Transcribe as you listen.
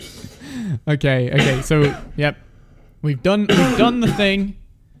Okay. So, yep. We've done the thing.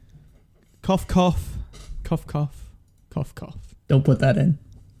 Cough, cough. Cough, cough. Cough, cough. Don't put that in.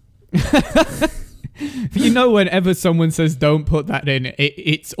 You know, whenever someone says don't put that in,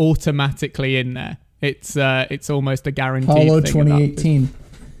 it's automatically in there. It's almost a guaranteed Hollow thing.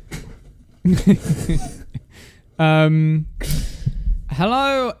 2018.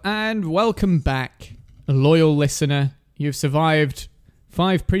 Hello and welcome back, a loyal listener. You've survived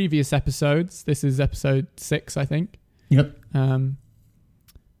 5 previous episodes. This is episode 6, I think. Yep.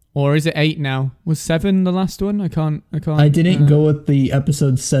 Or is it 8 now? Was 7 the last one? I can't. I didn't go with the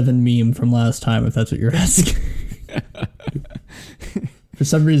episode 7 meme from last time, if that's what you're asking. For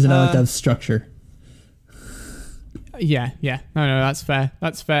some reason, I like to have structure. Yeah. No, that's fair.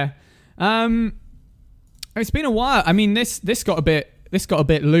 It's been a while. I mean, this got a bit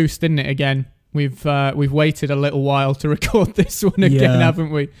loose, didn't it? Again, we've waited a little while to record this one again,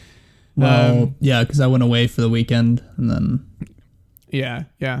 haven't we? Well, yeah, because I went away for the weekend, and then. Yeah.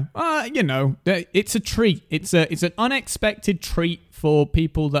 It's a treat. It's an unexpected treat for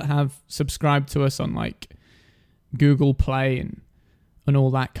people that have subscribed to us on like Google Play and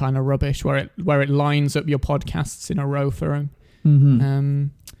all that kind of rubbish, where it lines up your podcasts in a row for them. Mm-hmm.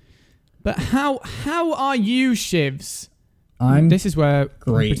 But how are you, Shiivs? This is where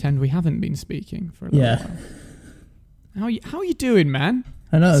we pretend we haven't been speaking for a little while. How are you doing, man?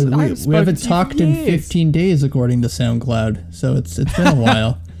 I know, we haven't talked in 15 days according to SoundCloud, so it's been a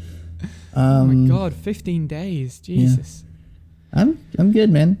while. Oh my god, 15 days, Jesus. Yeah. I'm good,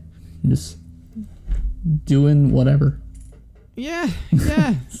 man. Just doing whatever. Yeah.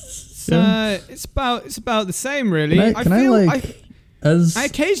 It's about the same, really. I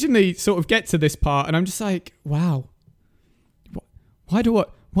occasionally sort of get to this part and I'm just like, wow, why do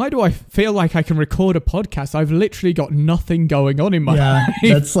I feel like I can record a podcast? I've literally got nothing going on in my life.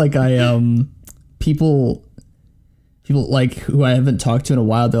 That's like people like who I haven't talked to in a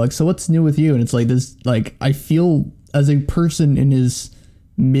while, they're like, so what's new with you? And it's like this, like, I feel as a person in his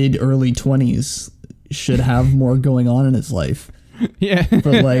mid-early 20s should have more going on in his life. Yeah.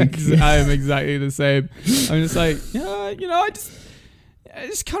 But like I am exactly the same. I'm just like, I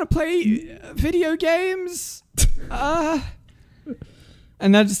just kind of play video games.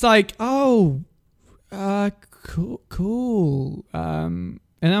 And they're just like, cool. And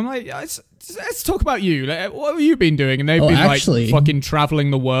I'm like, let's talk about you. Like, what have you been doing? And they've been like fucking traveling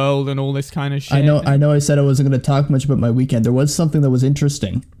the world and all this kind of shit. I know I said I wasn't going to talk much about my weekend. There was something that was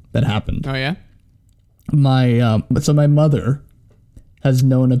interesting that happened. Oh, yeah? So my mother has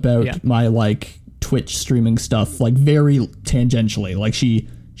known about my like Twitch streaming stuff, like very tangentially. Like she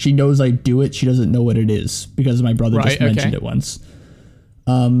knows I do it. She doesn't know what it is because my brother just mentioned it once.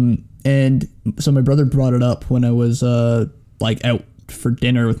 And so my brother brought it up when I was like out for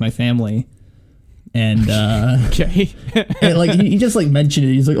dinner with my family, and okay, and like he just like mentioned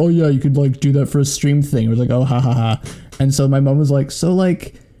it. He's like, oh yeah, you could like do that for a stream thing. I was like, oh ha ha ha. And so my mom was like, so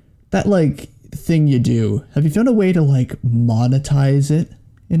like that like thing you do, have you found a way to like monetize it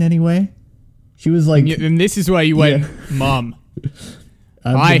in any way? She was like, and this is where you went, Mom.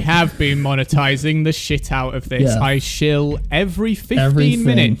 I have been monetizing the shit out of this. Yeah. I shill every 15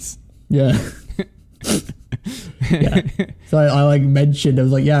 minutes. Yeah. Yeah. So I like mentioned, I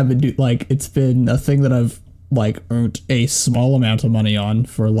was like, yeah, I've been like, it's been a thing that I've like earned a small amount of money on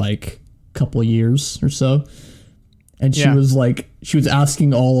for like a couple of years or so. And she was like, she was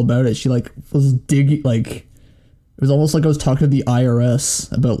asking all about it. She like was digging, like, it was almost like I was talking to the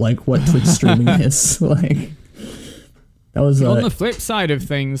IRS about like what Twitch streaming is. Like, that was on the flip side of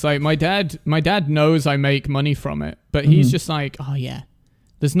things. Like my dad knows I make money from it, but he's just like, oh yeah,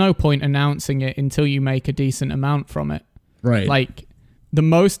 there's no point announcing it until you make a decent amount from it. Right. Like the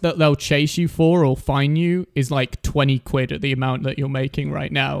most that they'll chase you for or fine you is like 20 quid at the amount that you're making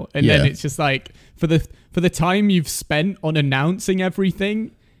right now. And then it's just like for the time you've spent on announcing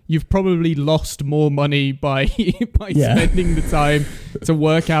everything, you've probably lost more money by spending the time to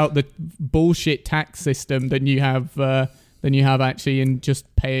work out the bullshit tax system than you have actually in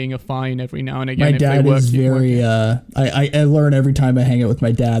just paying a fine every now and again. My dad is very I learn every time I hang out with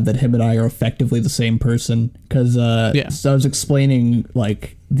my dad that him and I are effectively the same person, because so I was explaining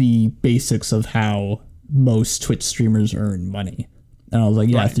like the basics of how most Twitch streamers earn money, and I was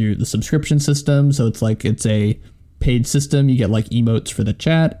like, through the subscription system. So it's like it's a paid system. You get like emotes for the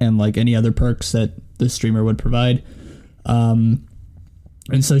chat and like any other perks that the streamer would provide. And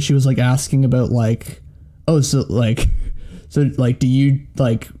so she was like asking about like, so do you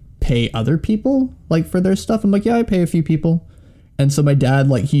like pay other people like for their stuff? I'm like, yeah, I pay a few people. And so my dad,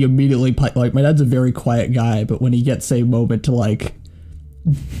 like, he immediately, like, my dad's a very quiet guy, but when he gets a moment to like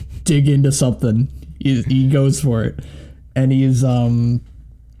dig into something, he goes for it, and he was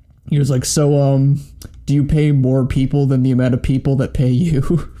like, so do you pay more people than the amount of people that pay you?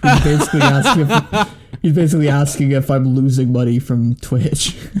 He's basically asking if I'm losing money from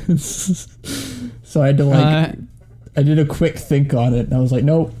Twitch. So I had to I did a quick think on it, and I was like,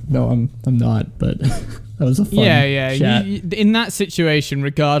 no, I'm not. But that was a fun chat. In that situation,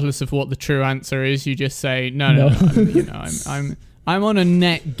 regardless of what the true answer is, you just say no. I'm on a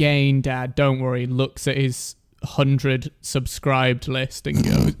net gain, Dad. Don't worry. Looks at his 100 subscribed list and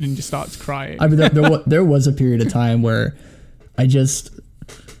goes and just starts crying. I mean, there was a period of time where I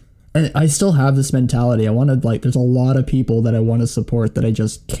still have this mentality. I want to, like, there's a lot of people that I want to support that I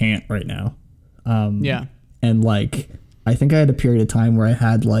just can't right now. And like, I think I had a period of time where I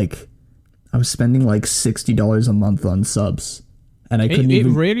was spending like $60 a month on subs, and I couldn't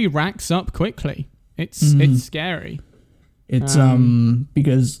even. It really racks up quickly. It's scary. It's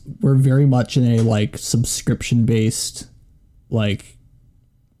because we're very much in a like subscription based like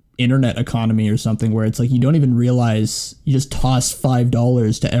internet economy or something, where it's like you don't even realize you just toss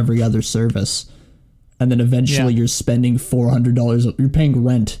 $5 to every other service, and then eventually you're spending $400. You're paying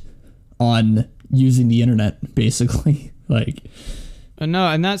rent on using the internet, basically. Like, no,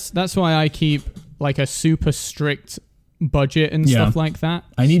 and that's why I keep like a super strict budget and stuff like that.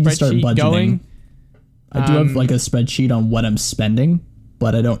 I need to start budgeting. I do have like a spreadsheet on what I'm spending,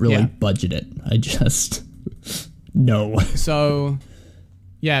 but I don't really budget it. I just know. So,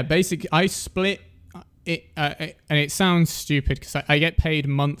 yeah, basically, I split it, and it sounds stupid because I get paid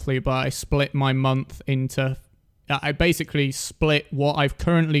monthly, but I split my month into. I basically split what I've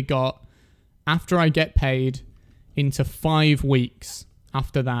currently got after I get paid into 5 weeks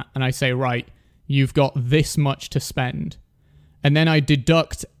after that, and I say, right, you've got this much to spend, and then I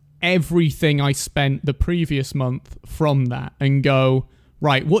deduct everything I spent the previous month from that and go,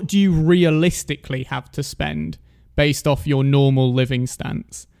 right, what do you realistically have to spend based off your normal living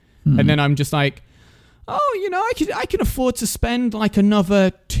stance? And then I'm just like, oh, I can afford to spend like another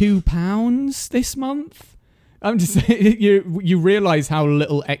 £2 this month. I'm just you realize how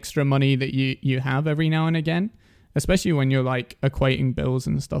little extra money that you have every now and again, especially when you're like equating bills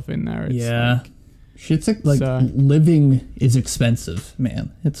and stuff in there. It's like, shit's like living is expensive,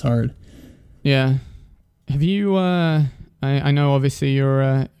 man. It's hard. Yeah. Have you? I know obviously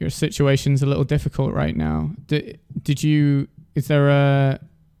your situation's a little difficult right now. Did you? Is there an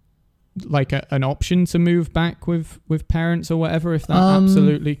option to move back with parents or whatever if that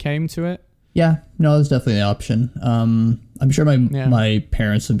absolutely came to it? Yeah, no, there's definitely an option. I'm sure my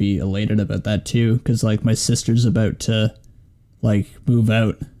parents would be elated about that too, because like my sister's about to like move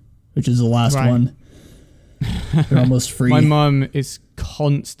out, which is the last one. They're almost free. My mum is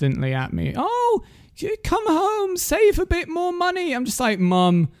constantly at me. Oh, come home, save a bit more money. I'm just like,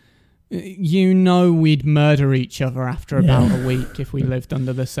 Mum, we'd murder each other after about a week if we lived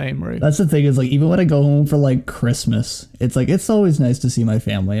under the same roof. That's the thing, is like, even when I go home for like Christmas, it's like, it's always nice to see my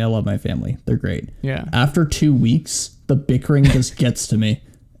family. I love my family. They're great. Yeah. After 2 weeks, the bickering just gets to me.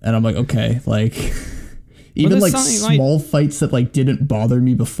 And I'm like, okay, like, even like small fights that like didn't bother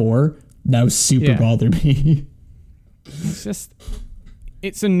me before now super bother me.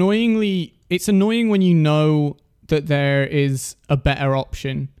 It's annoying when you know that there is a better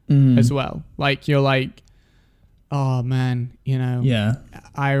option as well. Like, you're like, oh man, Yeah.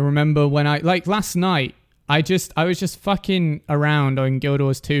 I remember when last night, I was just fucking around on Guild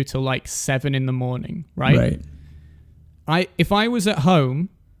Wars 2 till like 7 a.m, right? If I was at home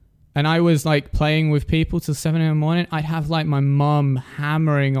and I was like playing with people till 7 a.m, I'd have like my mum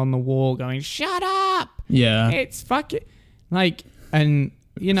hammering on the wall going, shut up. Yeah. It's fucking like, and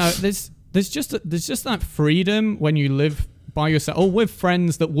there's just that freedom when you live by yourself or with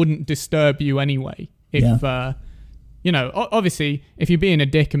friends that wouldn't disturb you anyway. If, obviously if you're being a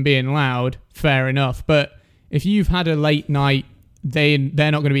dick and being loud, fair enough. But if you've had a late night, they're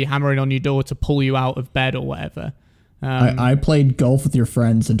not going to be hammering on your door to pull you out of bed or whatever. I played golf with your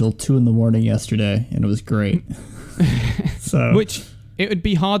friends until 2 a.m. yesterday, and it was great. So, which it would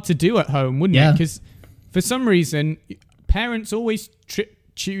be hard to do at home, wouldn't it? Because for some reason, parents always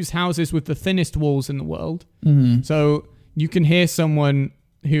choose houses with the thinnest walls in the world. Mm-hmm. So you can hear someone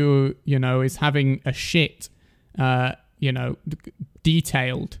who is having a shit,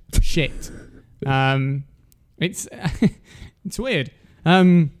 detailed shit. It's it's weird.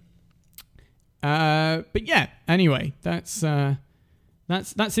 But yeah, anyway, that's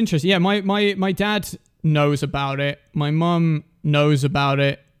interesting. Yeah, my dad knows about it. My mum knows about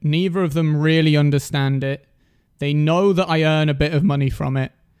it. Neither of them really understand it. They know that I earn a bit of money from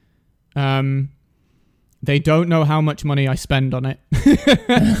it. they don't know how much money I spend on it.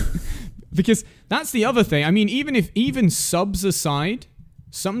 Because that's the other thing. I mean, even subs aside,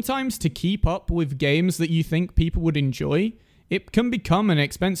 sometimes to keep up with games that you think people would enjoy, it can become an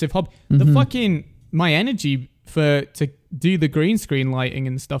expensive hobby. Mm-hmm. My energy to do the green screen lighting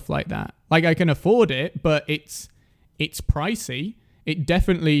and stuff like that. Like, I can afford it, but it's pricey. It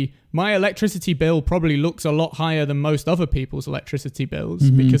definitely, my electricity bill probably looks a lot higher than most other people's electricity bills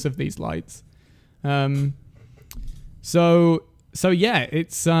because of these lights. So yeah,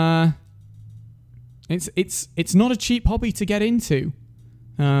 it's not a cheap hobby to get into.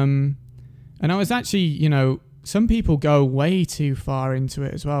 And I was actually, some people go way too far into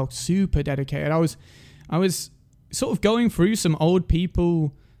it as well. Super dedicated. I was sort of going through some old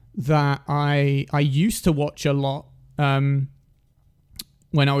people that I used to watch a lot when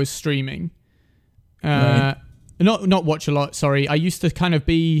I was streaming. Right. Not watch a lot, sorry. I used to kind of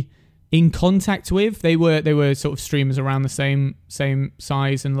be in contact with. They were sort of streamers around the same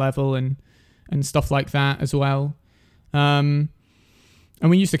size and level and stuff like that as well. And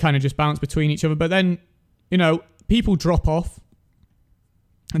we used to kind of just bounce between each other. But then, people drop off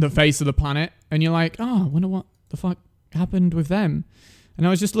the face of the planet, and you're like, oh, I wonder what the fuck happened with them. And I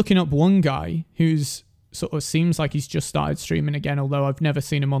was just looking up one guy who's sort of seems like he's just started streaming again, although I've never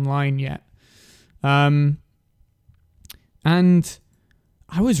seen him online yet. And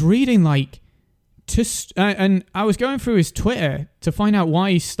I was reading and I was going through his Twitter to find out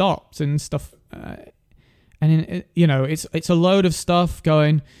why he stopped and stuff. And it's a load of stuff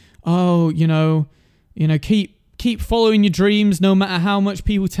going, oh, keep following your dreams no matter how much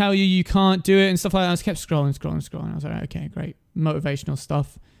people tell you can't do it and stuff like that. I just kept scrolling. I was like, okay, great. Motivational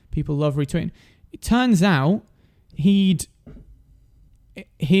stuff. People love retweeting. It turns out I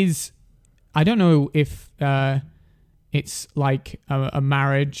don't know if it's like a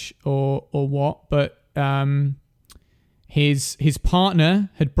marriage or what, but his partner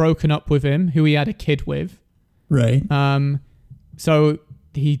had broken up with him, who he had a kid with. Right. So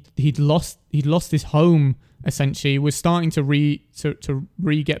he'd lost his home, essentially. Was starting to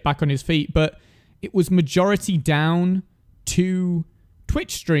get back on his feet, but it was majority down to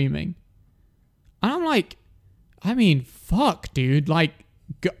Twitch streaming. And I'm like, I mean, fuck, dude. Like,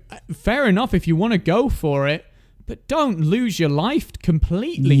 fair enough if you want to go for it, but don't lose your life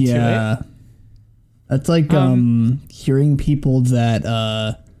completely to it. That's like hearing people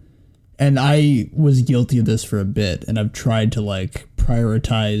that, and I was guilty of this for a bit, and I've tried to like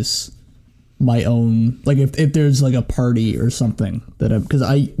prioritize my own, like if there's like a party or something because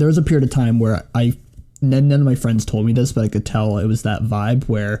there was a period of time where none of my friends told me this, but I could tell it was that vibe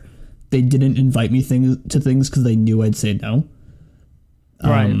where they didn't invite me to things because they knew I'd say no.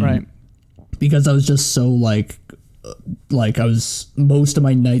 Right. Because I was just so like most of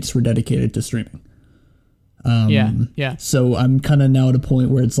my nights were dedicated to streaming. Yeah. So I'm kind of now at a point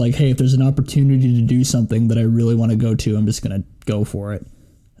where it's like, hey, if there's an opportunity to do something that I really want to go to, I'm just going to go for it.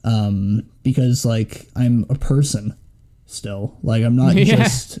 Because like I'm a person still, like I'm not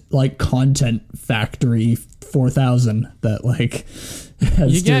just like content factory 4000 that like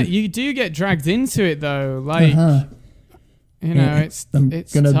you do get dragged into it though. Like, it's gonna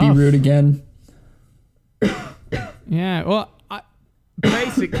tough. Be rude again. Yeah. Well,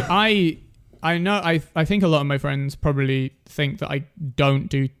 I know. I think a lot of my friends probably think that I don't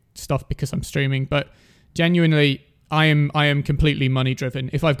do stuff because I'm streaming, but genuinely, I am completely money driven.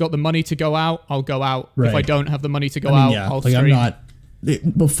 If I've got the money to go out, I'll go out. Right. If I don't have the money to go out, I'll stream. I'm not.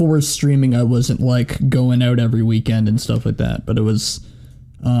 Before streaming, I wasn't like going out every weekend and stuff like that. But it was,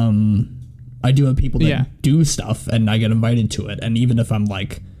 I do have people that do stuff, and I get invited to it. And even if I'm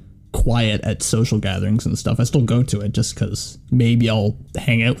like quiet at social gatherings and stuff, I still go to it just because maybe I'll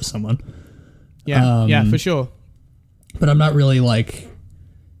hang out with someone. Yeah, for sure. But I'm not really like,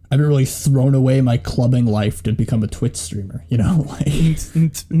 I haven't really thrown away my clubbing life to become a Twitch streamer, Like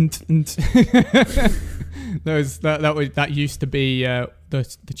that used to be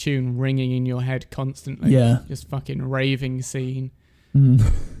the tune ringing in your head constantly. Yeah, just fucking raving scene.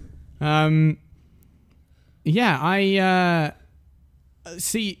 Yeah, I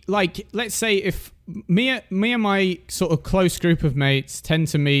see. Like, let's say if me and my sort of close group of mates tend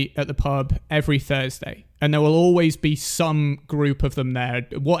to meet at the pub every Thursday, and there will always be some group of them there,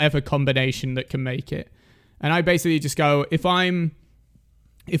 whatever combination that can make it. And I basically just go, if I'm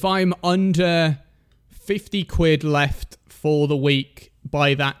under 50 quid left for the week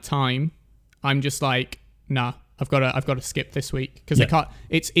by that time, I'm just like, nah, I've got to skip this week because I can't.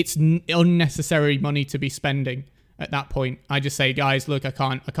 It's unnecessary money to be spending at that point. I just say, guys, look, I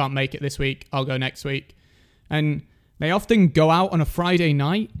can't make it this week. I'll go next week. And they often go out on a Friday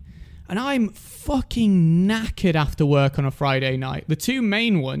night. And I'm fucking knackered after work on a Friday night. The two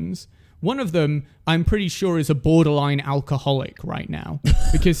main ones, one of them I'm pretty sure is a borderline alcoholic right now.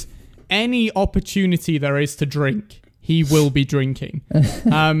 Because any opportunity there is to drink, he will be drinking.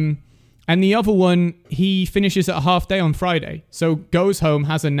 And the other one, he finishes at a half day on Friday. So goes home,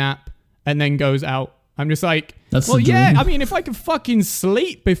 has a nap, and then goes out. I'm just like, well, yeah, I mean, if I could fucking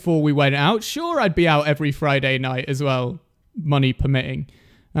sleep before we went out, sure, I'd be out every Friday night as well, money permitting.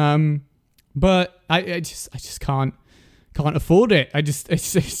 But I just can't afford it.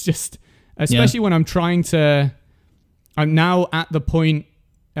 It's just, especially when I'm now at the point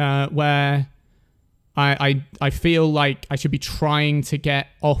where I feel like I should be trying to get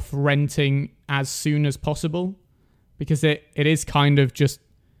off renting as soon as possible, because it is kind of just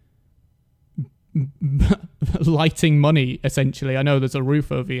lighting money, essentially. I know there's a roof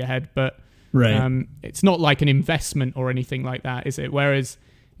over your head, but it's not like an investment or anything like that, is it? Whereas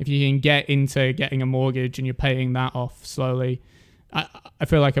if you can get into getting a mortgage and you're paying that off slowly, I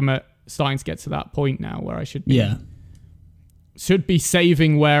feel like I'm starting to get to that point now where I should be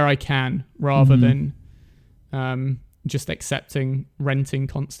saving where I can rather than just accepting renting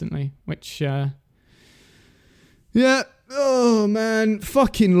constantly, which oh man,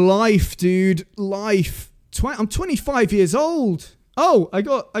 fucking life, dude. Life. I'm 25 years old. Oh, I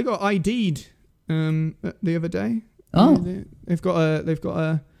got ID'd the other day. Oh, they've got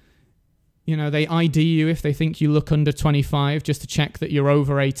a they ID you if they think you look under 25, just to check that you're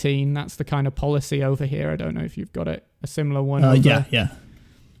over 18. That's the kind of policy over here. I don't know if you've got a similar one. Yeah.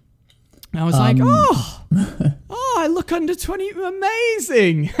 And I was like, I look under 20.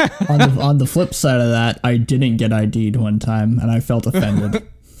 Amazing. on the flip side of that, I didn't get ID'd one time, and I felt offended.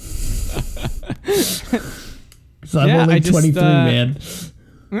 So I'm only 23, man.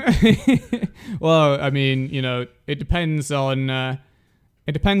 Well, I mean, it depends on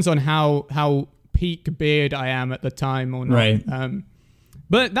how peak beard I am at the time or not. Right.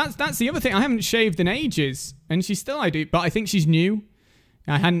 But that's the other thing. I haven't shaved in ages, and she's still ID'd, but I think she's new.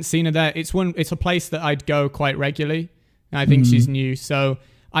 I hadn't seen her there. It's a place that I'd go quite regularly, and I think she's new. So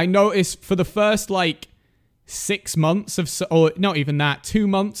I noticed for the first 6 months or not even that, 2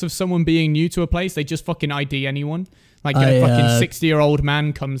 months of someone being new to a place, they just fucking ID anyone. A fucking 60-year-old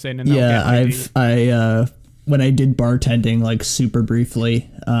man comes in and they'll get ID. When I did bartending, super briefly,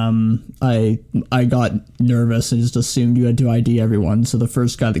 I got nervous and just assumed you had to ID everyone. So the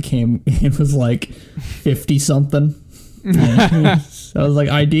first guy that came, it was 50 something. So I was like,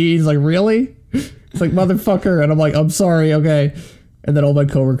 ID? He's like, really? It's like, motherfucker. And I'm like, I'm sorry, okay. And then all my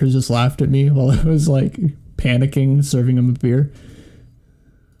coworkers just laughed at me while I was panicking, serving him a beer.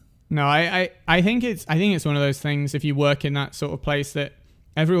 No, I think it's one of those things, if you work in that sort of place, that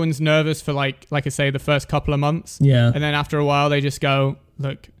everyone's nervous for like I say, the first couple of months. Yeah. And then after a while they just go,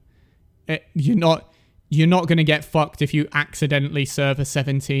 look, you're not going to get fucked if you accidentally serve a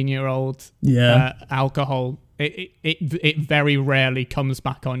 17-year-old alcohol. It very rarely comes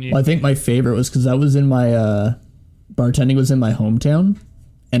back on you. Well, I think my favorite was because I was in my bartending was in my hometown,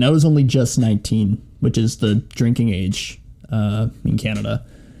 and I was only just 19, which is the drinking age in Canada.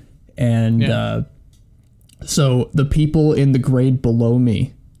 And so the people in the grade below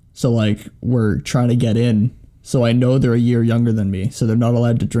me, were trying to get in. So I know they're a year younger than me, so they're not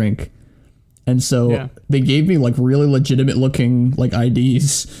allowed to drink. And so they gave me really legitimate looking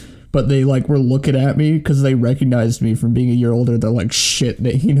IDs. But they were looking at me because they recognized me from being a year older. They're like, shit,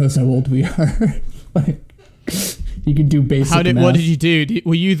 he knows how old we are. You can do basic math. What did you do?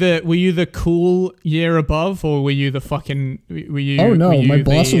 Were you the cool year above, or were you the fucking? Were you? Oh no, my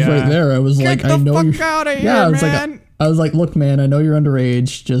boss was right there. I was get I know the fuck out of here, man. I was like, look, man, I know you're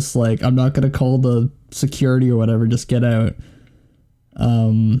underage. Just I'm not gonna call the security or whatever. Just get out.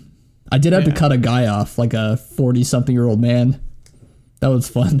 I did have to cut a guy off, a 40-something year old man. That was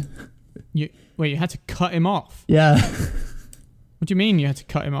fun. You had to cut him off? Yeah. What do you mean you had to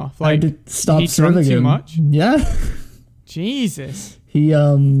cut him off? I had to stop serving him. Too much? Yeah. Jesus. He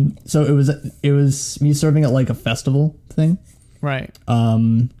so it was me serving at a festival thing. Right.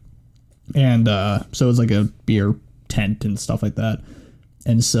 So it was a beer tent and stuff like that.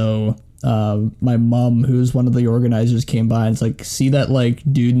 And so my mom, who's one of the organizers, came by and it's see that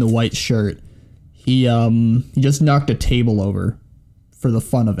dude in the white shirt. He just knocked a table over for the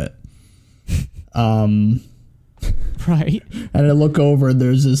fun of it. Right. And I look over and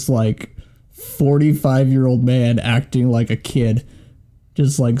there's this 45-year-old man acting like a kid,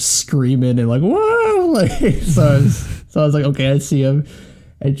 just screaming and whoa, so I was like, okay, I see him.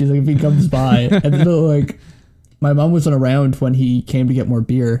 And she's if he comes by, and then my mom wasn't around when he came to get more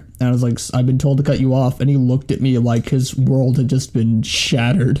beer, and I was like, I've been told to cut you off, and he looked at me like his world had just been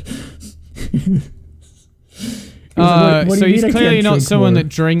shattered. Like, so he's clearly not someone that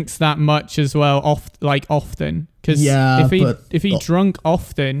drinks that much as well, often. Because if he drunk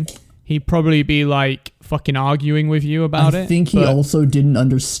often, he'd probably be like fucking arguing with you about it. I think he also didn't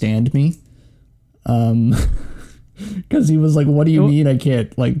understand me. Because he was like, what do you mean I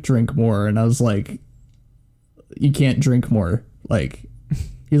can't like drink more? And I was like, you can't drink more. Like,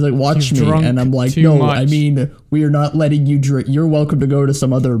 he's like, watch me. And I'm like, no, much. I mean, we are not letting you drink. You're welcome to go to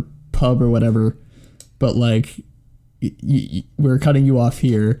some other pub or whatever. But like, we're cutting you off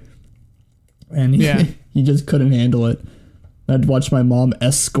here. And he just couldn't handle it. I'd watch my mom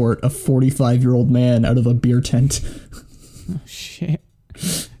escort a 45-year-old man out of a beer tent. Oh, shit.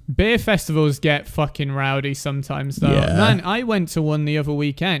 Beer festivals get fucking rowdy sometimes, though. Yeah. Man, I went to one the other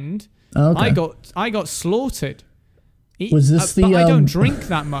weekend. Oh, okay. I got slaughtered. Was this but I don't drink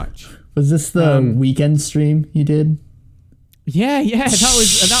that much. Was this the weekend stream you did? Yeah.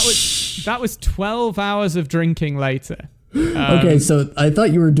 That was 12 hours of drinking later. Okay, so I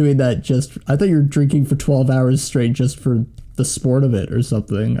thought you were doing that I thought you were drinking for 12 hours straight just for the sport of it or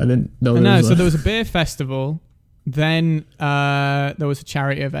something. I didn't know. So there was a beer festival. Then there was a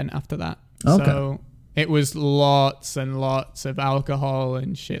charity event after that. Okay. So it was lots and lots of alcohol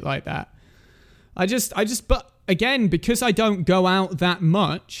and shit like that. But again, because I don't go out that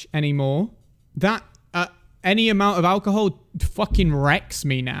much anymore, that any amount of alcohol fucking wrecks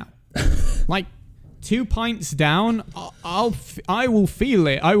me now. Like 2 pints down, I will feel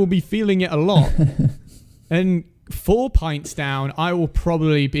it. I will be feeling it a lot. And 4 pints down, I will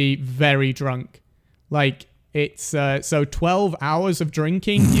probably be very drunk. Like, it's so 12 hours of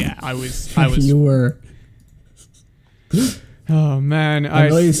drinking. Yeah, I was. You were. Oh man, I'm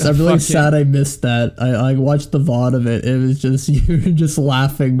really sad I missed that. I watched the VOD of it. It was just you just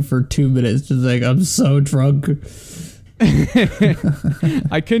laughing for 2 minutes, just like, I'm so drunk.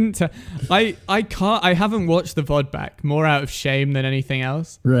 I couldn't. I can't. I haven't watched the VOD back, more out of shame than anything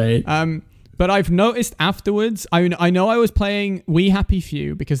else. Right. But I've noticed afterwards. I know I was playing We Happy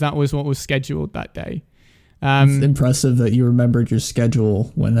Few because that was what was scheduled that day. It's impressive that you remembered your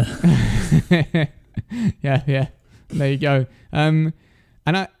schedule when. Yeah. There you go. And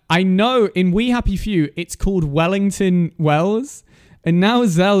I know in We Happy Few it's called Wellington Wells, and now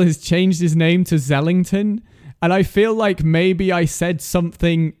Zell has changed his name to Zellington, and I feel like maybe I said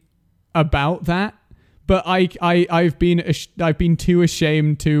something about that, but I've been too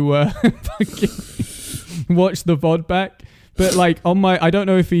ashamed to fucking watch the VOD back. But like I don't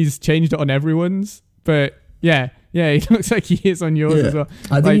know if he's changed it on everyone's, but. Yeah, he looks like he is on yours as well.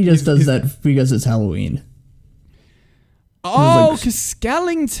 I think he just does that because it's Halloween. Oh, because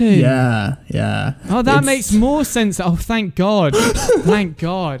Skellington. Yeah. Oh, that makes more sense. Oh, thank God. Thank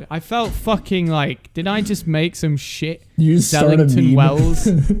God. I felt fucking like, did I just make some shit Zellington Wells?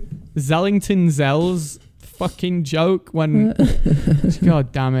 Zellington Zells fucking joke when...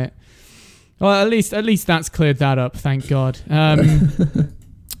 God damn it. Well, at least that's cleared that up, thank God.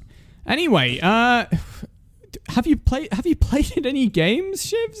 Anyway, have you played any games,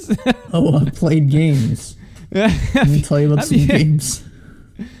 Shiivs? Oh, I've played games. Let me tell you about some games.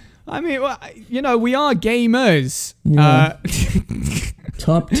 I mean, well, we are gamers. Yeah.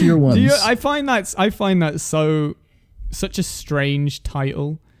 Top tier ones. I find that such a strange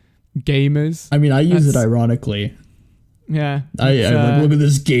title, gamers. I mean, I use it ironically. Yeah. I like, look at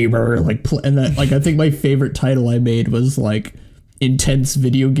this gamer, and that, like, I think my favorite title I made was like intense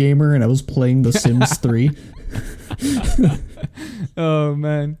video gamer, and I was playing The Sims 3. Oh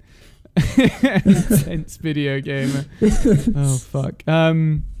man. Intense video gamer. Oh fuck.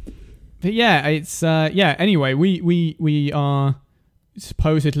 But yeah, it's anyway, we are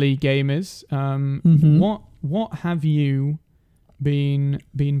supposedly gamers. What have you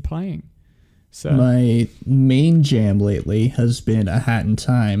been playing? So my main jam lately has been A Hat in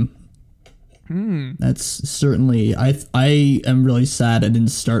Time. That's certainly I am really sad I didn't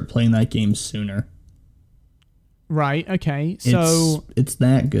start playing that game sooner. Right, okay. So it's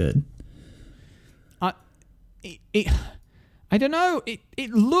that good. I don't know.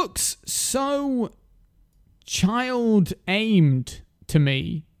 It looks so child aimed to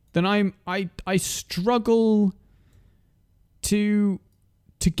me that I struggle to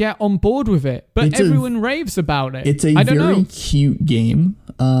get on board with it. But everyone raves about it. It's a very cute game.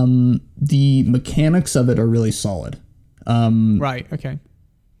 The mechanics of it are really solid. Right, okay.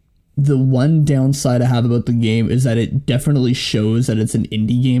 The one downside I have about the game is that it definitely shows that it's an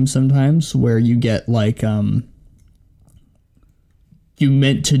indie game sometimes, where you get like you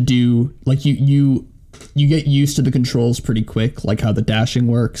meant to do like you you get used to the controls pretty quick, like how the dashing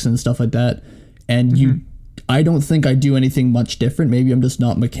works and stuff like that. And I don't think I do anything much different. Maybe I'm just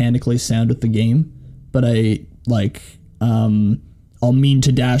not mechanically sound with the game, but I like, I'll mean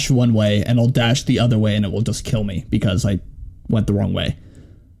to dash one way and I'll dash the other way and it will just kill me because I went the wrong way.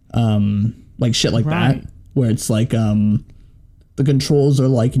 Like shit like that, where it's like, the controls are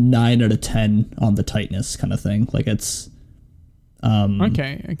like 9 out of 10 on the tightness kind of thing. Like it's,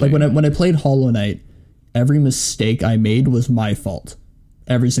 okay. Like when I played Hollow Knight, every mistake I made was my fault.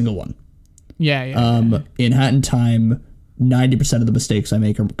 Every single one. Yeah. In Hat in Time, 90% of the mistakes I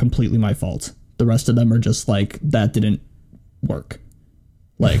make are completely my fault. The rest of them are just like, that didn't work.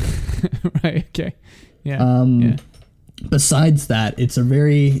 Like, right. Okay. Yeah. Besides that, it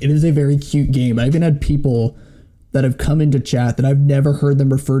is a very cute game. I even had people that have come into chat that I've never heard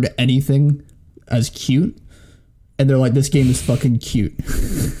them refer to anything as cute. And they're like, this game is fucking cute.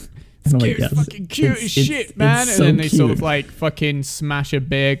 And I'm like, yeah, fucking cute as shit, man. So and then they cute. sort of like fucking smash a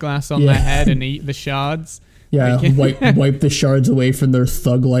beer glass on their head and eat the shards. Yeah, like, wipe the shards away from their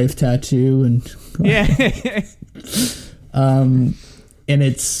thug life tattoo and and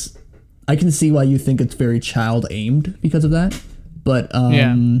it's, I can see why you think it's very child aimed because of that, but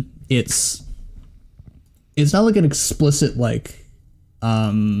it's not like an explicit like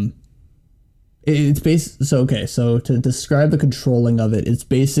it's based. So to describe the controlling of it, it's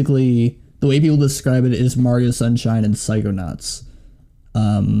basically, the way people describe it is Mario Sunshine and Psychonauts.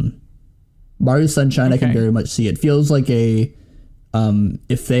 Mario Sunshine, I can very much see. It feels like a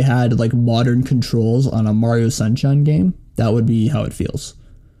if they had like modern controls on a Mario Sunshine game, that would be how it feels.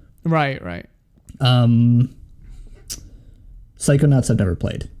 Right. Psychonauts I've never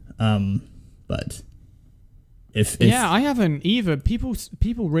played. But if I haven't either.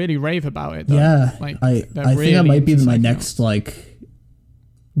 People really rave about it though. Yeah. Like, I really think that might be my Psychonauts. next like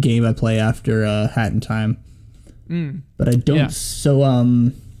game I play after Hat in Time. But I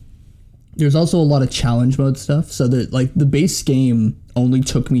don't there's also a lot of challenge mode stuff. So that like the base game only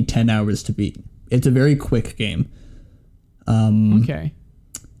took me 10 hours to beat. It's a very quick game. Okay.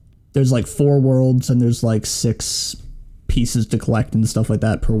 There's like 4 worlds and there's like 6 pieces to collect and stuff like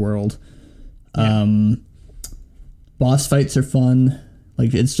that per world. Boss fights are fun.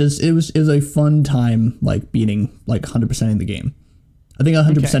 Like it was a fun time like beating like 100% of the game. I think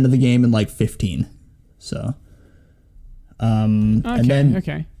 100% of the game in like 15. So and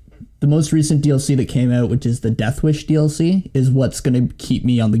then the most recent DLC that came out, which is the Death Wish DLC, is what's going to keep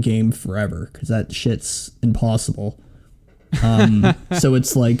me on the game forever because that shit's impossible. So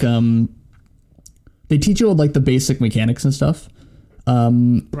it's like they teach you like the basic mechanics and stuff.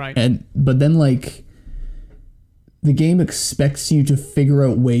 But then like the game expects you to figure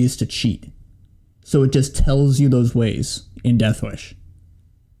out ways to cheat. So it just tells you those ways in Death Wish.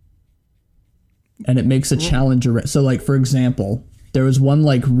 And it makes a challenge. So like, for example, there was one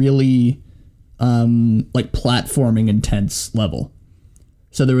like really like platforming intense level.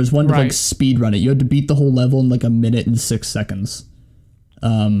 So there was one to like speed run it. You had to beat the whole level in like 1 minute and 6 seconds.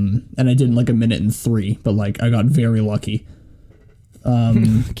 And I did in like 1 minute and 3, but like I got very lucky.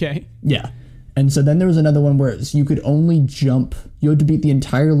 Okay. Yeah. And so then there was another one where you could only jump. You had to beat the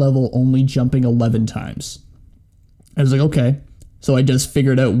entire level only jumping 11 times. I was like, okay. So I just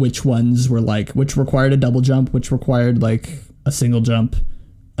figured out which ones were like, which required a double jump, which required like a single jump.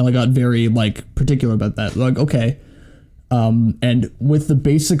 And I got very like particular about that. Like, okay. And with the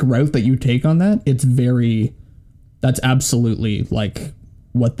basic route that you take on that, that's absolutely like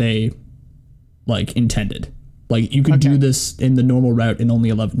what they like intended. Like you could do this in the normal route in only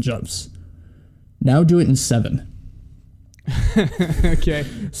 11 jumps. Now do it in 7. Okay.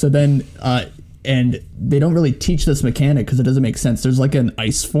 So then, and they don't really teach this mechanic because it doesn't make sense. There's like an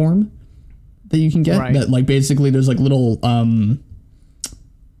ice form that you can get that like basically there's like little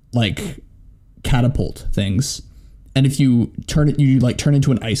like catapult things. And if you turn it, you like turn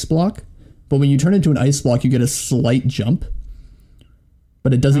into an ice block. But when you turn into an ice block, you get a slight jump.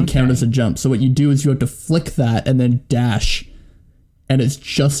 But it doesn't count as a jump. So what you do is you have to flick that and then dash. And it's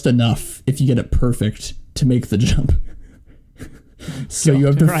just enough if you get it perfect to make the jump. So you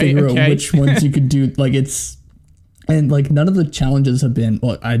have to figure out which ones you could do. Like it's, and like none of the challenges have been,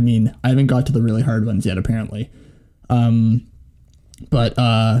 well, I mean, I haven't got to the really hard ones yet, apparently. But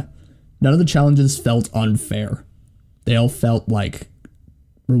none of the challenges felt unfair. They all felt like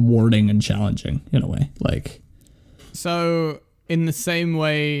rewarding and challenging in a way. Like, so in the same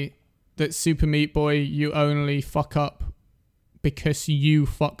way that Super Meat Boy, you only fuck up because you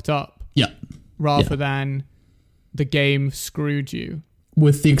fucked up. Yeah. Rather than the game screwed you.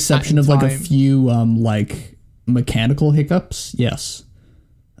 With the exception of like a few like mechanical hiccups. Yes.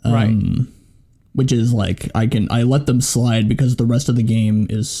 which is like I let them slide because the rest of the game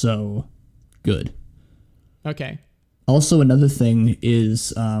is so good. Okay. Also, another thing is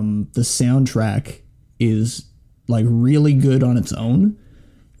the soundtrack is like really good on its own,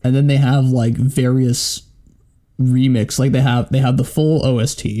 and then they have like various remix. Like they have the full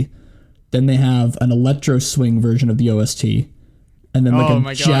OST, then they have an electro swing version of the OST, and then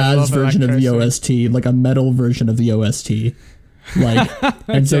like a jazz version of the OST, like a metal version of the OST. Like,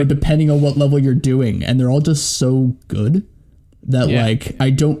 and so depending on what level you're doing, and they're all just so good that like I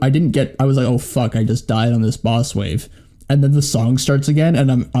was like, oh fuck, I just died on this boss wave, and then the song starts again,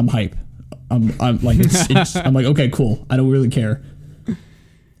 and I'm hype. I'm like it's I'm like, okay, cool, I don't really care.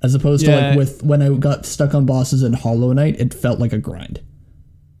 As opposed to like with when I got stuck on bosses in Hollow Knight, it felt like a grind,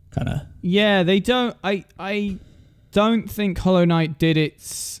 kind of. Yeah, they don't. I don't think Hollow Knight did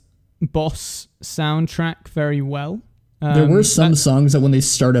its boss soundtrack very well. There were some songs that when they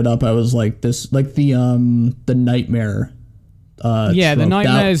started up, I was like this, like the Nightmare. Yeah, the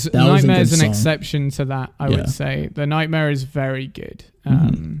Nightmare's an exception to that. I would Yeah. say the Nightmare is very good.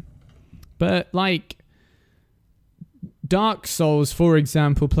 But like Dark Souls, for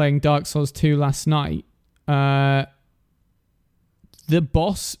example, playing Dark Souls 2 last night, the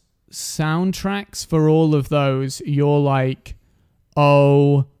boss soundtracks for all of those, you're like,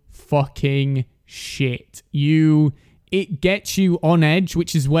 oh fucking shit. It gets you on edge,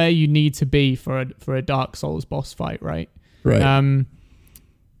 which is where you need to be for a Dark Souls boss fight, right? Right.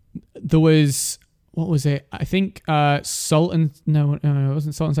 There was, what was it? I think Sultan. No, it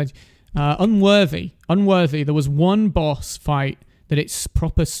wasn't Sultan Sage. Unworthy. There was one boss fight that it's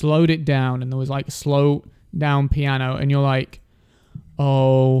proper slowed it down, and there was like a slow down piano, and you're like,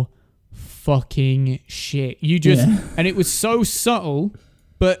 oh fucking shit. And it was so subtle,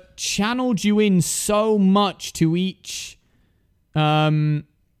 but channeled you in so much to each, I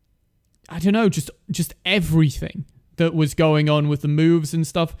don't know, just everything that was going on with the moves and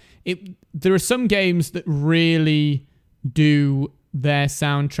stuff. There are some games that really do their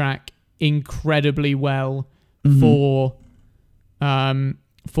soundtrack incredibly well for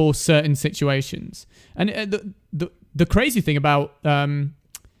certain situations. And the crazy thing about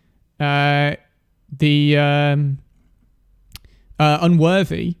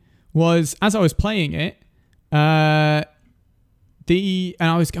Unworthy was, as I was playing it, and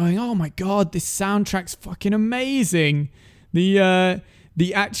I was going, oh my god, this soundtrack's fucking amazing. The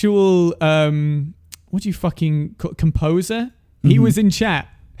actual what do you fucking call, composer? He was in chat.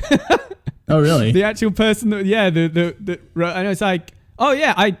 Oh really? The actual person that and I was like, oh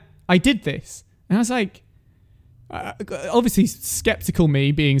yeah, I did this, and I was like, obviously skeptical,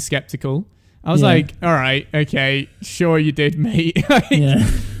 me being skeptical. I was like, all right, okay, sure you did, mate. Yeah.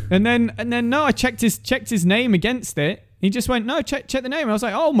 And then no, I checked his name against it. He just went, no, check the name. And I was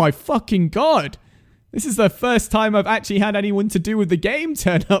like, oh my fucking god, this is the first time I've actually had anyone to do with the game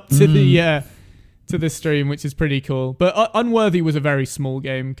turn up to the stream, which is pretty cool. But Unworthy was a very small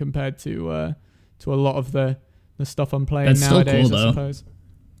game compared to a lot of the stuff I'm playing nowadays. Still cool, I suppose.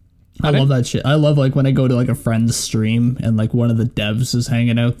 I love that shit. I love like when I go to like a friend's stream and like one of the devs is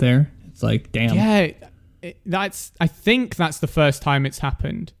hanging out there. It's like, damn. Yeah, I think that's the first time it's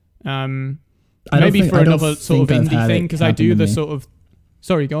happened. Maybe for another sort of indie thing, because I do the sort of.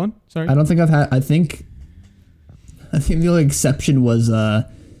 Sorry, go on. Sorry. I don't think I've had. I think the only exception was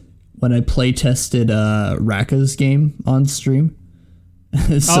when I play tested Raka's game on stream.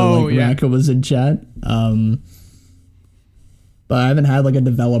 Raka was in chat. But I haven't had like a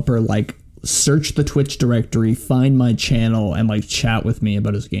developer like search the Twitch directory, find my channel, and like chat with me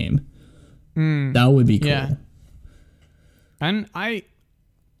about his game. That would be cool. Yeah. And I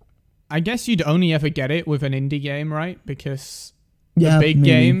guess you'd only ever get it with an indie game, right? Because the big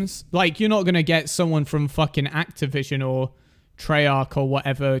games, like you're not gonna get someone from fucking Activision or Treyarch or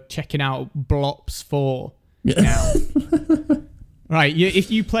whatever checking out Blops 4 now. Right? If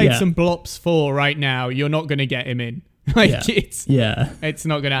you played some Blops 4 right now, you're not gonna get him in. Like it's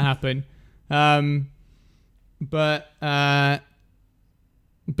not gonna happen.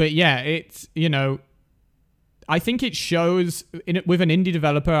 But yeah, it's, you know, I think it shows with an indie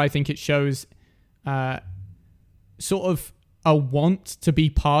developer. I think it shows sort of a want to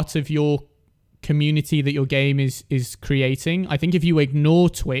be part of your community that your game is creating. I think if you ignore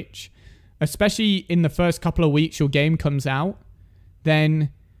Twitch, especially in the first couple of weeks your game comes out,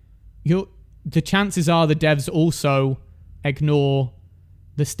 then the chances are the devs also ignore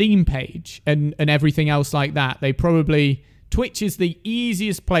the Steam page and everything else like that. Twitch is the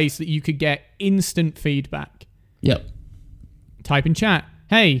easiest place that you could get instant feedback. Yep. Type in chat,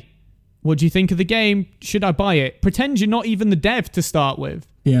 hey, what do you think of the game? Should I buy it? Pretend you're not even the dev to start with.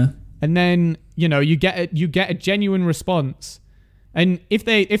 Yeah. and then you get a genuine response. And if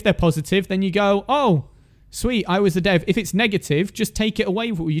they're positive, then you go, oh, sweet, I was the dev. If it's negative, just take it away.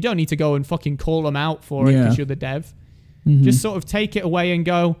 You don't need to go and fucking call them out for it because you're the dev. Mm-hmm. Just sort of take it away and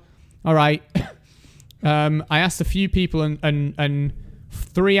go, all right. I asked a few people and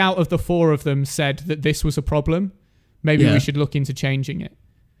 3 out of the 4 of them said that this was a problem. Maybe we should look into changing it.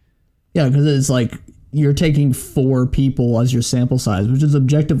 Yeah, because it's like you're taking 4 people as your sample size, which is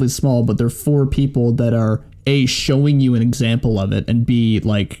objectively small, but they're 4 people that are A, showing you an example of it, and B,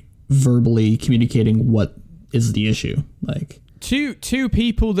 like verbally communicating what is the issue. Like two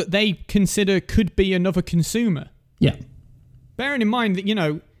people that they consider could be another consumer. Yeah. Bearing in mind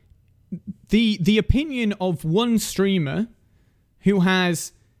that, the opinion of one streamer who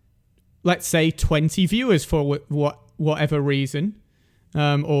has, let's say, 20 viewers for whatever reason,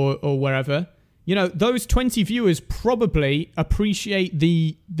 or wherever, those 20 viewers probably appreciate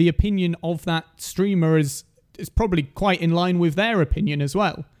the opinion of that streamer as probably quite in line with their opinion as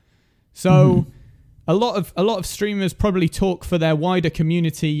well. So a lot of streamers probably talk for their wider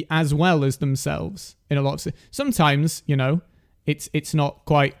community as well as themselves in a lot of sometimes, it's not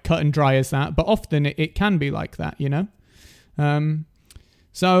quite cut and dry as that, but often it can be like that,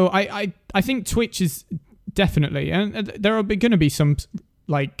 So I think Twitch is definitely, and there are going to be some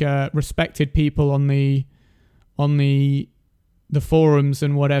respected people on the forums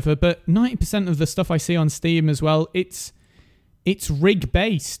and whatever, but 90% of the stuff I see on Steam as well, it's rig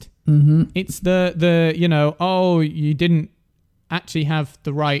based. Mm-hmm. It's the you didn't actually have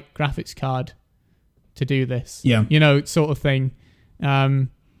the right graphics card to do this. Yeah. Sort of thing. And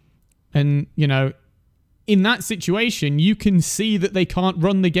in that situation, you can see that they can't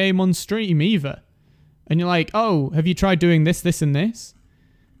run the game on stream either. And you're like, oh, have you tried doing this, this, and this?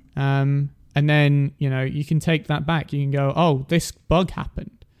 And then, you can take that back. You can go, oh, this bug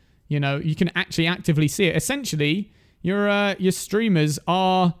happened. You can actually actively see it. Essentially, your streamers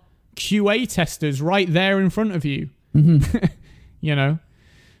are QA testers right there in front of you. Mm-hmm.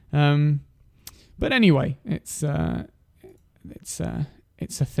 But anyway, it's a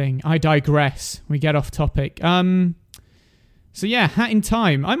thing. I digress. We get off topic. So yeah, Hat in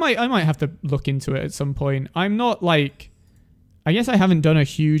Time. I might have to look into it at some point. I'm not I guess I haven't done a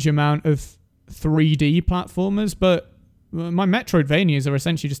huge amount of 3D platformers, but my Metroidvanias are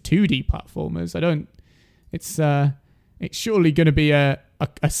essentially just 2D platformers. It's surely going to be a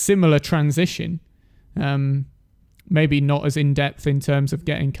similar transition. Maybe not as in-depth in terms of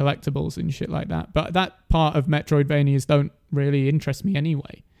getting collectibles and shit like that. But that part of Metroidvanias don't really interest me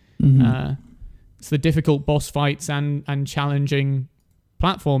anyway. Mm-hmm. It's the difficult boss fights and challenging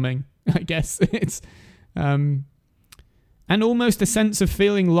platforming, I guess. It's and almost a sense of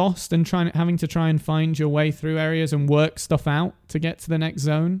feeling lost and having to try and find your way through areas and work stuff out to get to the next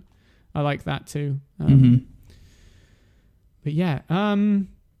zone. I like that too. But yeah, I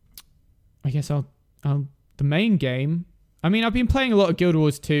guess I'll the main game. I mean, I've been playing a lot of Guild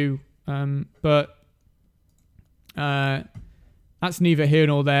Wars 2, but that's neither here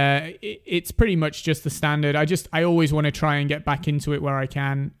nor there. It's pretty much just the standard. I always want to try and get back into it where I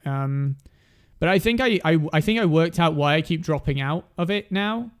can. But I think I worked out why I keep dropping out of it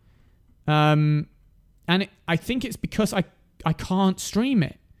now. And I think it's because I can't stream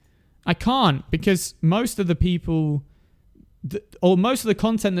it. I can't, because most of the people, or most of the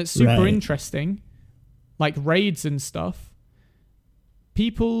content that's super interesting, like raids and stuff,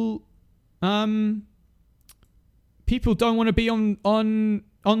 people don't want to be on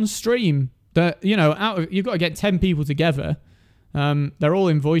stream. That you've got to get 10 people together. They're all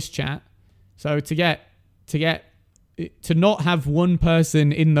in voice chat. So to not have one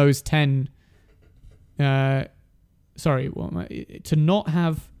person in those 10, to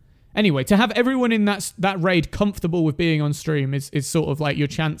have everyone in that raid comfortable with being on stream is sort of like your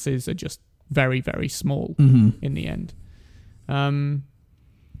chances are just very, very small in the end.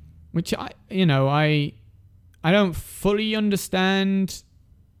 Which I don't fully understand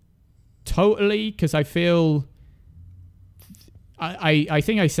totally, because I feel I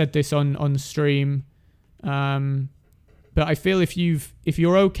think I said this on stream, but I feel if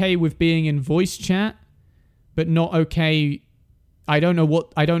you're okay with being in voice chat but not okay, I don't know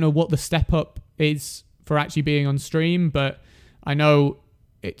what the step up is for actually being on stream, but I know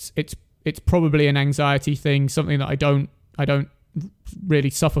it's probably an anxiety thing, something that I don't really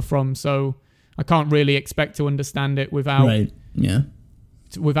suffer from, so I can't really expect to understand it without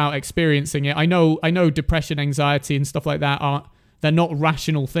experiencing it. I know depression, anxiety, and stuff like that they're not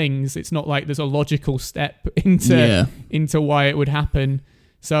rational things. It's not like there's a logical step into why it would happen.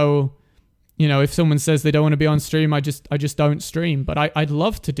 So, if someone says they don't want to be on stream, I just don't stream. But I'd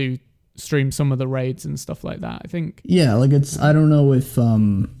love to do stream some of the raids and stuff like that. I think. Yeah, like I don't know if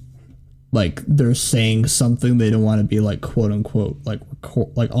like they're saying something they don't want to be like quote unquote like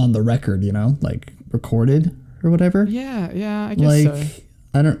like on the record, you know, like recorded or whatever. Yeah, I guess like,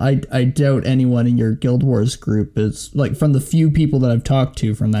 so. I doubt anyone in your Guild Wars group is like, from the few people that I've talked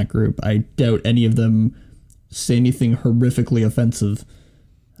to from that group, I doubt any of them say anything horrifically offensive.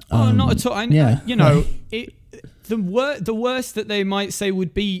 Not at all. You know, the worst that they might say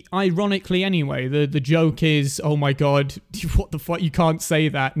would be, ironically anyway, the joke is, oh my god, what the fuck, you can't say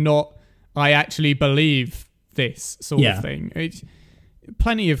that, not I actually believe this sort of thing. It's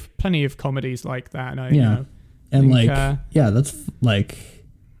plenty of comedies like that. And you know, and think, that's like,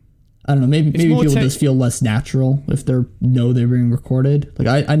 I don't know, maybe people just feel less natural if they're being recorded.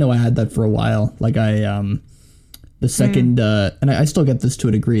 Like I know I had that for a while. Like the second and I still get this to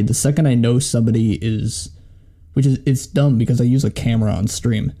a degree. The second I know somebody is, which is, it's dumb because I use a camera on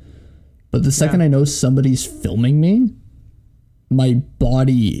stream, but the second I know somebody's filming me, my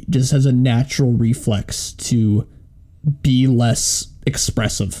body just has a natural reflex to be less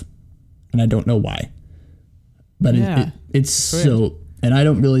expressive, and I don't know why. But it's so, and I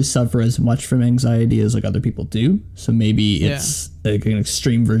don't really suffer as much from anxiety as like other people do. So maybe it's like an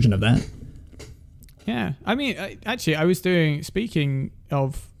extreme version of that. Yeah, I mean, actually, I was speaking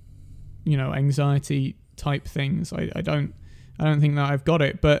of, you know, anxiety type things. I don't think that I've got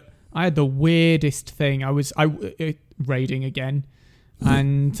it, but I had the weirdest thing. I raiding again,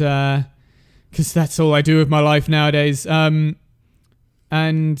 and because that's all I do with my life nowadays. And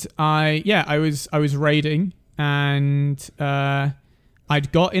I was raiding, and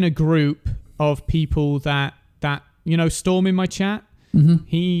I'd got in a group of people that you know, Storm in my chat. Mm-hmm.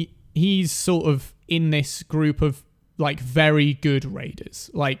 He's sort of in this group of like very good raiders,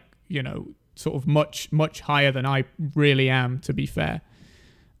 like, you know, sort of much higher than I really am, to be fair.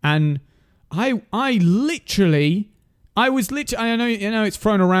 And I was literally, I know, you know, it's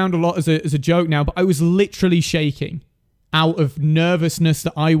thrown around a lot as a joke now, but I was literally shaking out of nervousness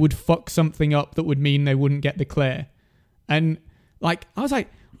that I would fuck something up that would mean they wouldn't get the clear. And like, I was like,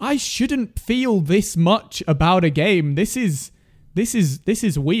 I shouldn't feel this much about a game. This is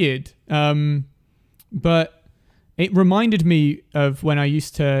weird. But it reminded me of when I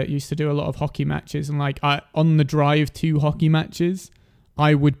used to do a lot of hockey matches, and like on the drive to hockey matches,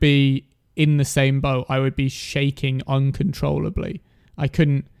 I would be in the same boat. I would be shaking uncontrollably. I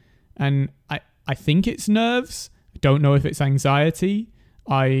couldn't, and I think it's nerves. I don't know if it's anxiety.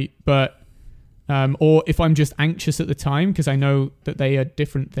 Or if I'm just anxious at the time, because I know that they are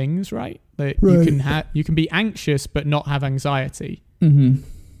different things, right? That you can be anxious but not have anxiety. Mm-hmm.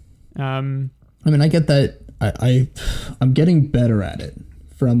 I mean, I get that. I'm getting better at it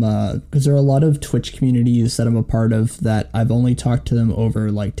from because there are a lot of Twitch communities that I'm a part of that I've only talked to them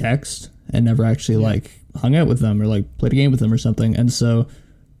over like text and never actually like hung out with them or like played a game with them or something. And so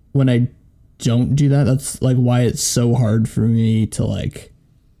when I don't do that, that's like why it's so hard for me to like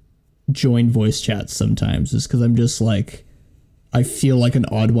join voice chats sometimes, is because I'm just like, I feel like an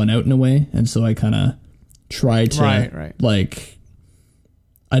odd one out in a way, and so I kind of try to like,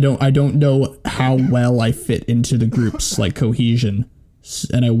 I don't know how well I fit into the group's like cohesion,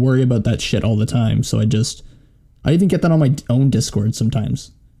 and I worry about that shit all the time. So I even get that on my own Discord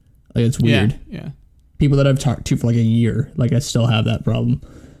sometimes. Like, it's weird. Yeah. People that I've talked to for like a year, like I still have that problem.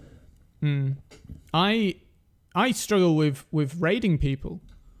 I struggle with raiding people.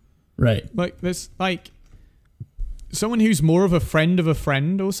 Right. Like there's like someone who's more of a friend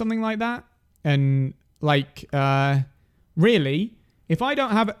or something like that. And like, really, if I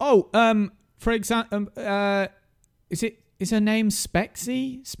don't have it, for example, is her name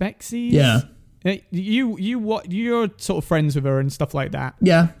Spexy? Spexy? Yeah. You're sort of friends with her and stuff like that.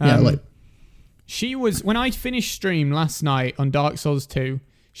 Yeah. Like she was, when I finished stream last night on Dark Souls 2,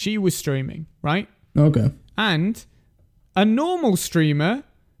 she was streaming, right? Okay. And a normal streamer,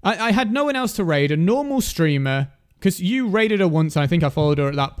 I had no one else to raid. A normal streamer, because you raided her once, and I think I followed her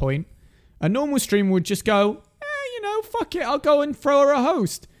at that point. A normal streamer would just go, fuck it, I'll go and throw her a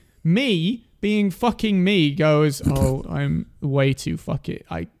host. Me, being fucking me, goes, oh, I'm way too fuck it.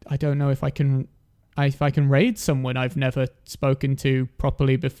 I don't know if I can raid someone I've never spoken to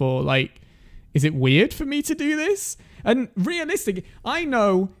properly before. Like, is it weird for me to do this? And realistically, I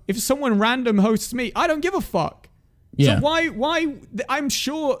know if someone random hosts me, I don't give a fuck. Yeah. So why? I'm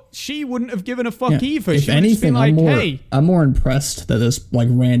sure she wouldn't have given a fuck either. If anything, I'm more impressed that this like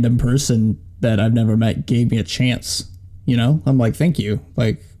random person that I've never met gave me a chance. You know, I'm like, thank you.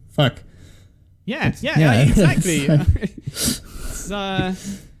 Like, fuck. Yeah, exactly.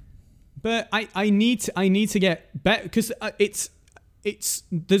 But I need to get better, because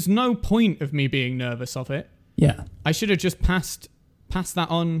there's no point of me being nervous of it. Yeah. I should have just passed that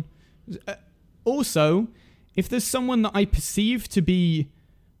on. Also, if there's someone that I perceive to be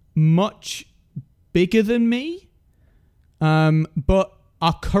much bigger than me, but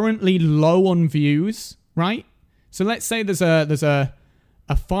are currently low on views, right? So let's say there's a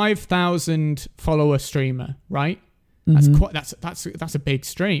 5,000 follower streamer, right? That's a big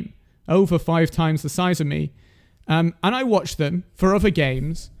stream, over 5 times the size of me. And I watch them for other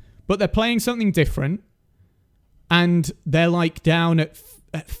games, but they're playing something different, and they're like down at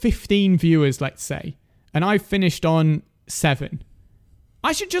 15 viewers, let's say, and I've finished on 7.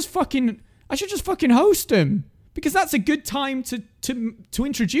 I should just fucking host them, because that's a good time to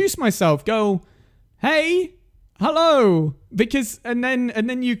introduce myself. Go, hey, hello, and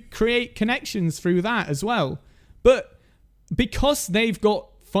then you create connections through that as well. But because they've got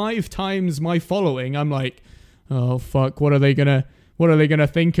 5 times my following, I'm like, oh fuck, what are they gonna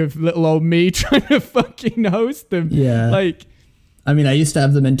think of little old me trying to fucking host them? Yeah. Like, I mean, I used to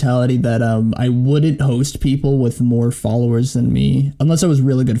have the mentality that I wouldn't host people with more followers than me unless I was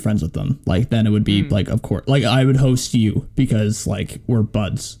really good friends with them. Like, then it would be like, of course, like I would host you because like we're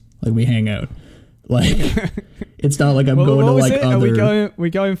buds, like we hang out. Like, it's not like I'm going to like other. Are we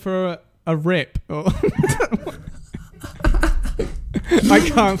going for a rip? Or I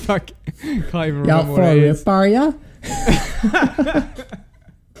can't even remember what it is. Are ya?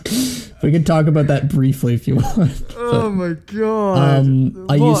 We can talk about that briefly if you want. Oh my god!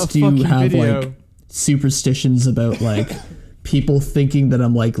 I used to have like superstitions about like people thinking that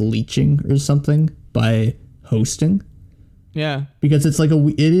I'm like leeching or something by hosting. Yeah, because it's like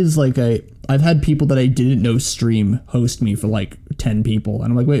I've had people that I didn't know stream host me for like 10 people,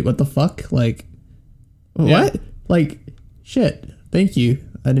 and I'm like, wait, what the fuck? Like, what? Yeah. Like, shit. Thank you.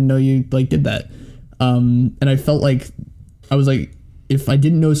 I didn't know you like did that. And I felt like I was like, if I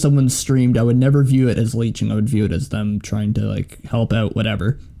didn't know someone streamed, I would never view it as leeching. I would view it as them trying to like help out,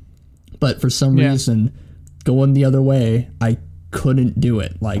 whatever. But for some reason, going the other way, I couldn't do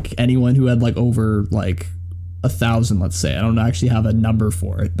it. Like anyone who had like over like 1,000, let's say, I don't actually have a number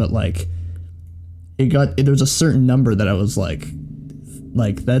for it, but like there was a certain number that I was like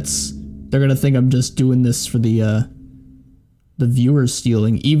they're gonna think I'm just doing this for the viewers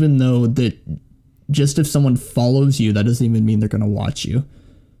stealing, even though that just if someone follows you, that doesn't even mean they're gonna watch you.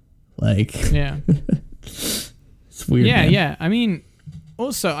 Like, yeah, it's weird. Yeah, man. yeah. I mean,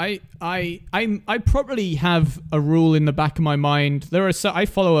 also, I probably have a rule in the back of my mind. I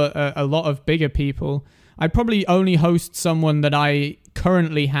follow a lot of bigger people. I probably only host someone that I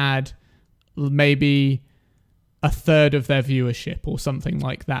currently had maybe a third of their viewership or something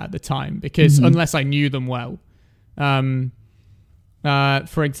like that at the time, because unless I knew them well.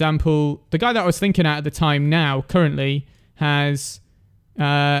 For example, the guy that I was thinking at the time now currently has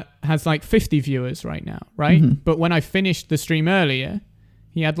like 50 viewers right now, right? Mm-hmm. But when I finished the stream earlier,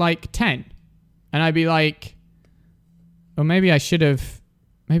 he had like 10. And I'd be like, oh, maybe I should have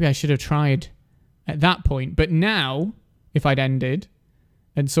tried at that point. But now, if I'd ended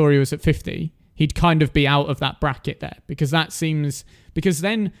and saw he was at 50, he'd kind of be out of that bracket there, because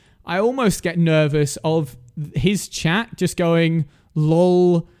then I almost get nervous of his chat just going,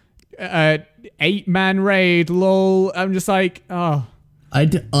 lol, 8-man raid, lol. I'm just like, oh.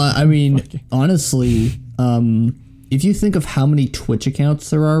 I mean, honestly, if you think of how many Twitch accounts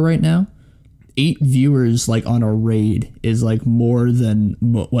there are right now, 8 viewers like on a raid is like more than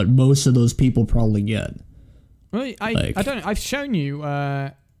what most of those people probably get. Well, I don't know. I've shown you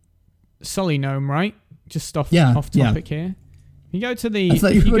Sully Gnome, right? Just off topic here. You go to the. I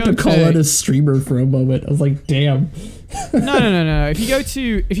thought you were going to call out a streamer for a moment. I was like, damn. No. If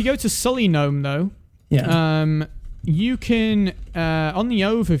you go to Sully Gnome though, you can on the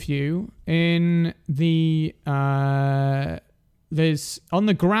overview in the there's on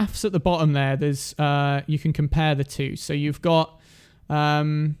the graphs at the bottom there. There's you can compare the two. So you've got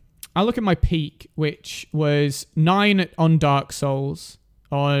I look at my peak, which was 9 on Dark Souls,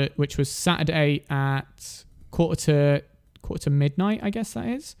 which was Saturday at quarter to midnight, I guess that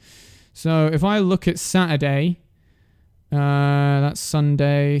is. So if I look at Saturday, that's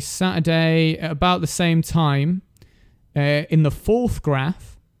Sunday, Saturday at about the same time, in the 4th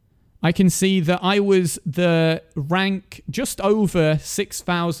graph, I can see that I was the rank just over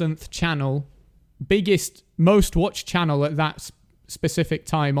 6,000th channel, biggest, most watched channel at that specific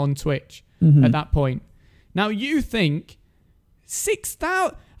time on Twitch at that point. Now you think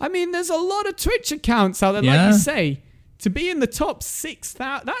 6,000, I mean, there's a lot of Twitch accounts out there, like you say. To be in the top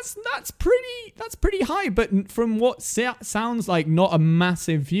 6,000, that's pretty high. But from what sounds like not a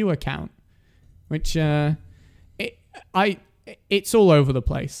massive viewer count, which it's all over the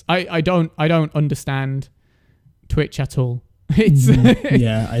place. I don't understand Twitch at all. It's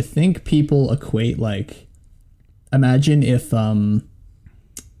yeah, I think people equate like, imagine if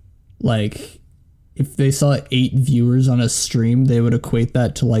like if they saw 8 viewers on a stream, they would equate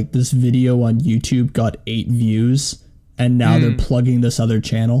that to like this video on YouTube got 8 views and now they're plugging this other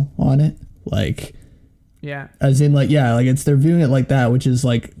channel on it. Like, yeah, as in like, yeah, like they're viewing it like that, which is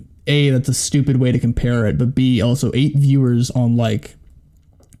like, A, that's a stupid way to compare it, but B, also 8 viewers on like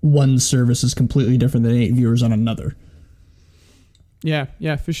one service is completely different than 8 viewers on another.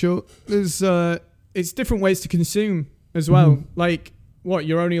 Yeah, for sure. There's it's different ways to consume as well. Like, what,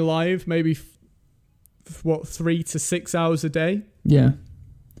 you're only live maybe 3 to 6 hours a day? Yeah.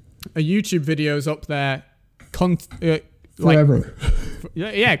 A YouTube video's up there forever.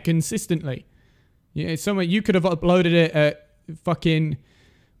 Yeah, consistently. Yeah, you could have uploaded it at fucking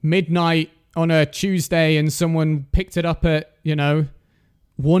midnight on a Tuesday and someone picked it up at 1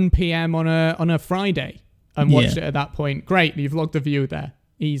 p.m. on a Friday and watched it at that point. Great, you've logged a view there.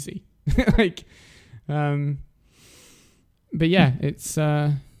 Easy. Like, but yeah, it's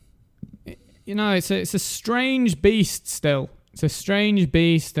it's a strange beast still. It's a strange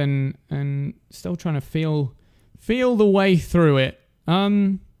beast and still trying to feel the way through it.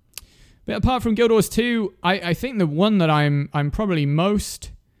 But apart from Guild Wars 2, I think the one that I'm probably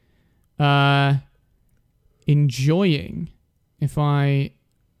most enjoying, if I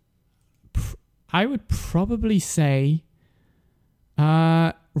would probably say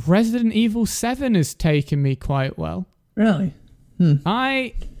Resident Evil 7 has taken me quite well. Really?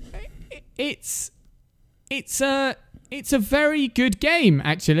 It's a very good game,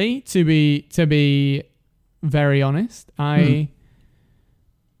 actually, to be very honest. I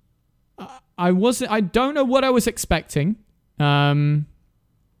don't know what I was expecting. But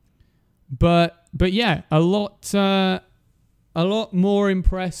yeah, a lot more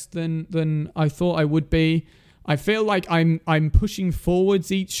impressed than I thought I would be. I feel like I'm pushing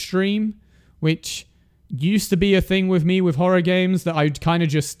forwards each stream, which used to be a thing with me with horror games, that I'd kind of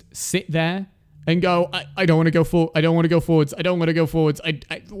just sit there and go, I don't want to go forward. I don't want to go forwards. I don't want to go forwards.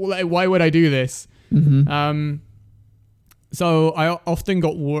 Why would I do this? Mm-hmm. So I often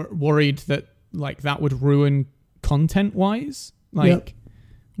got worried that like that would ruin content wise. Like,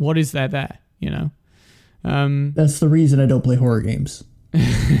 what is there? That's the reason I don't play horror games.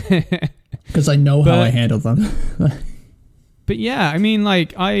 Because I know how I handle them. But yeah, I mean,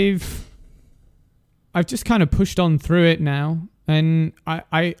 like I've just kind of pushed on through it now, and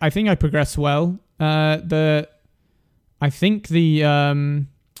I think I progress well. I think a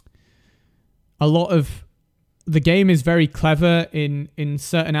lot of the game is very clever in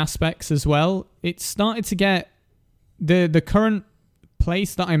certain aspects as well. It's started to get the current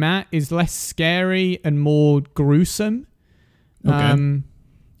place that I'm at is less scary and more gruesome. Okay.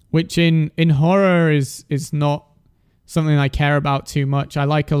 Which in horror is not something I care about too much. I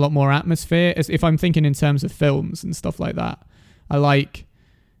like a lot more atmosphere. As if I'm thinking in terms of films and stuff like that, I like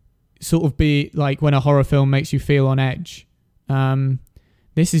sort of be like when a horror film makes you feel on edge.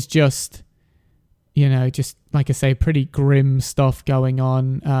 This is just, just like I say, pretty grim stuff going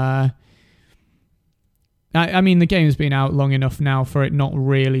on. I mean, the game's been out long enough now for it not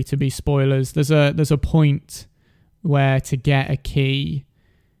really to be spoilers. There's a point where to get a key,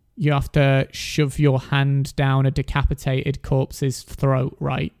 you have to shove your hand down a decapitated corpse's throat,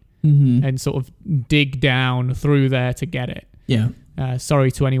 right? Mm-hmm. And sort of dig down through there to get it. Yeah.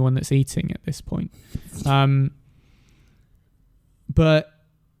 Sorry to anyone that's eating at this point. But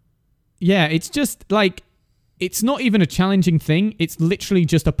yeah, it's just like, it's not even a challenging thing. It's literally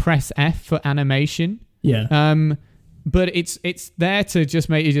just a press F for animation. Yeah. But it's there to just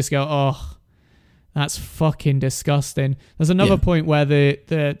make you just go, oh, that's fucking disgusting. There's another point where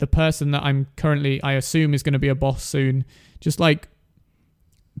the person that I assume is going to be a boss soon, just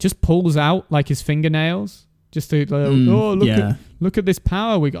pulls out like his fingernails just to look at this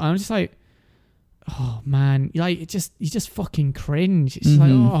power we got. I'm just like, oh man, like you just fucking cringe. It's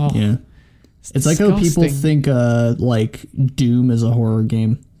like, oh yeah. It's like how people think like Doom is a horror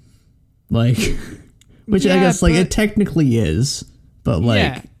game, like, which I guess like it technically is, but like.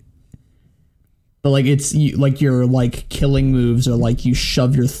 Yeah. But like it's like your like killing moves are like you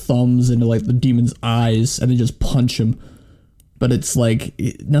shove your thumbs into like the demon's eyes and then just punch him. But it's like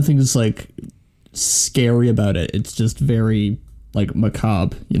nothing's like scary about it. It's just very like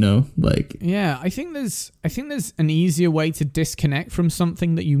macabre, like. Yeah, I think there's an easier way to disconnect from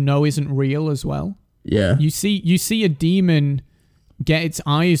something that isn't real as well. Yeah. You see a demon get its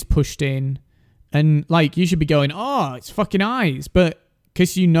eyes pushed in, and like you should be going, oh, it's fucking eyes, but.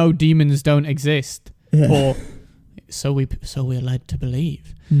 Because demons don't exist, or so we're led to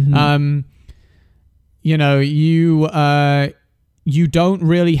believe. Mm-hmm. You know, you don't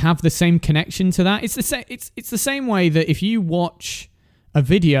really have the same connection to that. It's the same way that if you watch a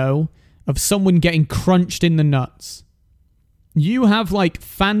video of someone getting crunched in the nuts, you have like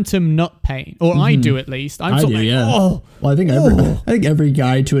phantom nut pain, or I do at least. I'm sort of like, yeah. Oh, well, I think every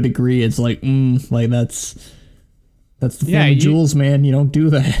guy to a degree, it's like, like that's the form of Jules, man. You don't do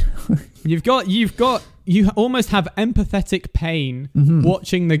that. You almost have empathetic pain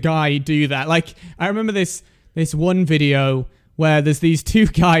watching the guy do that. Like, I remember this one video where there's these two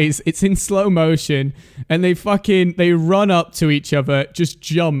guys, it's in slow motion, and they run up to each other, just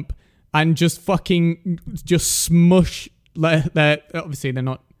jump, and just smush obviously they're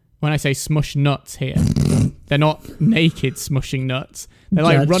not, when I say smush nuts here, they're not naked smushing nuts. They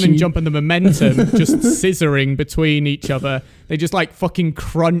like run and jump, and the momentum just scissoring between each other. They just like fucking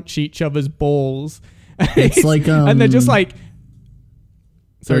crunch each other's balls. It's like and they're just like,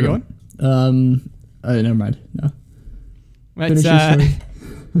 sorry, go on. Never mind. No.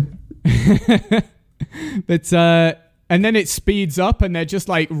 And then it speeds up, and they're just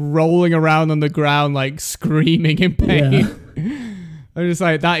like rolling around on the ground, like screaming in pain. Yeah. I'm just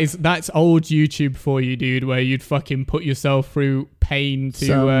like, that's old YouTube for you, dude, where you'd fucking put yourself through pain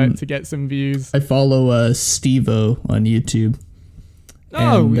to get some views. I follow Steve-O on YouTube.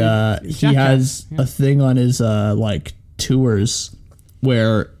 And he has a thing on his like tours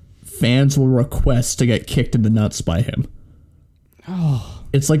where fans will request to get kicked in the nuts by him. Oh,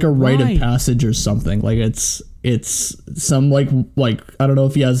 it's like a rite of passage or something. Like it's some like I don't know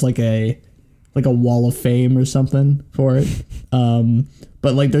if he has like a wall of fame or something for it.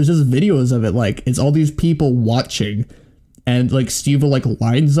 But like there's just videos of it. Like it's all these people watching, and like Steve will like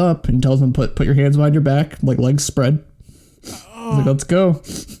lines up and tells them put your hands behind your back, like legs spread. Like, let's go.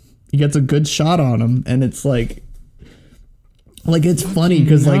 He gets a good shot on him, and it's like it's funny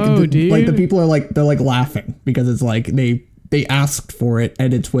because the people are like, they're like laughing because it's like they asked for it,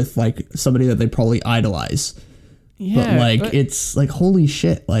 and it's with like somebody that they probably idolize. Yeah, but it's like, holy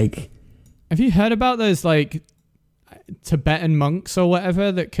shit. Like, have you heard about those like Tibetan monks or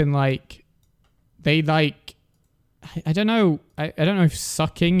whatever that can like, they like, I don't know if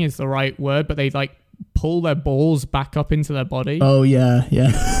sucking is the right word, but they like pull their balls back up into their body. Oh yeah.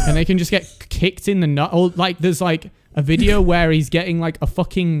 And they can just get kicked in the nut. Or like there's like a video where he's getting like a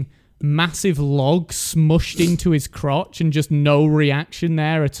fucking massive log smushed into his crotch and just no reaction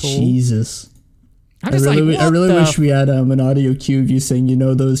there at all. Jesus. I really wish we had an audio cue of you saying, you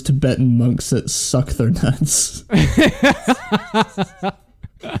know, those Tibetan monks that suck their nuts.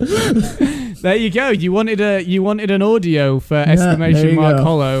 There you go. You wanted an audio for exclamation mark go.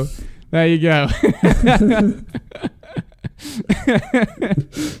 Hollow. There you go.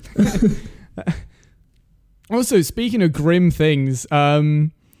 Also, speaking of grim things,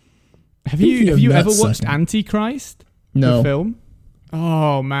 have you ever watched Antichrist? No. The film?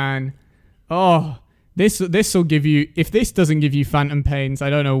 Oh man. Oh, this will give you, if this doesn't give you phantom pains, I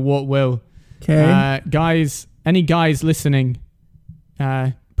don't know what will. Okay. Guys, any guys listening,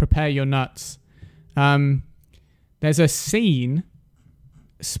 prepare your nuts. There's a scene,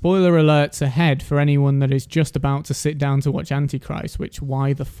 spoiler alerts ahead for anyone that is just about to sit down to watch Antichrist, which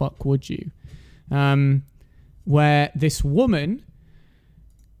why the fuck would you? Where this woman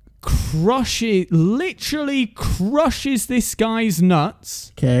literally crushes this guy's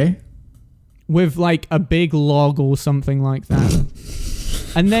nuts. Okay. With like a big log or something like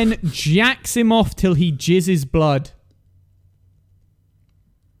that. And then jacks him off till he jizzes blood.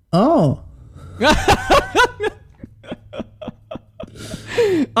 Oh.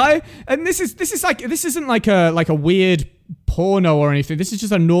 This isn't like a weird porno or anything. This is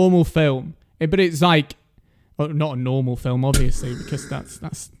just a normal film. But it's like, not a normal film, obviously, because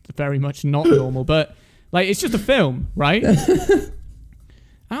that's very much not normal. But like, it's just a film, right? And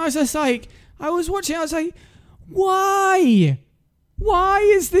I was just like, I was watching. I was like, why? Why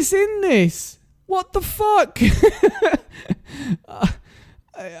is this in this? What the fuck?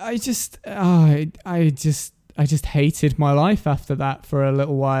 I just hated my life after that for a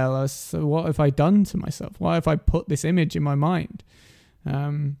little while. I was, so what have I done to myself? Why have I put this image in my mind?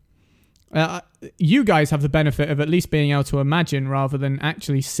 You guys have the benefit of at least being able to imagine rather than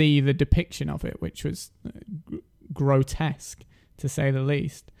actually see the depiction of it, which was grotesque, to say the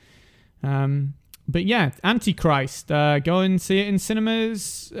least. But yeah, Antichrist. Go and see it in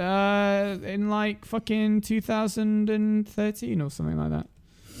cinemas in like fucking 2013 or something like that.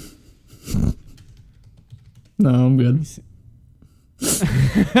 No, I'm good.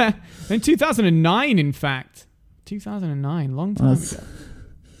 In 2009, in fact. 2009, long time ago.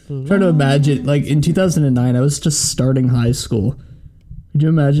 trying to imagine, like, in 2009, I was just starting high school. Could you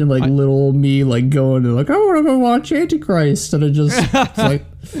imagine, like, little me, like, going to, like, I want to go watch Antichrist, and I just, like...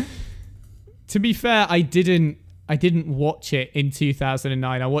 To be fair, I didn't watch it in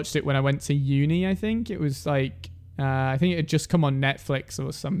 2009. I watched it when I went to uni, I think. It was, like, I think it had just come on Netflix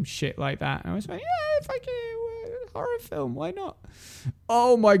or some shit like that. And I was like, yeah, fucking horror film, why not?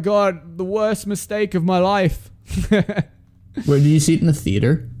 Oh, my God, the worst mistake of my life. Where did you see it in the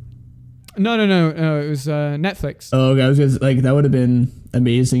theater? No, it was Netflix. Oh, okay, I was gonna, like, that would have been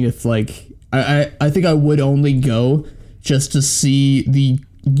amazing if, like, I think I would only go just to see the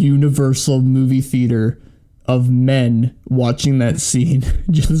Universal movie theater of men watching that scene,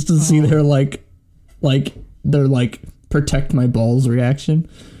 just to see their protect my balls reaction.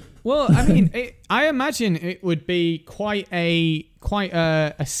 Well, I mean, I imagine it would be quite a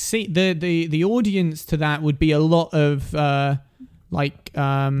scene. The audience to that would be a lot of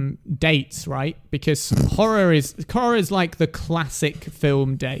dates, right? Because horror is like the classic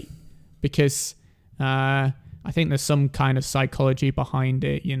film date, because I think there's some kind of psychology behind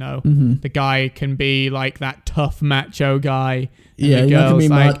it, you know. Mm-hmm. The guy can be like that tough macho guy. Yeah, you're not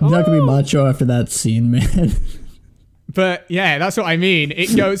gonna be macho after that scene, man. But yeah, that's what I mean.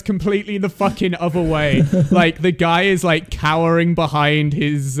 It goes completely the fucking other way. Like, the guy is like cowering behind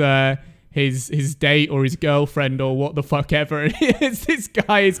his date or his girlfriend or what the fuck ever it is. This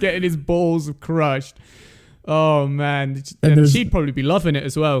guy is getting his balls crushed. Oh man, and she'd probably be loving it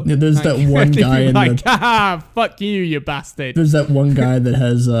as well. Yeah, there's that one guy fuck you, you bastard. There's that one guy that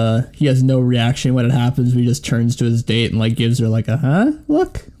has he has no reaction when it happens. He just turns to his date and like gives her like a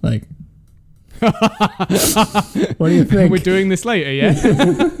look, like. What do you think? We're doing this later, yeah.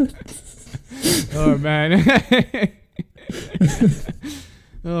 Oh man.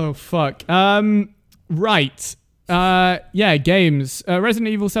 Oh fuck. Right. Yeah, games. Resident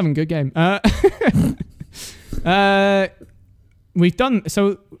Evil 7, good game. We've done,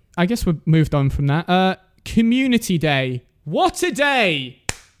 so I guess we've moved on from that. Community Day. What a day!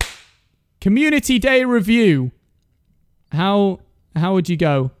 Community Day review. How would you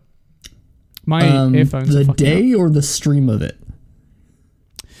go? My earphones. The day or the stream of it?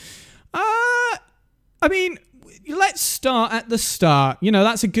 I mean, let's start at the start. You know,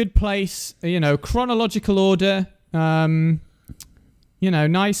 that's a good place. You know, chronological order. You know,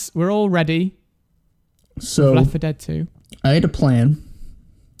 nice. We're all ready. So Left 4 Dead 2. I had a plan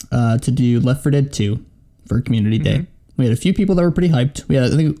to do Left 4 Dead 2 for Community Day. We had a few people that were pretty hyped. I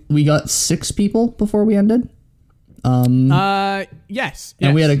think we got 6 people before we ended. Yes.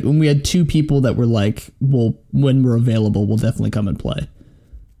 And we had 2 people that were like, well, when we're available, we'll definitely come and play.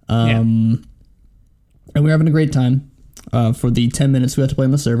 And we were having a great time for the 10 minutes we had to play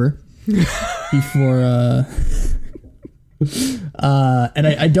on the server before. And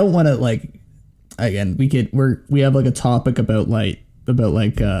I don't want to, like, again, we have like a topic about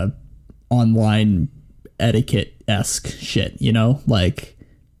online etiquette-esque shit, you know, like.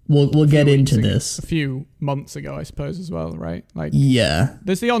 We'll get into this. A few months ago, I suppose, as well, right? Like, yeah.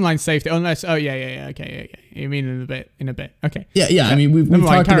 There's the online safety, unless. Oh yeah. Okay. You mean in a bit. Okay. Yeah. I mean, we've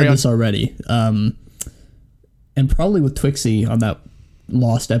talked about this already. And probably with Twixie on that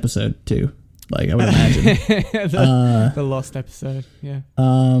lost episode too. Like, I would imagine the lost episode. Yeah.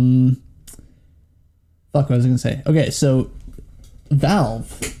 Fuck, what was I gonna say? Okay, so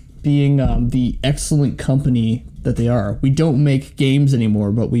Valve, being the excellent company that they are, we don't make games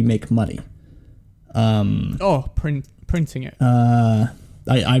anymore, but we make money. Printing it. I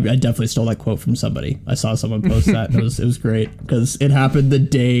definitely stole that quote from somebody. I saw someone post that, and it was great because it happened the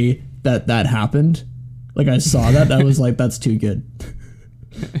day that happened. Like, I saw that, I was like, that's too good.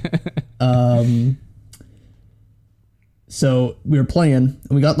 So we were playing, and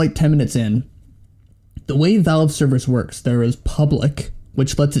we got like 10 minutes in. The way Valve servers works, there is public,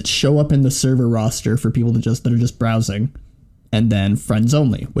 which lets it show up in the server roster for people that are just browsing, and then friends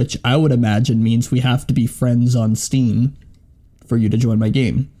only, which I would imagine means we have to be friends on Steam for you to join my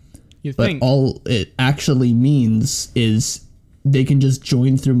game. But all it actually means is they can just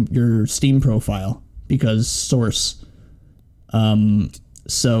join through your Steam profile because source.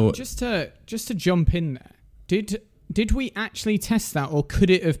 So just to jump in there, did we actually test that, or could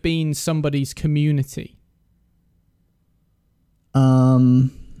it have been somebody's community? I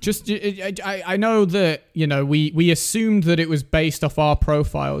know that, you know, we assumed that it was based off our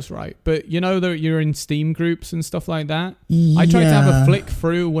profiles, right? But you know that you're in Steam groups and stuff like that. Yeah. I tried to have a flick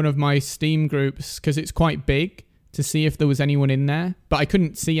through one of my Steam groups because it's quite big to see if there was anyone in there, but I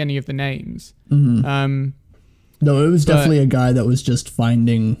couldn't see any of the names. Mm-hmm. No, it was definitely a guy that was just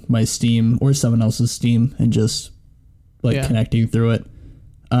finding my Steam or someone else's Steam and just connecting through it.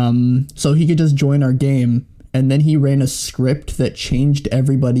 So he could just join our game, and then he ran a script that changed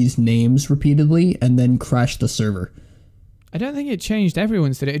everybody's names repeatedly and then crashed the server. I don't think it changed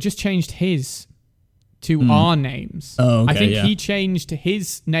everyone's, did it? It just changed his to our names. Oh, okay, I think he changed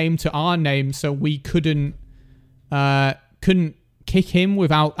his name to our name so we couldn't kick him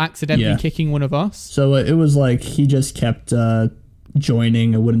without accidentally kicking one of us. So it was like he just kept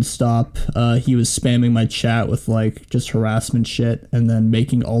joining and wouldn't stop. He was spamming my chat with like just harassment shit, and then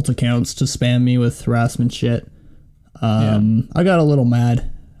making alt accounts to spam me with harassment shit. I got a little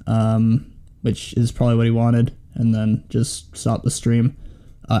mad, which is probably what he wanted, and then just stopped the stream.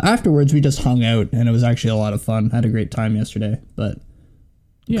 Afterwards, we just hung out, and it was actually a lot of fun. I had a great time yesterday, but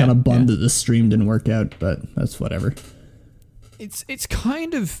kind of bummed that the stream didn't work out, but that's whatever. It's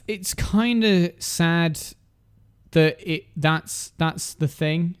kind of sad that that's the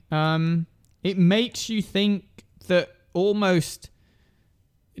thing. It makes you think that almost,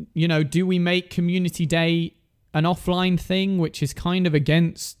 do we make Community Day an offline thing, which is kind of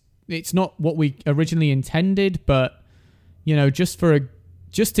against, it's not what we originally intended, but just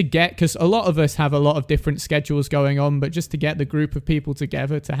to get, because a lot of us have a lot of different schedules going on, but just to get the group of people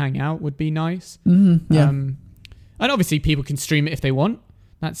together to hang out would be nice. Mm-hmm, yeah. And obviously people can stream it if they want.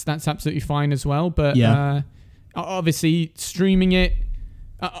 That's absolutely fine as well. But obviously streaming it.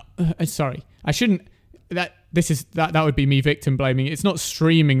 Sorry, I shouldn't. That would be me victim blaming. It's not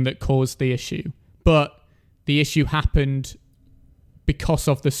streaming that caused the issue, but the issue happened because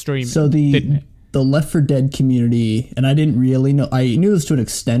of the streaming. So didn't it? The Left 4 Dead community, and I didn't really know. I knew this to an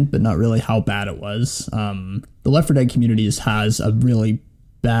extent, but not really how bad it was. The Left 4 Dead community has a really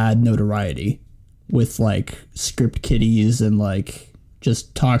bad notoriety with like script kiddies and like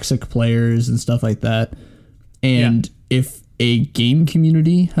just toxic players and stuff like that. And if a game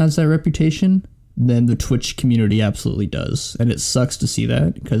community has that reputation, then the Twitch community absolutely does. And it sucks to see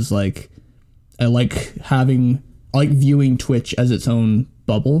that, because like I like viewing Twitch as its own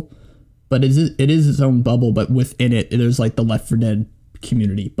bubble, but it is its own bubble, but within it there's like the Left 4 Dead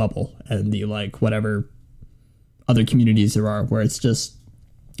community bubble and the like whatever other communities there are, where it's just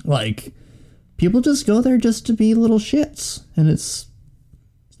like people just go there just to be little shits, and it's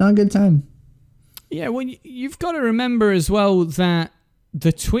not a good time. Yeah, well, you've got to remember as well that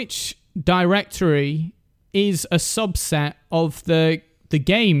the Twitch directory is a subset of the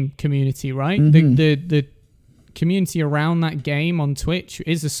game community, right? Mm-hmm. The community around that game on Twitch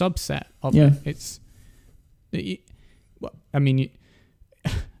is a subset of it.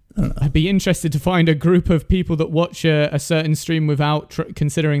 I'd be interested to find a group of people that watch a certain stream without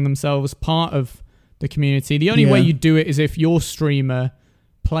considering themselves part of the community. The only way you do it is if your streamer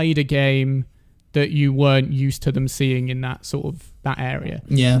played a game that you weren't used to them seeing in that area.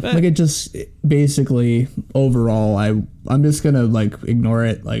 Yeah, but like it just basically overall, I'm just gonna like ignore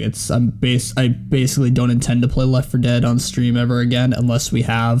it. Like I basically don't intend to play Left 4 Dead on stream ever again unless we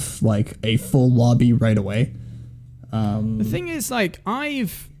have like a full lobby right away. The thing is, like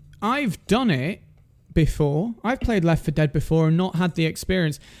I've done it before. I've played Left 4 Dead before and not had the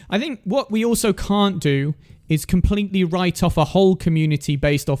experience. I think what we also can't do is completely write off a whole community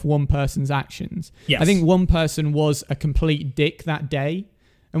based off one person's actions. Yes. I think one person was a complete dick that day,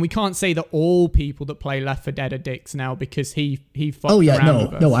 and we can't say that all people that play Left 4 Dead are dicks now because he fucked around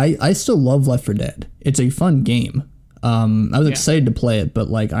with us. No, I still love Left 4 Dead. It's a fun game. I was excited to play it, but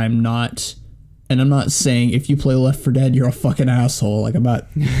like I'm not saying if you play Left 4 Dead you're a fucking asshole. Like I'm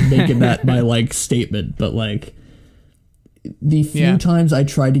not making that my like statement, but like the few times I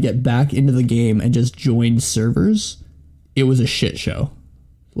tried to get back into the game and just join servers, it was a shit show.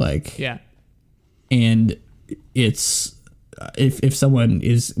 Like, and it's if someone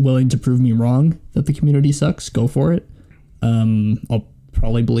is willing to prove me wrong that the community sucks, go for it. I'll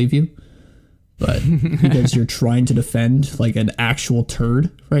probably believe you, but because you're trying to defend like an actual turd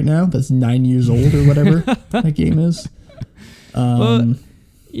right now that's 9 years old or whatever that game is.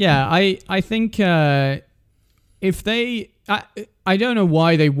 I think if they, I don't know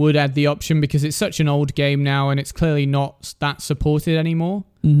why they would add the option, because it's such an old game now and it's clearly not that supported anymore.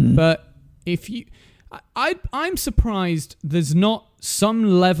 Mm-hmm. But if you, I'm surprised there's not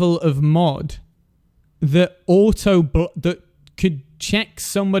some level of mod that that could check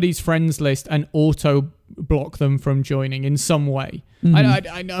somebody's friends list and auto block them from joining in some way. Mm-hmm.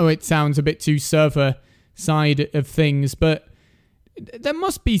 I know it sounds a bit too server side of things, but there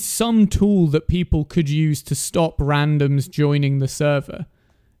must be some tool that people could use to stop randoms joining the server.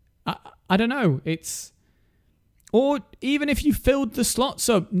 I don't know. Or even if you filled the slots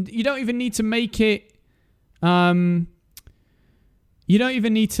up, you don't even need to make it. You You don't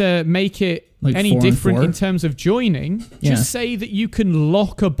even need to make it like any 4 different and 4? in terms of joining. Just say that you can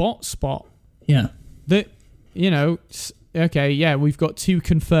lock a bot spot. Yeah. That, okay, yeah, we've got 2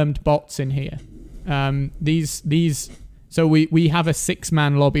 confirmed bots in here. So we have a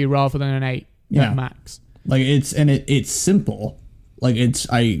 6-man lobby rather than an 8 at max. Like it's simple. Like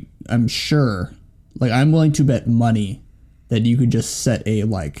I'm sure, like I'm willing to bet money that you could just set a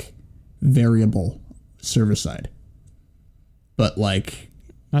like variable server side. But like,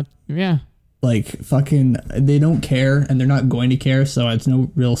 like fucking, they don't care and they're not going to care. So it's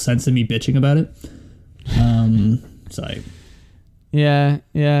no real sense in me bitching about it.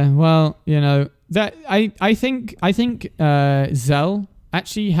 Well, that I think Zell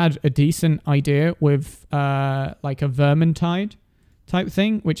actually had a decent idea with like a Vermintide type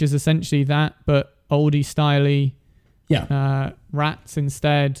thing, which is essentially that, but oldie styley rats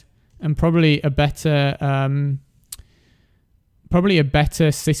instead, and probably a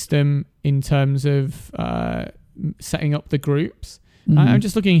better system in terms of setting up the groups. Mm-hmm. I'm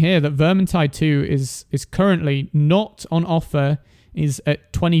just looking here that Vermintide 2 is currently not on offer, is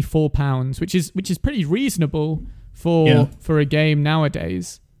at £24, which is pretty reasonable for a game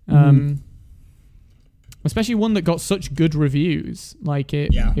nowadays. Especially one that got such good reviews. Like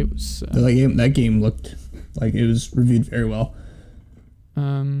it was that game looked like it was reviewed very well.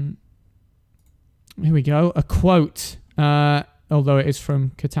 Here we go. A quote, although it is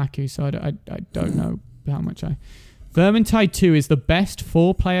from Kotaku, so I don't know how much Vermintide 2 is the best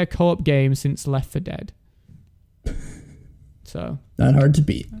 4-player co-op game since Left 4 Dead. So not hard to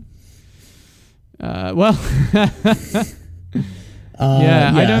beat. I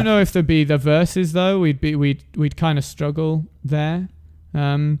don't know if there'd be the verses though. We'd kind of struggle there.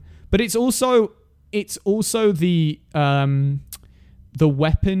 But it's also the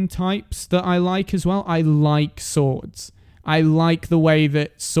weapon types that I like as well. I like swords. I like the way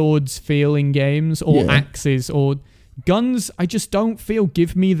that swords feel in games, or axes, or guns. I just don't feel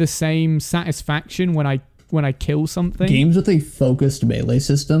give me the same satisfaction when I kill something. Games with a focused melee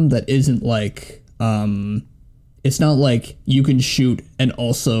system that isn't like it's not like you can shoot and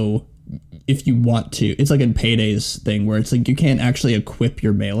also, if you want to, it's like in Payday's thing where it's like you can't actually equip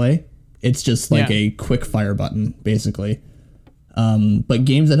your melee. It's just like a quick fire button, basically. But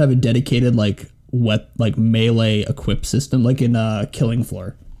games that have a dedicated like melee equip system, like in Killing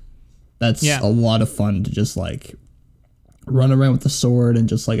Floor, that's a lot of fun to just like run around with the sword and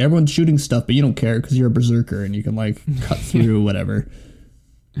just like everyone's shooting stuff, but you don't care because you're a berserker and you can like cut through whatever.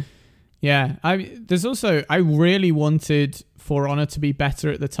 Yeah, I really wanted For Honor to be better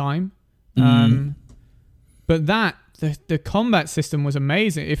at the time, but the combat system was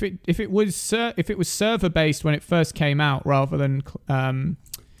amazing. If it was server based when it first came out rather than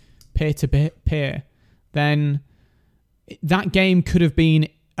peer to peer, then that game could have been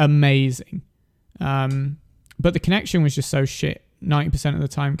amazing. But the connection was just so shit 90% of the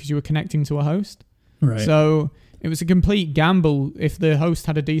time because you were connecting to a host. Right. So it was a complete gamble if the host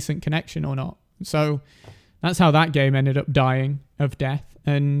had a decent connection or not. So that's how that game ended up dying of death.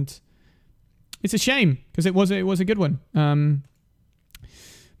 And it's a shame because it was a good one.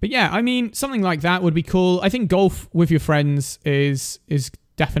 But yeah, I mean, something like that would be cool. I think golf with your friends is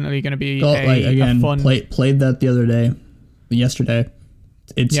definitely going to be a fun. Played that the other day, yesterday.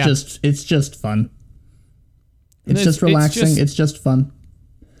 It's just fun. It's just relaxing. It's just fun.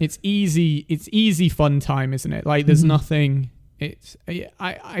 It's easy. It's easy fun time, isn't it? Like there's nothing.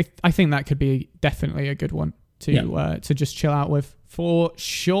 I think that could be definitely a good one to just chill out with for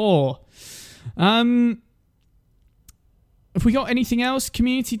sure. Have we got anything else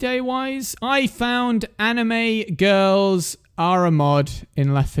community day wise? I found Anime Girls are a mod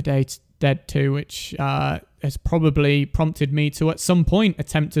in Left 4 Dead 2, which has probably prompted me to at some point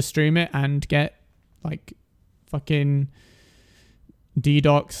attempt to stream it and get like fucking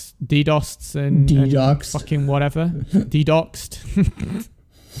DDoxed and fucking whatever. DDoxed.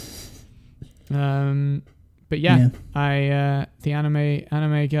 But yeah, the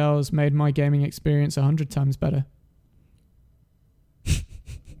anime girls made my gaming experience 100 times better.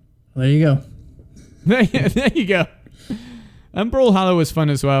 There you go. There you go. And Brawlhalla was fun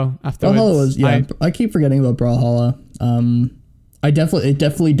as well afterwards. Brawlhalla was, I keep forgetting about Brawlhalla. It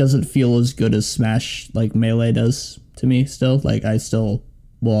definitely doesn't feel as good as Smash like Melee does to me still. Like I still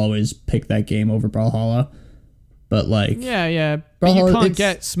will always pick that game over Brawlhalla. But like but you can't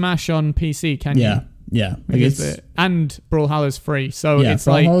get Smash on PC, can you? Yeah. And Brawlhalla's free, so it's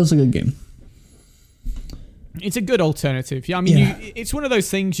Brawlhalla's a good game. It's a good alternative. Yeah, I mean, it's one of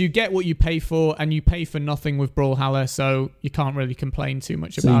those things, you get what you pay for, and you pay for nothing with Brawlhalla, so you can't really complain too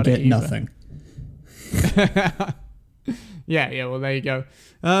much about it either. Nothing. Yeah. Well, there you go.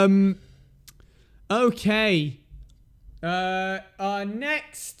 Okay. Our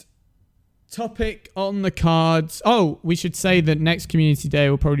next topic on the cards. Oh, we should say that next community day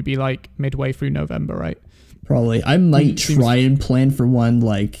will probably be like midway through November, right? Probably. I might try and plan for one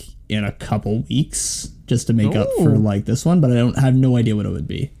like in a couple weeks just to make up for like this one, but I have no idea what it would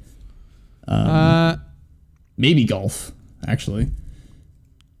be. Maybe golf, actually.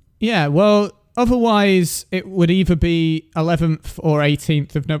 Yeah, well, otherwise it would either be 11th or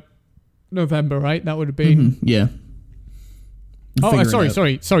 18th of November, right? That would have been... Mm-hmm. Yeah.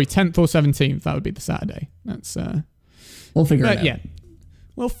 Sorry. 10th or 17th, that would be the Saturday. That's... We'll figure it out. Yeah.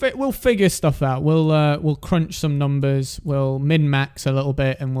 We'll figure stuff out. We'll crunch some numbers. We'll min-max a little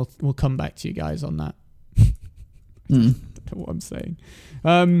bit, and we'll come back to you guys on that. I don't know what I'm saying.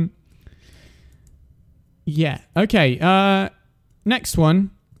 Yeah. Okay. Next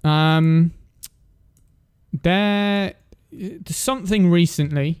one. There's something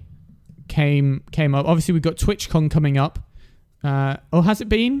recently came up. Obviously, we've got TwitchCon coming up. Has it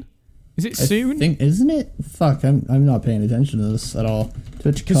been? Is it soon? Isn't it? Fuck, I'm not paying attention to this at all.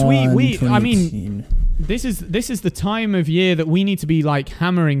 TwitchCon because I mean, this is the time of year that we need to be like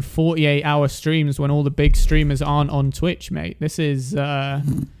hammering 48-hour streams when all the big streamers aren't on Twitch, mate. This is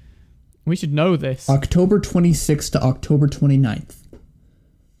we should know this. October 26th to October 29th.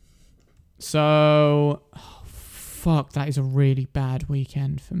 So, fuck, that is a really bad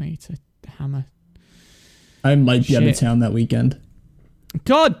weekend for me to hammer. I might be out of town that weekend.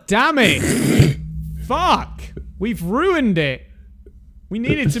 God damn it! Fuck! We've ruined it. We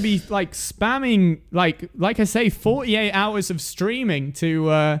needed to be like spamming, like I say, 48 hours of streaming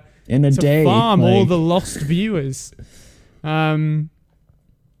to in a day farm all the lost viewers. But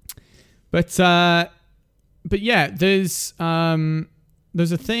yeah, there's a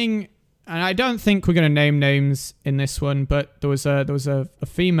thing, and I don't think we're gonna name names in this one, but there was a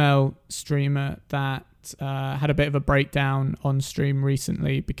female streamer that had a bit of a breakdown on stream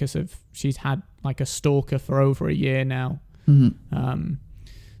recently because of she's had like a stalker for over a year now. Mm-hmm.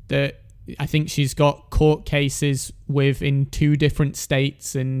 That I think she's got court cases in 2 different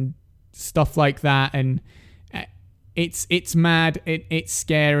states and stuff like that, and it's mad. It's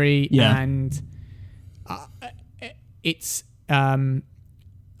scary, and it's I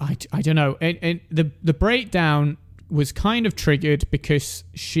don't know. The breakdown was kind of triggered because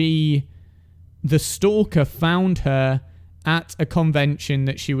the stalker found her at a convention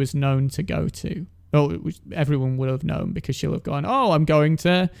that she was known to go to. Everyone would have known because she'll have gone, I'm going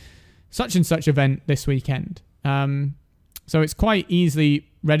to such and such event this weekend. So it's quite easily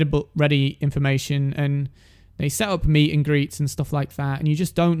ready information, and they set up meet and greets and stuff like that, and you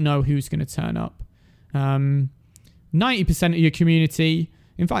just don't know who's going to turn up. 90% of your community,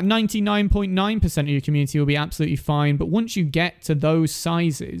 in fact 99.9% of your community will be absolutely fine, but once you get to those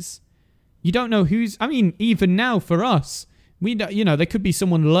sizes, you don't know who's... I mean, even now for us, there could be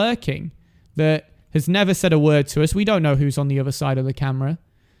someone lurking that has never said a word to us. We don't know who's on the other side of the camera.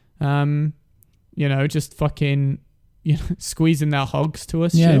 Just fucking, squeezing their hogs to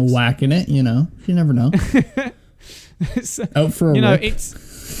us. Yeah, Shiivs. Whacking it, You never know. So, out for a rip. It's...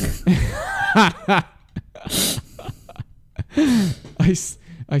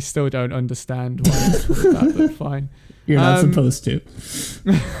 I still don't understand why it's called that, but fine. You're not supposed to.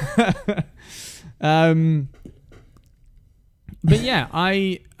 But yeah,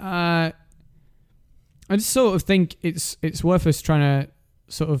 I just sort of think it's worth us trying to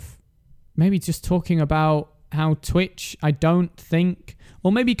sort of maybe just talking about how Twitch, I don't think,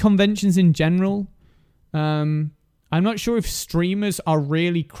 or maybe conventions in general. I'm not sure if streamers are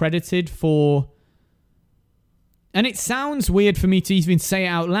really credited for, and it sounds weird for me to even say it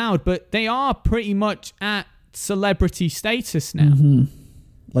out loud, but they are pretty much at celebrity status now. Mm-hmm.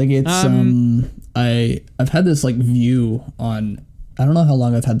 Like it's I've had this like view on, I don't know how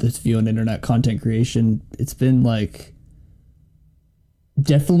long I've had this view on internet content creation. It's been like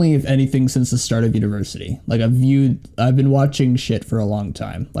definitely, if anything, since the start of university. Like I've been watching shit for a long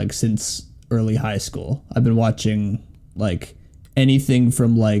time, like since early high school. I've been watching like anything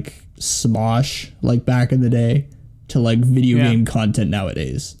from like Smosh, like back in the day, to like video game content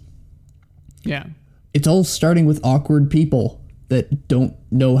nowadays. Yeah. It's all starting with awkward people that don't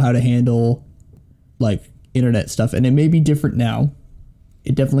know how to handle like internet stuff. And it may be different now.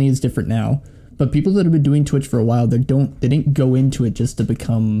 It definitely is different now. But people that have been doing Twitch for a while, they didn't go into it just to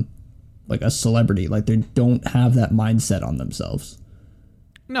become like a celebrity. Like they don't have that mindset on themselves.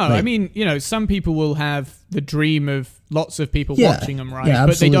 No, like, I mean, some people will have the dream of lots of people watching them, right? Yeah,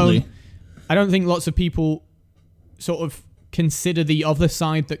 absolutely. But I don't think lots of people sort of consider the other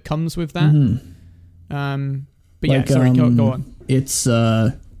side that comes with that. Mm-hmm. But like, yeah, sorry, go on. It's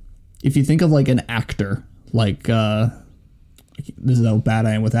if you think of like an actor, like this is how bad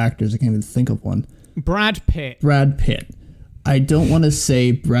I am with actors. I can't even think of one. Brad Pitt. I don't want to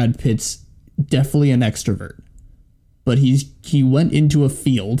say Brad Pitt's definitely an extrovert, but he went into a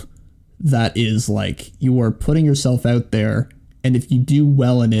field that is like you are putting yourself out there, and if you do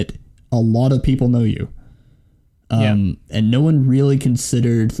well in it, a lot of people know you. And no one really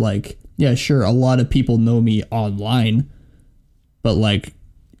considered like, yeah, sure, a lot of people know me online, but like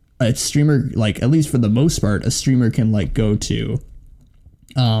a streamer, like at least for the most part, a streamer can like go to,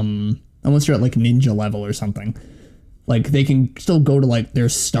 unless you're at like ninja level or something, like they can still go to like their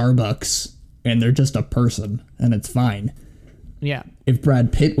Starbucks and they're just a person and it's fine. Yeah. If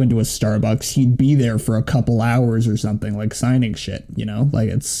Brad Pitt went to a Starbucks, he'd be there for a couple hours or something, like signing shit, you know, like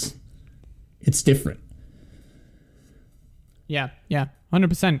it's different. Yeah.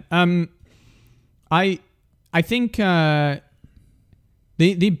 100%. I think,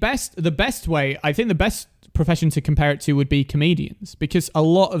 the best way, I think the best profession to compare it to would be comedians, because a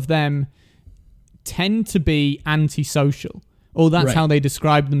lot of them tend to be antisocial, or that's how they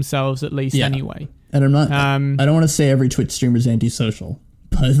describe themselves, at least anyway. And I'm not, I don't want to say every Twitch streamer is antisocial,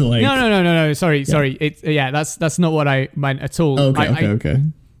 but like... No, sorry. That's not what I meant at all. Okay.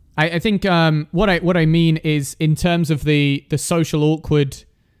 I think what I mean is in terms of the social awkward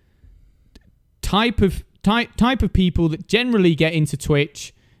type of people that generally get into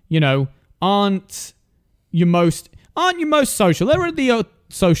Twitch, you know, aren't your most social. They're the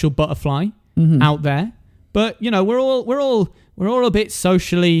social butterfly out there, but you know, we're all a bit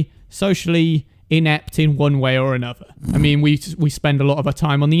socially inept in one way or another. I mean, we spend a lot of our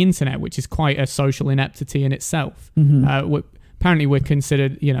time on the internet, which is quite a social ineptity in itself. Apparently we're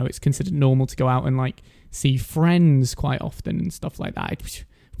considered, you know, it's considered normal to go out and like see friends quite often and stuff like that.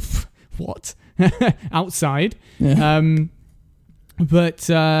 What? Outside. Yeah. But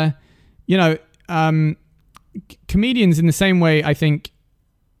you know, comedians in the same way, I think,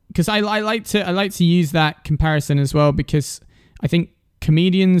 because I like to use that comparison as well, because I think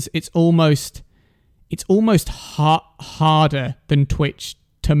comedians, it's almost harder than Twitch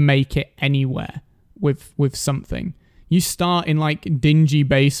to make it anywhere with something. You start in like dingy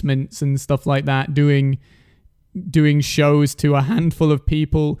basements and stuff like that, doing shows to a handful of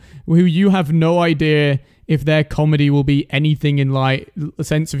people who you have no idea if their comedy will be anything in line, a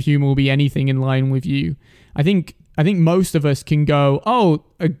sense of humor will be anything in line with you. I think most of us can go, oh,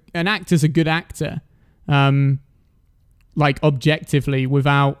 an actor's a good actor, like objectively,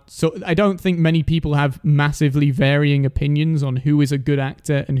 without. So I don't think many people have massively varying opinions on who is a good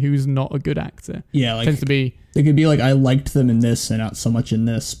actor and who's not a good actor. Yeah, like, it tends to be. They could be like, I liked them in this and not so much in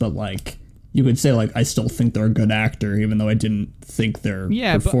this, but like you could say like I still think they're a good actor, even though I didn't think their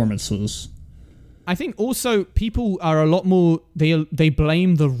performance was. I think also people are a lot more, they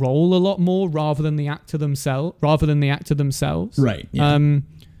blame the role a lot more rather than the actor themselves. Right. Yeah.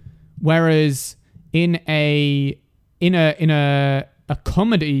 Whereas in a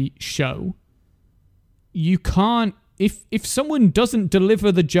comedy show, you can't, if someone doesn't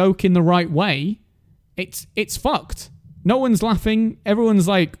deliver the joke in the right way, it's fucked. No one's laughing. Everyone's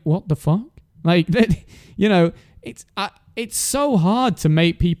like, what the fuck? Like that, you know, it's so hard to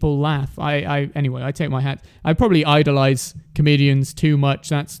make people laugh. Anyway, I take my hat. I probably idolize comedians too much.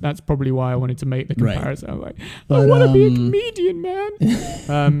 That's probably why I wanted to make the comparison. Right. I'm like, I want to be a comedian,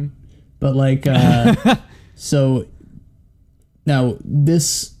 man. But like, so now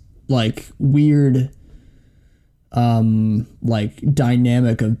this like weird, like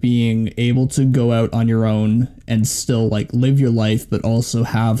dynamic of being able to go out on your own and still like live your life, but also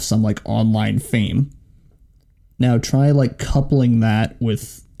have some like online fame. Now try like coupling that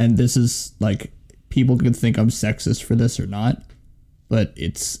with, and this is like, people could think I'm sexist for this or not, but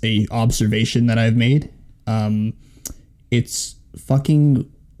it's a observation that I've made. It's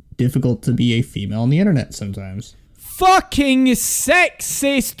fucking difficult to be a female on the internet sometimes. Fucking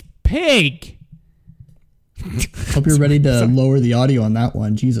sexist pig. Hope you're ready to lower the audio on that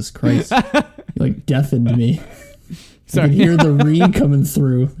one. Jesus Christ. You like deafened me. Sorry. I can hear the reed coming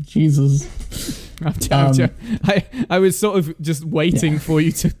through. Jesus. I was sort of just waiting for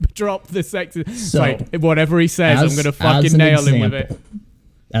you to drop the sexist. So, like, whatever he says, I'm going to fucking nail him with it.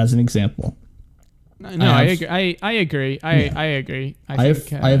 As an example. No, I agree. I agree. I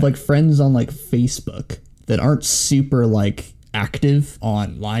have like friends on like Facebook that aren't super like active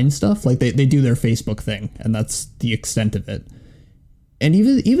online stuff. Like they do their Facebook thing, and that's the extent of it. And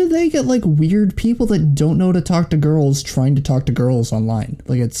even they get like weird people that don't know to talk to girls trying to talk to girls online.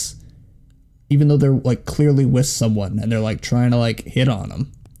 Like it's, even though they're like clearly with someone and they're like trying to like hit on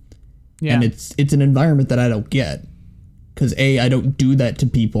them. Yeah. And it's an environment that I don't get. Because I don't do that to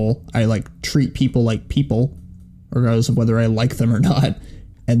people. I like treat people like people, regardless of whether I like them or not.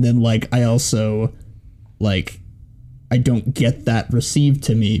 And then like I also like I don't get that received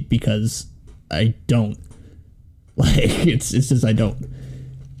to me because I don't. Like it's just I don't.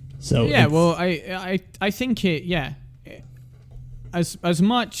 So yeah, well, I think it, yeah. As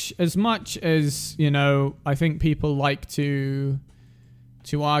much as, you know, I think people like to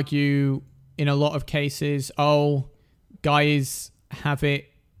argue in a lot of cases, oh, guys have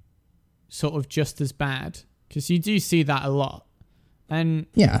it sort of just as bad, because you do see that a lot. And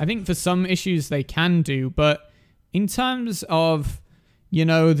yeah, I think for some issues they can do, but in terms of, you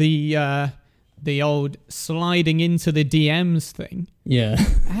know, the old sliding into the DMs thing. Yeah.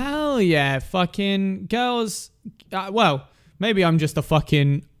 Hell yeah, fucking girls. Well, maybe I'm just a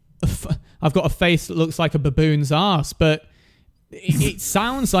fucking. I've got a face that looks like a baboon's ass, but it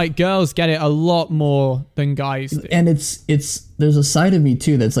sounds like girls get it a lot more than guys do. And it's there's a side of me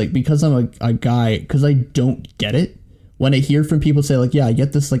too that's like, because I'm a guy, because I don't get it. When I hear from people say like, yeah, I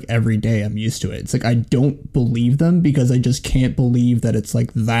get this like every day, I'm used to it. It's like I don't believe them because I just can't believe that it's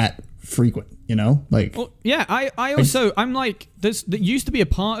like that frequent, you know? Like, well, yeah, I'm like, there used to be a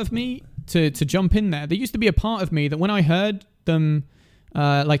part of me to jump in there. There used to be a part of me that when I heard them,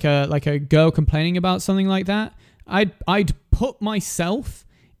 like a girl complaining about something like that, I'd put myself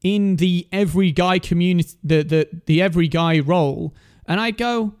in the every guy community, the every guy role, and I'd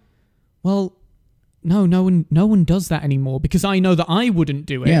go, well, no one does that anymore, because I know that I wouldn't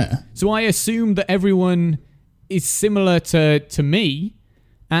do it. Yeah. So I assume that everyone is similar to me,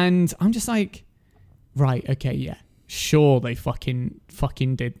 and I'm just like, right, okay, yeah, sure, they fucking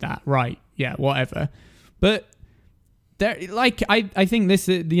did that, right? Yeah, whatever. But there, like, I think this,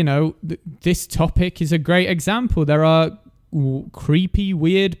 you know, this topic is a great example. There are creepy,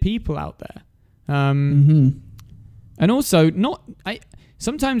 weird people out there, and also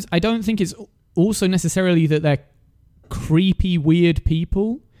sometimes I don't think it's also necessarily that they're creepy, weird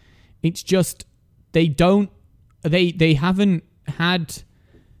people. It's just they haven't had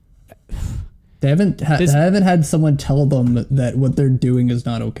someone tell them that what they're doing is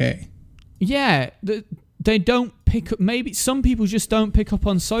not okay. Yeah, they don't pick up. Maybe some people just don't pick up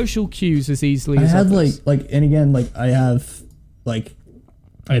on social cues as easily as others. I have and again, I have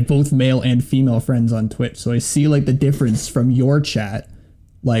both male and female friends on Twitch, so I see like the difference from your chat,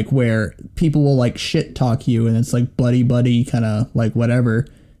 like where people will like shit talk you and it's like buddy kind of like whatever,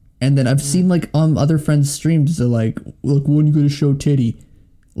 and then I've seen like on other friends' streams they're like, look, when you gonna show titty,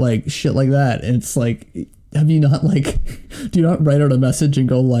 like shit like that, and it's like, have you not like, do you not write out a message and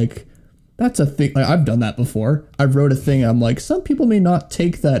go like, that's a thing? Like, I've done that before. I wrote a thing and I'm like, some people may not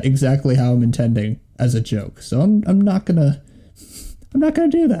take that exactly how I'm intending as a joke, so I'm not gonna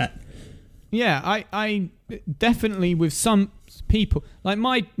do that. Yeah, I definitely, with some people, like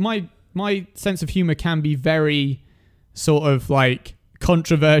my sense of humor can be very sort of like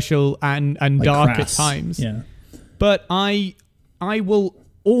controversial and like dark crass at times. Yeah. But I will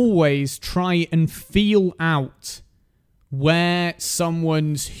always try and feel out where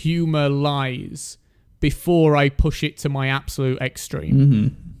someone's humor lies before I push it to my absolute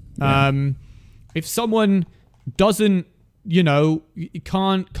extreme. Yeah. If someone doesn't, you know,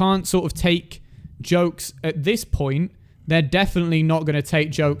 can't sort of take jokes at this point, they're definitely not going to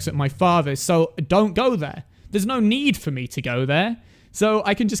take jokes at my father. So don't go there. There's no need for me to go there. So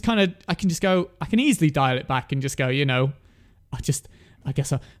I can just go, I can easily dial it back and just go, you know, I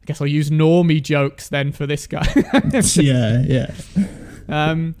guess I'll use normie jokes then for this guy. Yeah.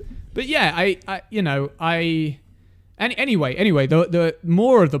 But yeah, anyway, the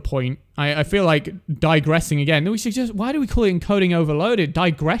more of the point, I feel like digressing again. We should just, why do we call it Encoding Overloaded?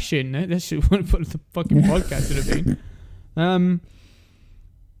 Digression. That should what the fucking podcast should have been.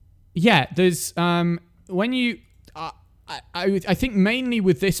 Yeah, there's when you, I think mainly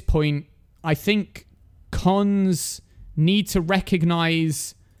with this point, I think cons need to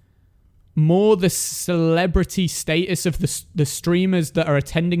recognize more the celebrity status of the streamers that are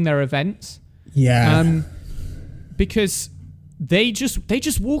attending their events. Yeah. Because they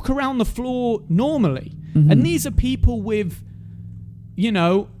just walk around the floor normally. And these are people with, you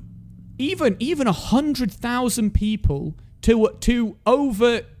know, even 100,000 people to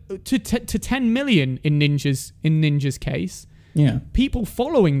over to 10 million in Ninja's case. Yeah. People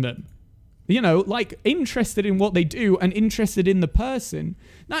following them. You know, like interested in what they do and interested in the person.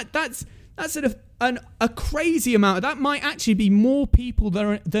 That's sort of a crazy amount. That might actually be more people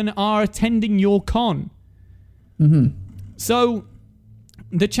than are attending your con. So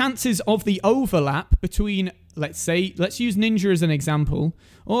the chances of the overlap between let's use Ninja as an example.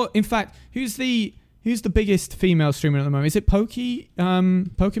 Or in fact, who's the biggest female streamer at the moment? Is it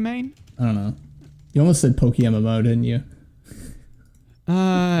Pokimane? I don't know. You almost said Poke MMO, didn't you?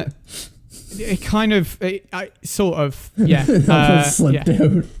 It kind of, sort of, yeah. Slipped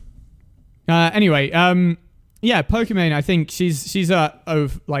out. Anyway, yeah, Pokimane, I think she's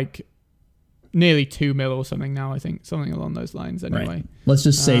of like nearly 2 mil or something now, I think. Something along those lines, anyway. Right. Let's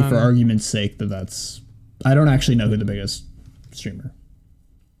just say, for argument's sake, that's... I don't actually know who the biggest streamer.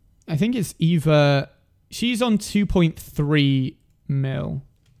 I think it's either... She's on 2.3 mil.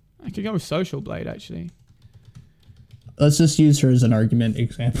 I could go with Social Blade, actually. Let's just use her as an argument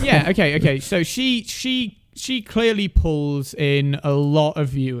example. Yeah, okay. So she clearly pulls in a lot of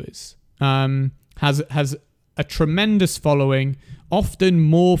viewers. Has a tremendous following, often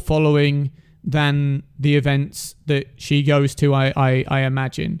more following than the events that she goes to, I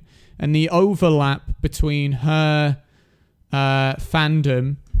imagine. And the overlap between her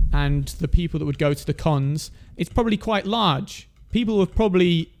fandom and the people that would go to the cons, it's probably quite large.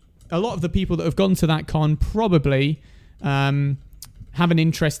 A lot of the people that have gone to that con probably have an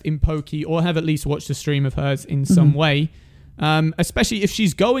interest in Pokey or have at least watched a stream of hers in some way. Especially if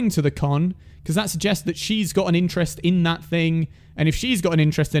she's going to the con, because that suggests that she's got an interest in that thing. And if she's got an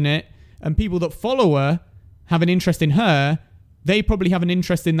interest in it, and people that follow her have an interest in her, they probably have an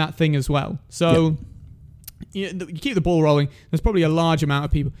interest in that thing as well. So you keep the ball rolling. There's probably a large amount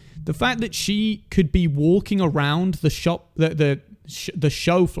of people. The fact that she could be walking around the shop, the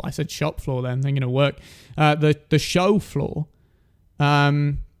show floor. I said shop floor then, thinking of work. The show floor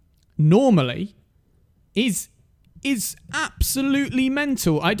normally is absolutely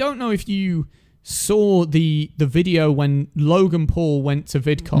mental. I don't know if you saw the video when Logan Paul went to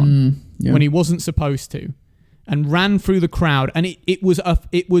VidCon when he wasn't supposed to, and ran through the crowd, and it was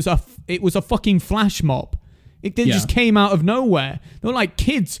a fucking flash mob. It just came out of nowhere. They were like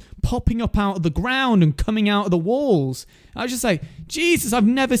kids popping up out of the ground and coming out of the walls. I was just like, Jesus, I've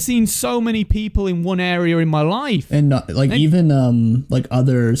never seen so many people in one area in my life. And even like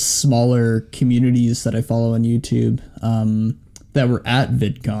other smaller communities that I follow on YouTube that were at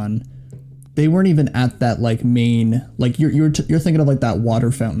VidCon, they weren't even at that like main, like you're thinking of like that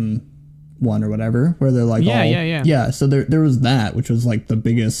water fountain one or whatever, where they're like so there was that, which was like the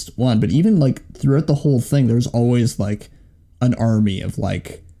biggest one. But even like throughout the whole thing, there's always like an army of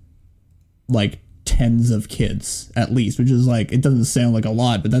like tens of kids at least, which is like, it doesn't sound like a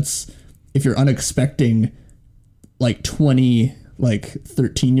lot, but that's, if you're unexpecting like 20 like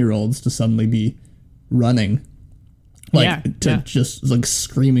 13-year-olds to suddenly be running just like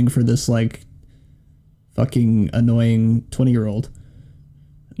screaming for this like fucking annoying 20-year-old.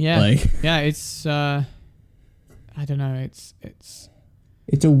 It's I don't know,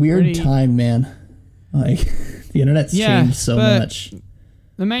 it's a weird time, man. Like the internet's changed so much.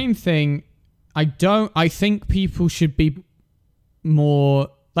 The main thing, I think people should be more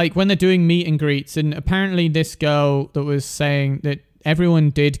like when they're doing meet and greets, and apparently this girl that was saying that everyone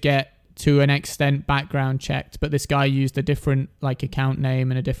did get to an extent background checked, but this guy used a different like account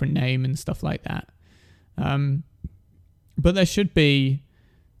name and a different name and stuff like that. But there should be,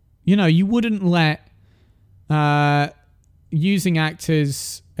 you wouldn't let using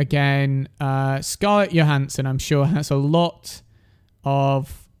actors again. Scarlett Johansson, I'm sure, has a lot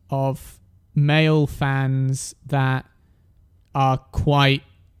of male fans that are quite,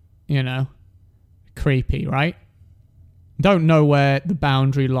 creepy, right? Don't know where the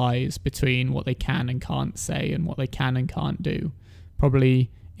boundary lies between what they can and can't say and what they can and can't do.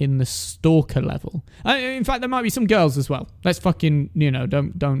 Probably in the stalker level. In fact, there might be some girls as well. Let's fucking,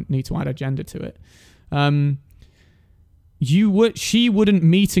 don't need to add a gender to it. She wouldn't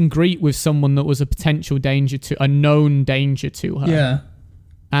meet and greet with someone that was a potential danger a known danger to her. Yeah.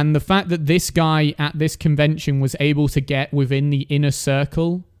 And the fact that this guy at this convention was able to get within the inner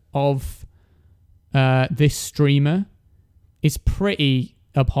circle of this streamer is pretty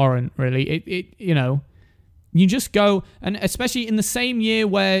abhorrent, really. You just go, and especially in the same year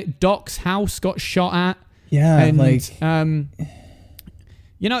where Doc's house got shot at. Yeah, and, like...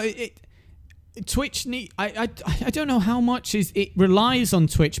 Twitch I don't know how much it relies on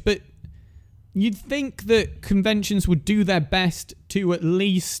Twitch, but you'd think that conventions would do their best to at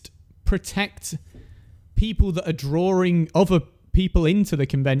least protect people that are drawing other people into the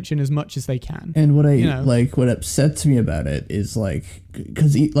convention as much as they can. And what what upsets me about it is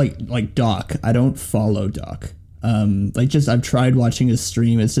because like Doc, I don't follow Doc. I've tried watching his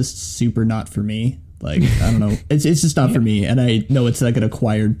stream. It's just super not for me. Like, I don't know. It's just not for me. And I know it's like an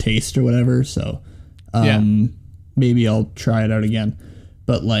acquired taste or whatever. So maybe I'll try it out again.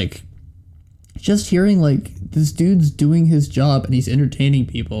 But like, just hearing like this dude's doing his job and he's entertaining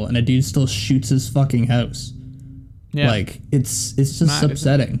people, and a dude still shoots his fucking house. Yeah, like it's just mad,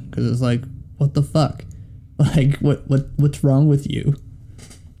 upsetting because it's like, what the fuck? Like what's wrong with you?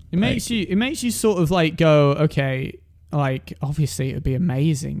 It makes you sort of like go, okay, like obviously it would be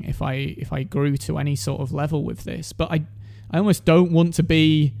amazing if I grew to any sort of level with this, but I almost don't want to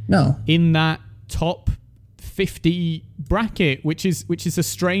be in that top 50 bracket, which is a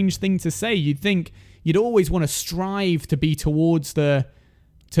strange thing to say. You'd think you'd always want to strive to be towards the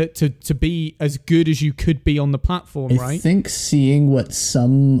to be as good as you could be on the platform, right? I think seeing what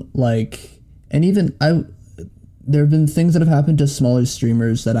some like, and even there have been things that have happened to smaller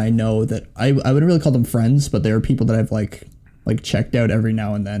streamers that I know that I wouldn't really call them friends, but they are people that I've like checked out every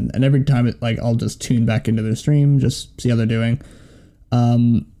now and then, and every time I'll just tune back into their stream, just see how they're doing,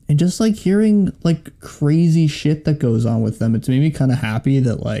 and just like hearing like crazy shit that goes on with them, it's made me kind of happy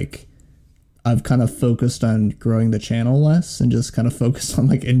that like I've kind of focused on growing the channel less and just kind of focused on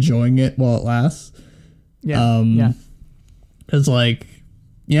like enjoying it while it lasts. Yeah. Because like,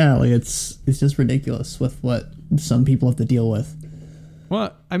 yeah, like it's just ridiculous with what some people have to deal with.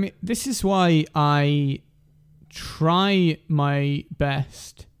 Well, I mean, this is why I try my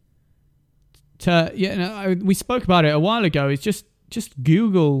best to, we spoke about it a while ago. It's just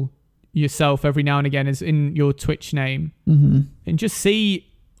Google yourself every now and again as in your Twitch name, and just see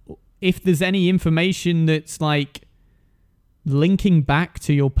if there's any information that's like linking back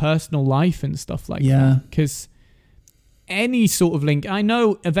to your personal life and stuff like that. Because any sort of link, I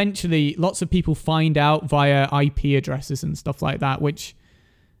know eventually lots of people find out via IP addresses and stuff like that, which,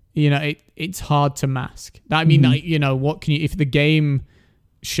 it's hard to mask. I mean, what can you, if the game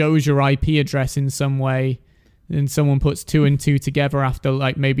shows your IP address in some way, and someone puts 2 and 2 together after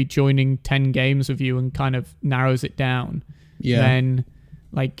like maybe joining 10 games with you and kind of narrows it down, then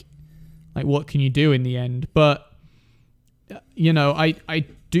like what can you do in the end? But I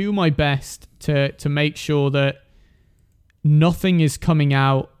do my best to make sure that nothing is coming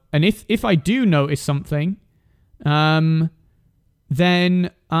out, and if I do notice something, then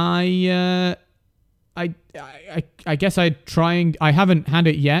I guess I'd try and, I haven't had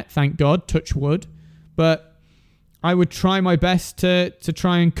it yet, thank God, touch wood, but I would try my best to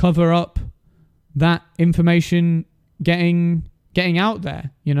try and cover up that information getting out there.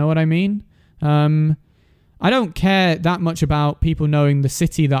 You know what I mean? I don't care that much about people knowing the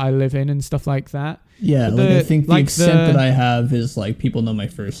city that I live in and stuff like that. Yeah, I think the extent that I have is like people know my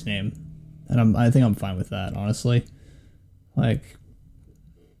first name, and I think I'm fine with that, honestly. Like,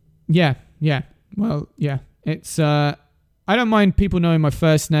 yeah. Well, yeah. It's I don't mind people knowing my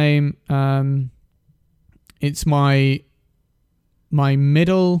first name. It's my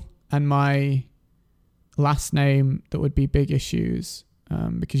middle and my last name that would be big issues,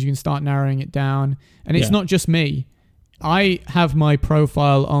 because you can start narrowing it down. And it's not just me. I have my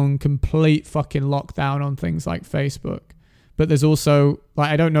profile on complete fucking lockdown on things like Facebook. But there's also, like,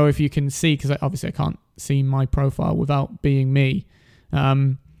 I don't know if you can see, because obviously I can't see my profile without being me.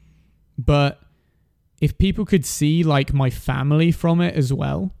 But if people could see, like, my family from it as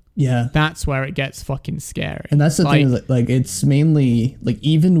well, that's where it gets fucking scary. And that's the thing, is like, it's mainly, like,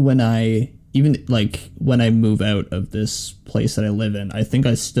 even when I move out of this place that I live in, I think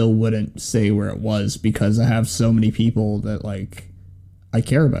I still wouldn't say where it was, because I have so many people that, like, I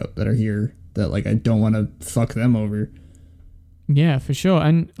care about that are here that, like, I don't want to fuck them over. Yeah, for sure.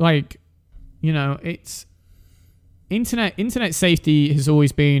 And, like, it's internet safety has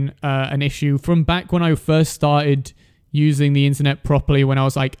always been an issue from back when I first started using the internet properly when I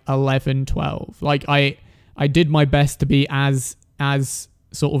was like 11, 12. Like, I did my best to be as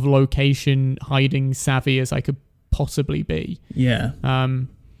sort of location hiding savvy as I could possibly be. Yeah.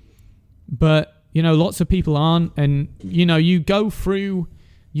 But, lots of people aren't, and, you go through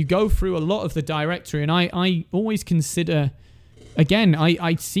a lot of the directory, and I always consider, again,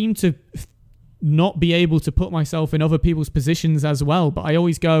 I seem to not be able to put myself in other people's positions as well, but I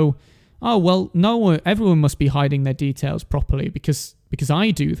always go, oh, well, everyone must be hiding their details properly because I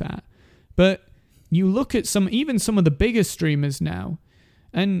do that. But you look at even some of the bigger streamers now,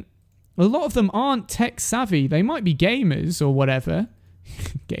 and a lot of them aren't tech savvy. They might be gamers or whatever.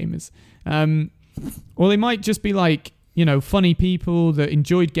 Gamers. Or they might just be like, funny people that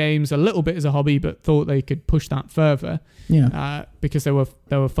enjoyed games a little bit as a hobby, but thought they could push that further. Yeah. Because they were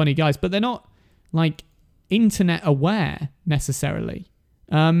funny guys, but they're not like internet aware necessarily.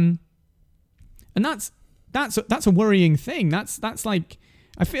 And that's a worrying thing. That's like,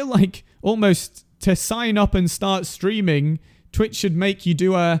 I feel like almost to sign up and start streaming, Twitch should make you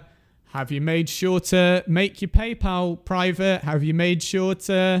do have you made sure to make your PayPal private? Have you made sure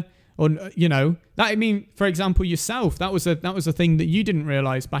to or that, I mean, for example, yourself, that was a thing that you didn't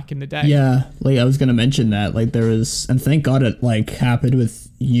realize back in the day. Yeah, like I was gonna mention that, like there was, and thank God it like happened with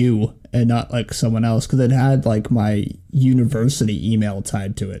you and not like someone else, because it had like my university email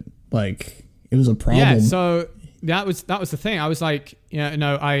tied to it. Like it was a problem. Yeah, so that was the thing. I was like,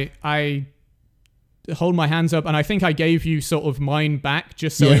 I hold my hands up, and I think I gave you sort of mine back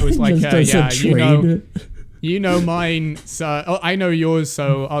just so it was like, you know mine, so I know yours,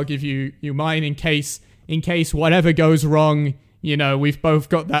 so I'll give you mine in case whatever goes wrong, we've both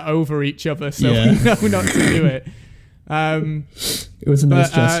got that over each other, so we know not to do it. It was a nice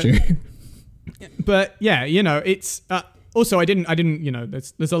gesture. But yeah, it's also I didn't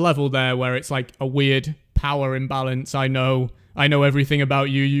there's a level there where it's like a weird power imbalance. I know everything about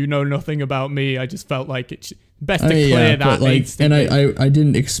you. You know nothing about me. I just felt like it's best to clear that. Like, and I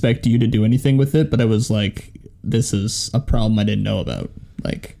didn't expect you to do anything with it, but I was like, this is a problem I didn't know about.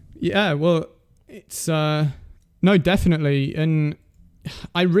 Like, yeah, well, it's no, definitely, and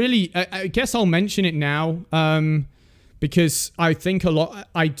I guess I'll mention it now, because I think a lot.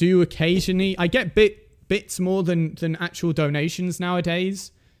 I do occasionally. I get bits more than actual donations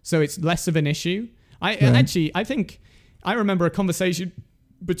nowadays, so it's less of an issue. I think I remember a conversation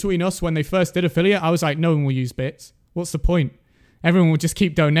between us when they first did affiliate. I was like, no one will use bits. What's the point? Everyone will just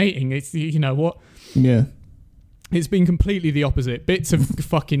keep donating. It's, what? Yeah. It's been completely the opposite. Bits have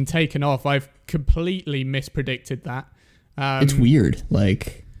fucking taken off. I've completely mispredicted that. It's weird.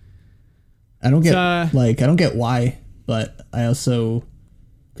 Like, I don't get why, but I also,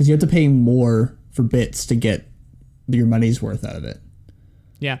 because you have to pay more for bits to get your money's worth out of it.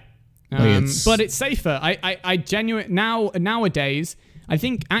 Yeah. But it's safer. I genuinely nowadays, I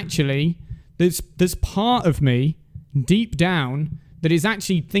think actually there's part of me deep down that is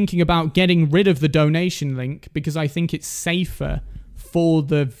actually thinking about getting rid of the donation link, because I think it's safer for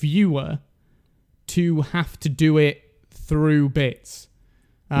the viewer to have to do it through bits.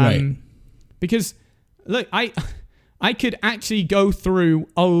 Right. Because look, I could actually go through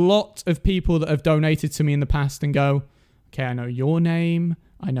a lot of people that have donated to me in the past and go, okay, I know your name.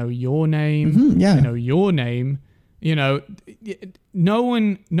 I know your name. Mm-hmm, yeah. I know your name. No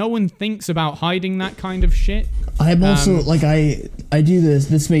one thinks about hiding that kind of shit. I'm also like, I do this.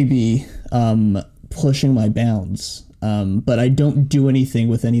 This may be pushing my bounds, but I don't do anything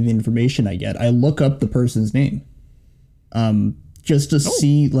with any of the information I get. I look up the person's name, just to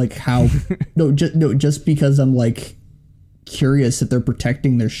see like how. just because I'm like curious if they're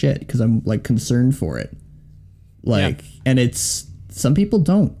protecting their shit, because I'm like concerned for it. Like, and it's. Some people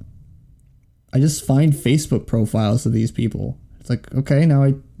don't. I just find Facebook profiles of these people. It's like, okay, now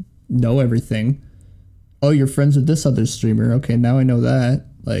I know everything. Oh, you're friends with this other streamer. Okay, now I know that.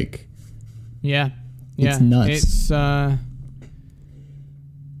 Like, yeah, it's nuts. It's I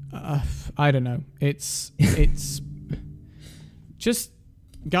don't know. It's just,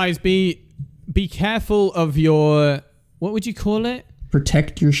 guys, be careful of your, what would you call it?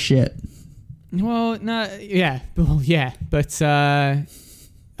 Protect your shit. Well, no, yeah, but I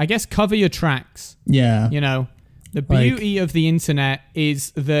guess cover your tracks. Yeah. The beauty of the internet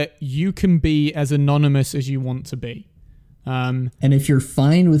is that you can be as anonymous as you want to be. And if you're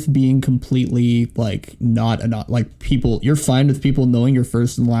fine with being completely like not like people, you're fine with people knowing your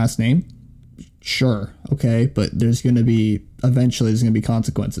first and last name, sure, okay, but eventually there's gonna be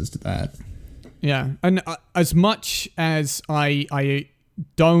consequences to that. Yeah, and as much as I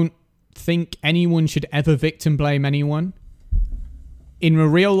don't think anyone should ever victim blame anyone, in a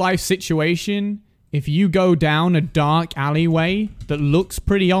real life situation, if you go down a dark alleyway that looks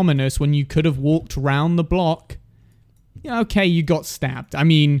pretty ominous when you could have walked around the block, okay, you got stabbed. I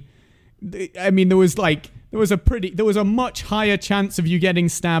mean there was a much higher chance of you getting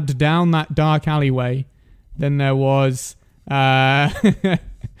stabbed down that dark alleyway than there was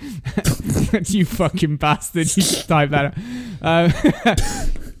you fucking bastard, you type that out.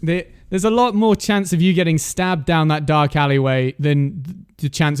 There's a lot more chance of you getting stabbed down that dark alleyway than the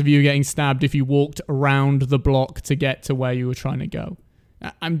chance of you getting stabbed if you walked around the block to get to where you were trying to go.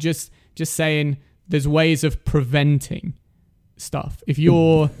 I'm just saying there's ways of preventing stuff. If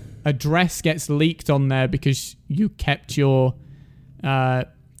your address gets leaked on there because you kept your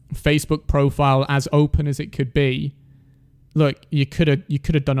Facebook profile as open as it could be, look, you could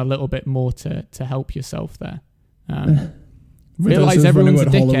have done a little bit more to help yourself there. Realize everyone's a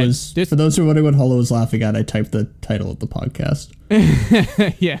dickhead. For those who are wondering what Hollow was laughing at, I typed the title of the podcast.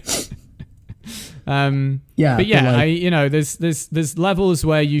 Yeah. Yeah. But yeah, there's levels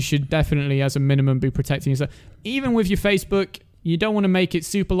where you should definitely, as a minimum, be protecting yourself. Even with your Facebook, you don't want to make it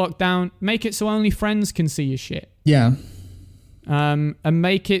super locked down. Make it so only friends can see your shit. Yeah. and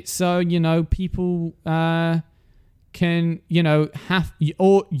make it so, people can, have,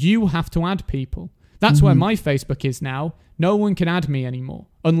 or you have to add people. That's where my Facebook is now. No one can add me anymore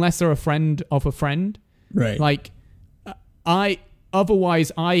unless they're a friend of a friend. Right. Like,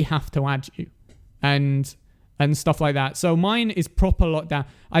 otherwise I have to add you and stuff like that. So mine is proper lockdown.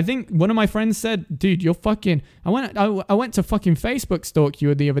 I think one of my friends said, dude, you're fucking, I went to fucking Facebook stalk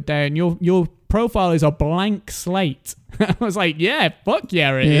you the other day and your profile is a blank slate. I was like, yeah, fuck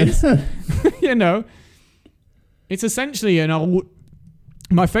yeah, it is. It's essentially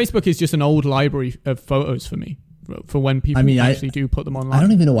my Facebook is just an old library of photos for me, for when people actually do put them online. I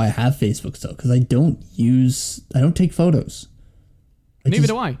don't even know why I have Facebook still, because I don't take photos. Neither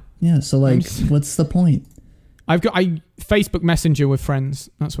do I. Yeah, so what's the point? I Facebook Messenger with friends.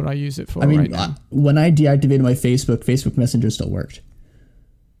 That's what I use it for right now. When I deactivated my Facebook Messenger still worked.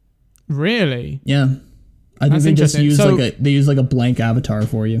 Really? Yeah. I think they just use like a blank avatar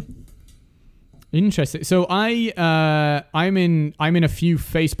for you. Interesting. So I'm in a few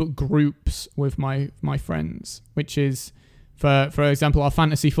Facebook groups with my friends, which is for example our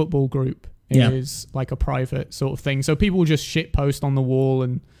fantasy football group is like a private sort of thing. So people just shit post on the wall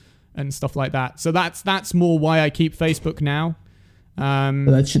and stuff like that. So that's more why I keep Facebook now. But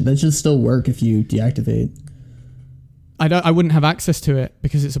that should still work if you deactivate. I wouldn't have access to it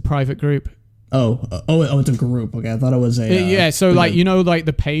because it's a private group. Oh, it's a group. Okay, I thought it was a... so like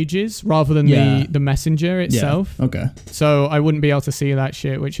the pages rather than the messenger itself. Yeah, okay. So I wouldn't be able to see that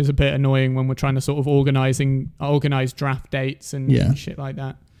shit, which is a bit annoying when we're trying to sort of organize draft dates and shit like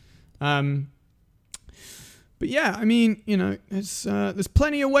that. But yeah, I mean, there's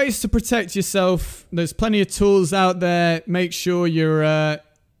plenty of ways to protect yourself. There's plenty of tools out there. Make sure you're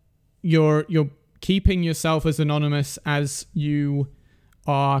keeping yourself as anonymous as you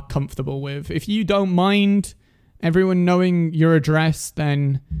are comfortable with. If you don't mind everyone knowing your address,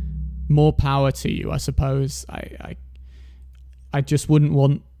 then more power to you, I suppose. I just wouldn't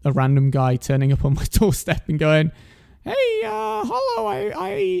want a random guy turning up on my doorstep and going, hey,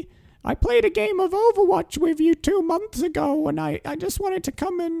 hello, I played a game of Overwatch with you 2 months ago and I just wanted to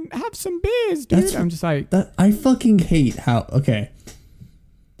come and have some beers, dude. I'm just like... I fucking hate how... Okay.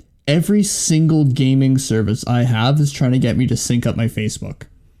 Every single gaming service I have is trying to get me to sync up my Facebook.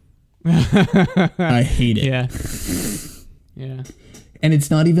 I hate it. Yeah. Yeah. And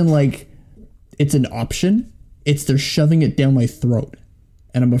it's not even like it's an option. It's they're shoving it down my throat.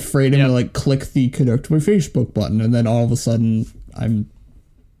 And I'm afraid I'm going to click the connect to my Facebook button. And then all of a sudden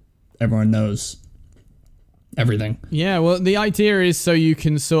everyone knows everything. Yeah, well, the idea is so you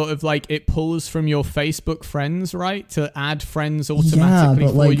can sort of it pulls from your Facebook friends, right? To add friends automatically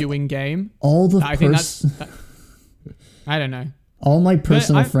for you in game. All the I don't know. All my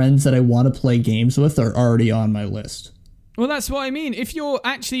personal friends that I want to play games with are already on my list. Well, that's what I mean. If you're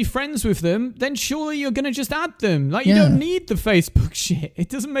actually friends with them, then surely you're going to just add them. You don't need the Facebook shit. It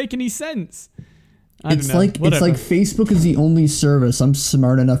doesn't make any sense. It's like Facebook is the only service I'm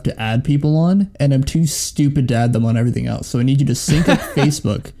smart enough to add people on, and I'm too stupid to add them on everything else. So I need you to sync up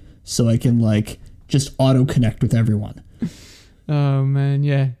Facebook so I can just auto connect with everyone. Oh man,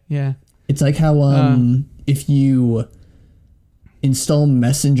 yeah. It's like how if you install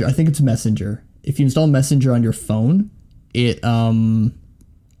Messenger, I think it's Messenger. If you install Messenger on your phone, it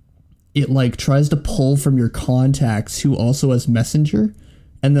tries to pull from your contacts who also has Messenger.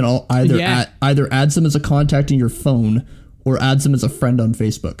 And then I'll either adds them as a contact in your phone or adds them as a friend on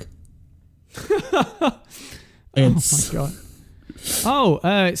Facebook. Oh my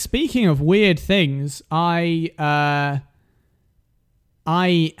god! Speaking of weird things, I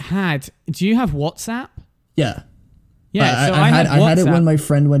had. Do you have WhatsApp? Yeah. Yeah. So I had it when my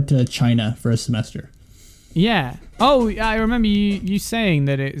friend went to China for a semester. Yeah. Oh, I remember you saying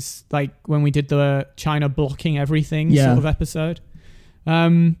that it's like when we did the China blocking everything sort of episode.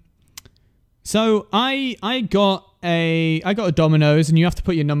 So I got a Domino's, and you have to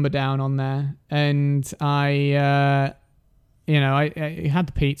put your number down on there, and I had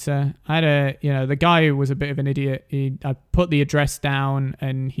the pizza. I had the guy was a bit of an idiot. I put the address down,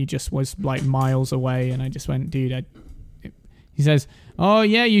 and he just was miles away, and I just went, dude. He says, oh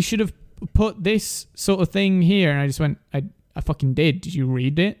yeah, you should have put this sort of thing here, and I just went, I fucking did. Did you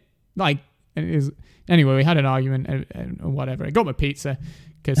read it? Anyway, we had an argument and whatever. I got my pizza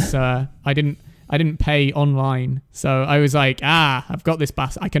because I didn't pay online. So I was like, I've got this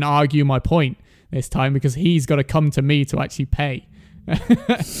bastard. I can argue my point this time because he's got to come to me to actually pay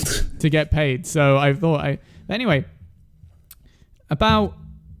to get paid. So I thought anyway, about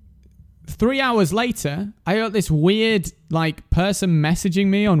 3 hours later, I got this weird person messaging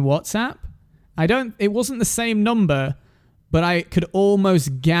me on WhatsApp. It wasn't the same number, but I could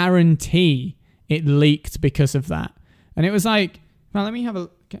almost guarantee it leaked because of that. And it was like, well, let me have a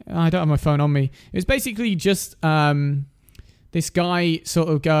look. I don't have my phone on me. It was basically just this guy sort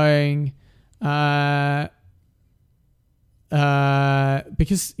of going, because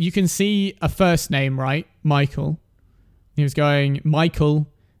you can see a first name, right? Michael. He was going, Michael,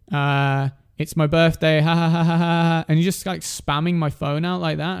 it's my birthday, ha ha ha ha ha. And he just like spamming my phone out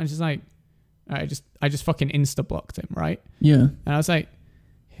like that. And just like, I just fucking insta-blocked him, right? Yeah. And I was like,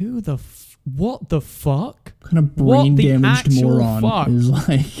 what the fuck? What kind of brain damaged moron fuck? Is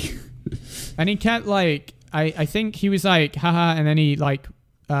like... And he kept like, I think he was like, haha, and then he like,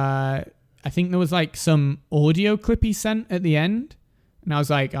 I think there was like some audio clip he sent at the end. And I was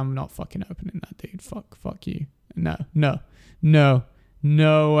like, I'm not fucking opening that, dude. Fuck you. No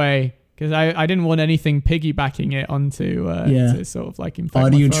way. Because I didn't want anything piggybacking it onto to sort of like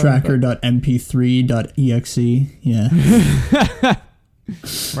infect audiotracker.mp3.exe. Yeah.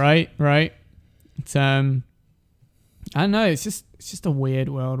 Right. It's, I don't know. It's just a weird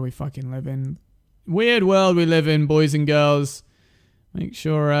world we fucking live in. Weird world we live in, boys and girls. Make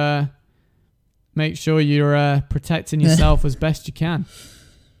sure you're protecting yourself as best you can.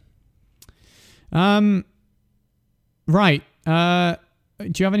 Right. Do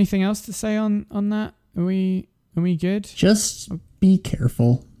you have anything else to say on that? Are we good? Just be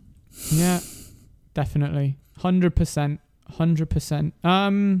careful. Yeah, definitely. 100%. I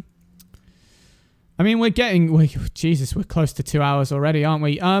mean, we're close to 2 hours already, aren't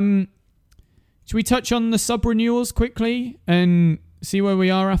we? Should we touch on the sub renewals quickly and see where we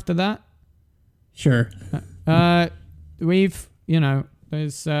are after that? Sure. We've,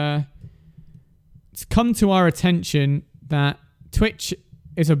 there's it's come to our attention that Twitch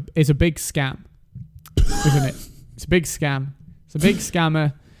is a big scam, isn't it? It's a big scam. It's a big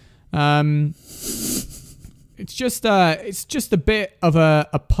scammer. It's just a bit of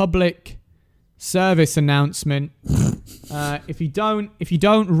a public service announcement. If you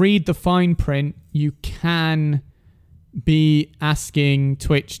don't read the fine print, you can be asking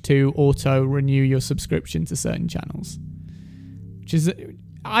Twitch to auto renew your subscription to certain channels, which is,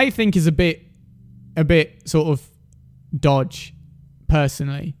 I think, is a bit sort of dodge.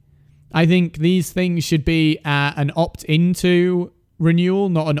 Personally, I think these things should be an opt-into renewal,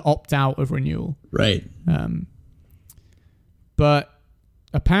 not an opt-out of renewal. Right. But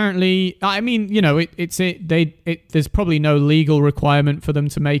apparently, I mean, there's probably no legal requirement for them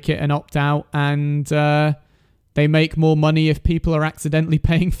to make it an opt-out, and they make more money if people are accidentally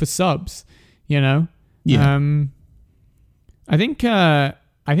paying for subs. Yeah. I think I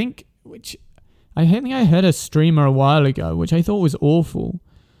heard a streamer a while ago, which I thought was awful,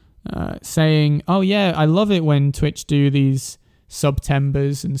 saying, "Oh yeah, I love it when Twitch do these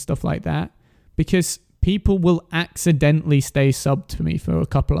Subtembers and stuff like that, because people will accidentally stay subbed to me for a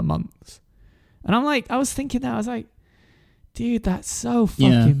couple of months." And I was thinking that, I was like, dude, that's so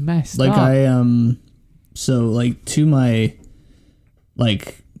fucking messed up. So like, to my,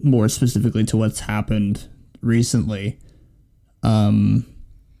 like, more specifically to what's happened recently, and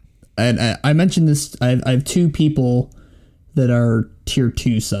I mentioned this, I have two people that are tier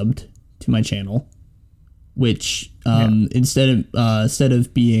 2 subbed to my channel, which instead of them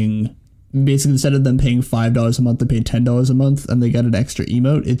paying $5 a month, they pay $10 a month, and they get an extra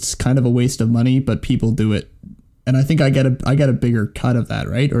emote. It's kind of a waste of money, but people do it, and I think I get a bigger cut of that,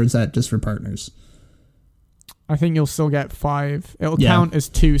 right? Or is that just for partners? I think you'll still get 5. It'll count as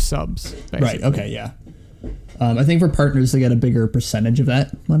 2 subs, basically. Right. Okay. Yeah. I think for partners they get a bigger percentage of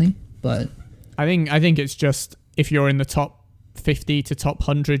that money, but I think it's just, if you're in the top 50 to top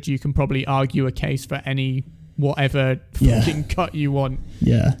 100, you can probably argue a case for any whatever fucking cut you want.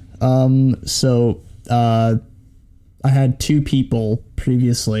 Yeah. So I had two people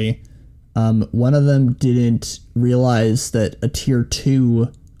previously. One of them didn't realize that a tier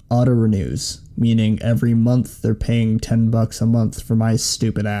 2 auto renews, meaning every month they're paying $10 a month for my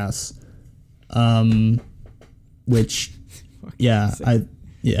stupid ass. Which,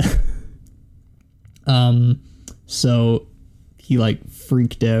 so he like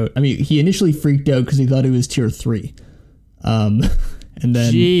freaked out. I mean, he initially freaked out because he thought it was tier 3. And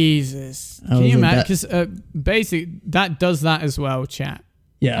then Jesus, can you imagine? Because basically that does that as well. Chat.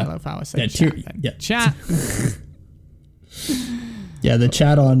 Yeah, I love how I say chat. Chat. Yeah, the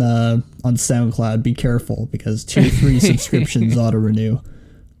chat on SoundCloud. Be careful, because tier 3 subscriptions auto renew.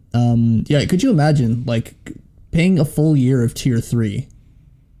 Could you imagine like paying a full year of tier 3?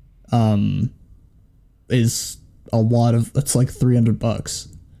 Is a lot of, that's like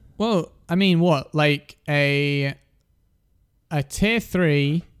 $300. Well, I mean, what, like a tier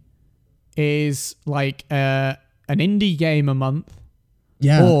 3 is like a an indie game a month,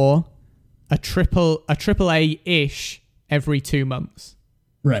 yeah, or a triple A-ish every 2 months.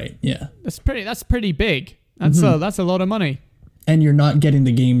 Right. Yeah. That's pretty big. That's a lot of money. And you're not getting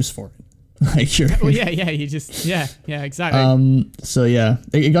the games for it. Like you're. Well, yeah. You just exactly. So yeah,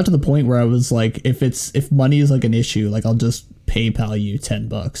 it got to the point where I was like, if money is like an issue, like I'll just PayPal you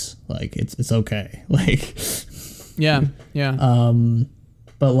 $10. Like it's okay. Like. Yeah.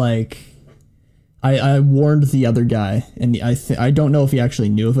 But like, I warned the other guy, and I don't know if he actually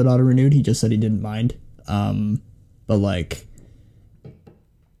knew if it auto renewed. He just said he didn't mind. But like,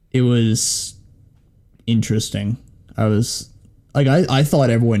 it was interesting. I was like, I thought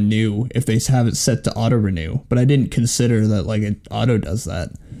everyone knew if they have it set to auto renew, but I didn't consider that like it auto does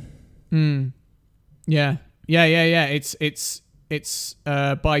that. Yeah. It's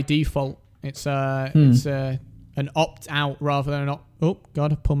by default. It's an opt out rather than an opt. Oh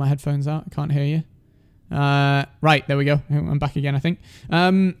God, I pulled my headphones out. I can't hear you. Right, there we go. I'm back again, I think.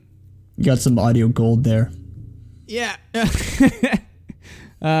 You got some audio gold there. Yeah.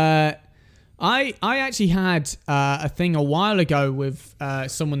 I actually had a thing a while ago with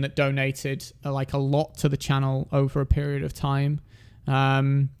someone that donated like a lot to the channel over a period of time.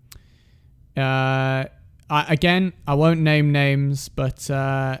 I won't name names, but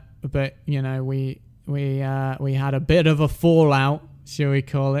you know, we had a bit of a fallout, shall we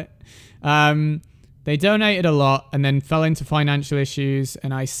call it? They donated a lot and then fell into financial issues,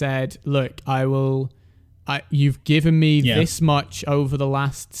 and I said, look, you've given me this much over the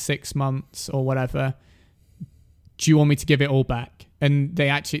last 6 months or whatever. Do you want me to give it all back? And they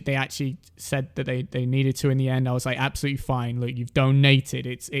actually said that they needed to in the end. I was like, absolutely fine. Look, you've donated.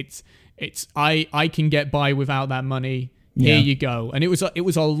 I can get by without that money. Here you go. And it was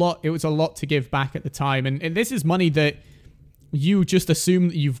a lot to give back at the time. And this is money that you just assume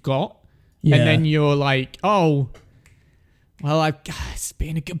that you've got. Yeah. And then you're like, oh, well, it's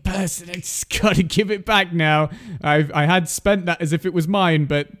being a good person. I just got to give it back now. I had spent that as if it was mine,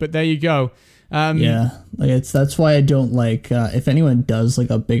 but there you go. Like that's why I don't like if anyone does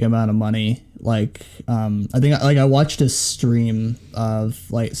like a big amount of money. Like I think like I watched a stream of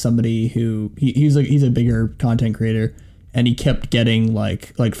like somebody who he's a bigger content creator, and he kept getting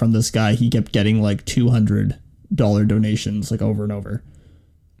like from this guy he kept getting like $200 donations like over and over.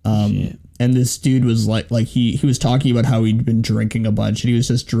 And this dude was like he was talking about how he'd been drinking a bunch, and he was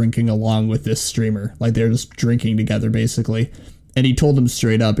just drinking along with this streamer. Like they're just drinking together basically. And he told him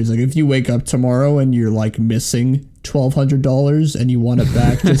straight up, he's like, if you wake up tomorrow and you're like missing $1,200 and you want it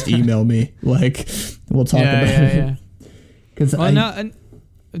back, just email me. Like we'll talk about it. Yeah. Because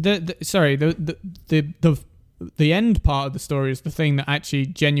the end part of the story is the thing that actually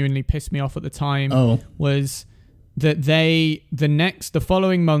genuinely pissed me off at the time. Was that the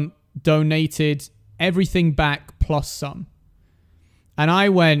following month donated everything back plus some. And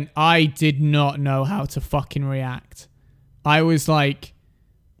I did not know how to fucking react. I was like,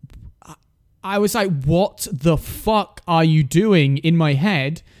 what the fuck are you doing in my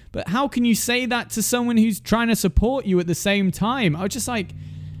head? But how can you say that to someone who's trying to support you at the same time? I was just like,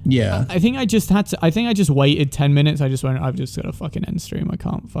 yeah. I think I just waited 10 minutes. I just went, I've just got to fucking end stream. I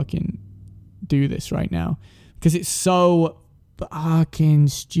can't fucking do this right now. Because it's so fucking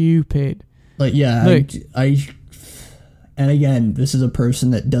stupid. Like, yeah, look, and again, this is a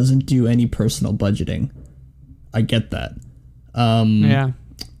person that doesn't do any personal budgeting. I get that.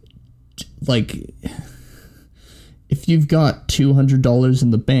 Like, if you've got $200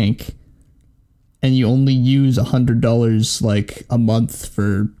 in the bank and you only use $100 like a month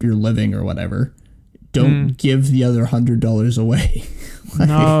for your living or whatever, don't give the other $100 away. Like,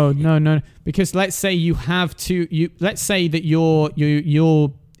 no. Because let's say let's say that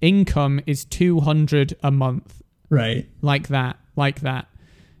your income is $200 a month. Right. Like that.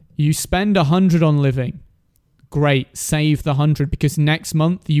 You spend $100 on living. Great, save the $100 because next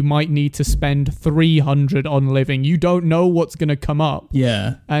month you might need to spend $300 on living. You don't know what's going to come up.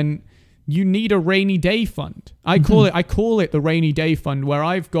 Yeah. And you need a rainy day fund. I call it the rainy day fund, where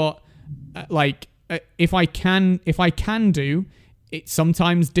I've got if I can do it,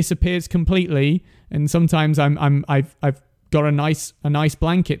 sometimes disappears completely, and sometimes I've got a nice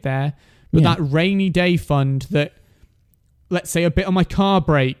blanket there. But that rainy day fund, that let's say a bit on my car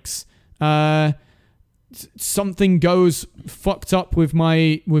breaks, something goes fucked up with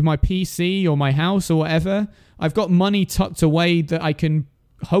my PC or my house or whatever, I've got money tucked away that I can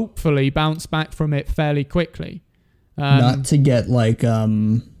hopefully bounce back from it fairly quickly. Not to get like I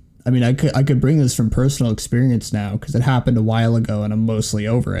mean, I could bring this from personal experience now because it happened a while ago and I'm mostly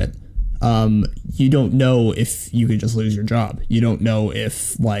over it. You don't know if you could just lose your job. You don't know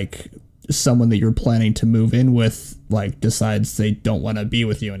if like someone that you're planning to move in with like decides they don't want to be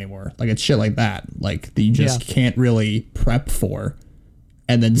with you anymore. Like it's shit like that, like that you just can't really prep for,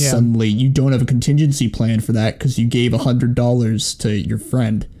 and then suddenly you don't have a contingency plan for that because you gave $100 to your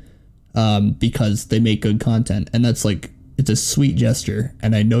friend because they make good content, and that's like, it's a sweet gesture,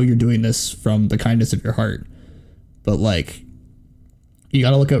 and I know you're doing this from the kindness of your heart, but like you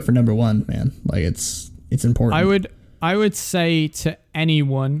got to look out for number one, man. Like it's important. I would say to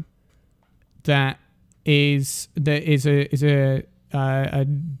anyone that is a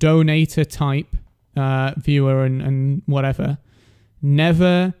donator type viewer and whatever,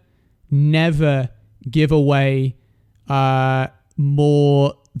 never give away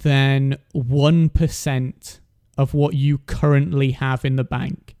more than 1% of what you currently have in the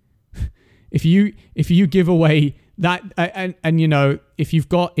bank. If you give away that, and you know, if you've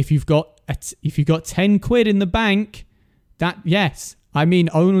got 10 quid in the bank, that, yes, I mean,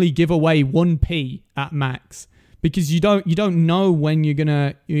 only give away 1p at max, because you don't know when you're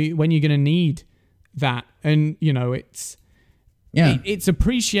gonna need that, and you know it's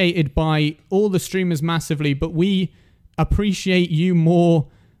appreciated by all the streamers massively, but we appreciate you more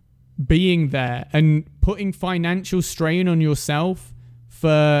being there and putting financial strain on yourself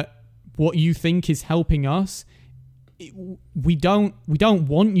for what you think is helping us. We don't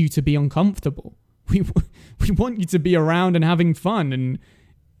want you to be uncomfortable. We want you to be around and having fun, and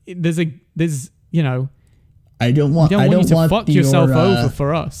there's you know, I don't want you to fuck yourself over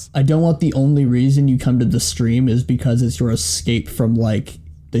for us. I don't want the only reason you come to the stream is because it's your escape from like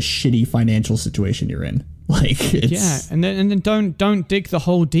the shitty financial situation you're in. Like it's, and then don't dig the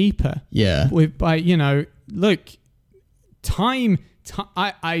hole deeper. Yeah. By you know, look, time.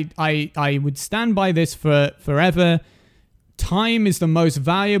 I would stand by this forever. Time is the most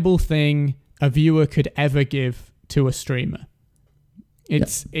valuable thing a viewer could ever give to a streamer.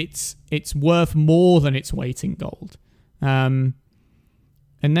 It's worth more than its weight in gold. And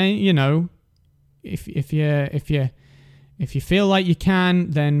then, you know, if you feel like you can,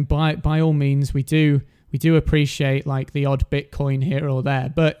 then by all means, we do appreciate like the odd Bitcoin here or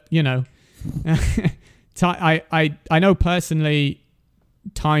there. But you know, I know personally,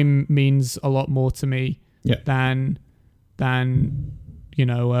 time means a lot more to me than you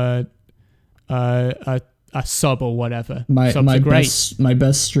know a sub or whatever. My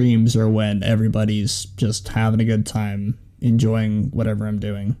best streams are when everybody's just having a good time, enjoying whatever I'm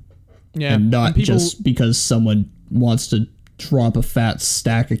doing. Yeah, and not just because someone wants to drop a fat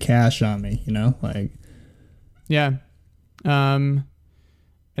stack of cash on me, you know, like. Yeah, and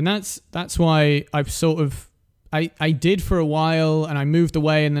that's why I've sort of I did for a while, and I moved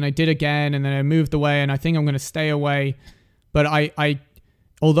away, and then I did again, and then I moved away, and I think I'm going to stay away. But I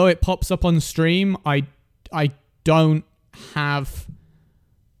although it pops up on stream, I don't have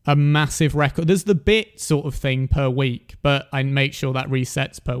a massive record. There's the bit sort of thing per week, but I make sure that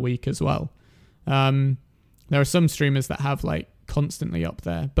resets per week as well. There are some streamers that have like constantly up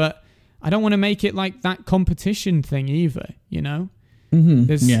there, but I don't want to make it like that competition thing either, you know?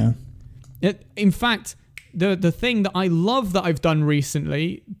 Mm-hmm. In fact, the thing that I love that I've done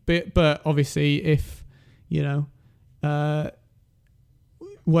recently, but obviously if, you know,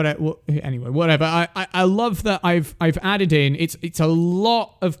 whatever. I love that I've added in, it's a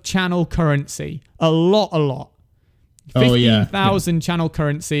lot of channel currency. A lot. 15,000 channel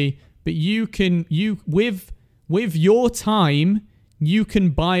currency, but with your time, you can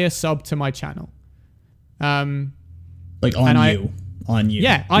buy a sub to my channel. Like on you.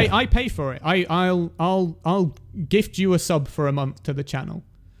 Yeah, I pay for it. I'll gift you a sub for a month to the channel.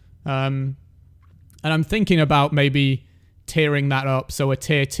 And I'm thinking about maybe tiering that up, so a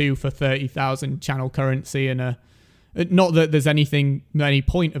tier 2 for 30,000 channel currency, and not that there's any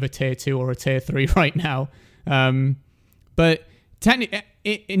point of a tier 2 or a tier 3 right now. But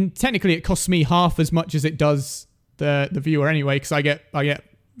technically it costs me half as much as it does the viewer anyway, because I get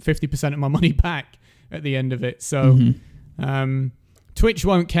 50% of my money back at the end of it. So Twitch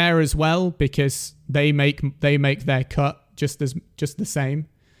won't care as well, because they make their cut just the same.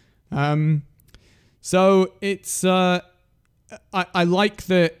 So it's I like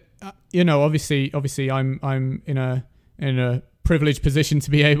that, you know, obviously I'm in a privileged position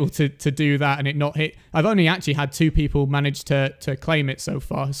to be able to do that and it not hit. I've only actually had 2 people manage to claim it so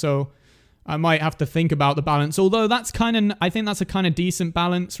far, so I might have to think about the balance, although I think that's a kind of decent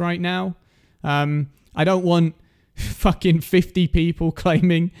balance right now. I don't want fucking 50 people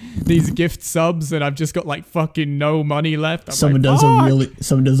claiming these gift subs and I've just got like fucking no money left. Someone does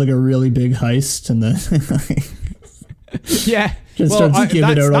like a really big heist and then yeah. Just starts giving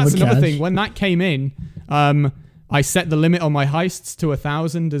out all the cash. That's another thing. When that came in, I set the limit on my heists to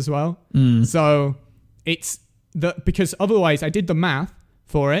 1,000 as well. So it's because otherwise I did the math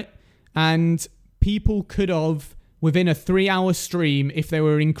for it, and people could have, within a 3-hour stream, if they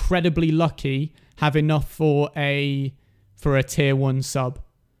were incredibly lucky, have enough for a tier 1 sub.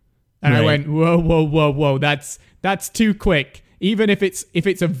 And I went, whoa, that's too quick. Even if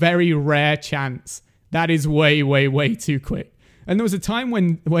it's a very rare chance, that is way too quick. And there was a time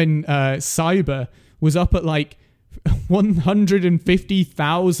when Cyber was up at like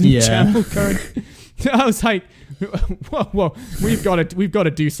 150,000 channel currency. I was like, whoa, we've got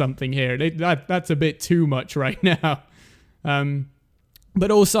to do something here. That's a bit too much right now.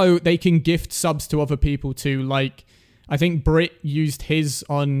 But also they can gift subs to other people too. Like, I think Brit used his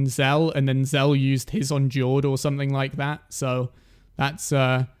on Zell, and then Zell used his on Jord or something like that. So that's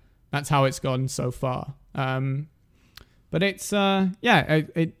how it's gone so far. But it's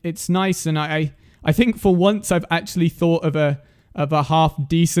it's nice, and I think for once I've actually thought of a half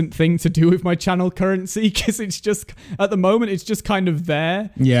decent thing to do with my channel currency, because it's just at the moment it's just kind of there.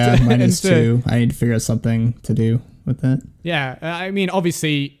 Yeah, mine is too. I need to figure out something to do with that. Yeah, I mean,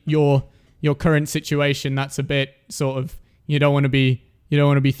 obviously your current situation, that's a bit sort of, you don't want to be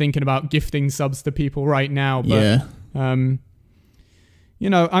thinking about gifting subs to people right now. But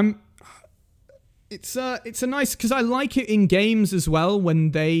it's a nice, because I like it in games as well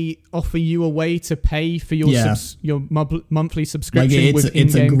when they offer you a way to pay for your monthly subscription. Like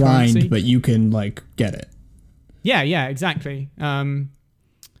it's a grind, currency. But you can like get it. Yeah, exactly. I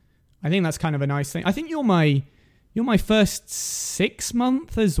think that's kind of a nice thing. I think you're my first 6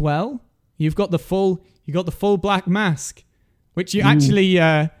 month as well. You got the full black mask, which you actually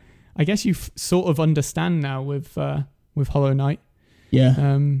I guess you sort of understand now with Hollow Knight.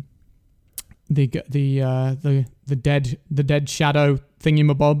 Yeah. The dead shadow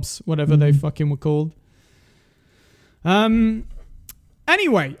thingamabobs, whatever they fucking were called. Anyway,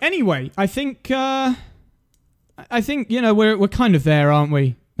 I think we're kind of there, aren't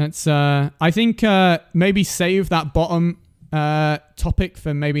we? That's I think maybe save that bottom topic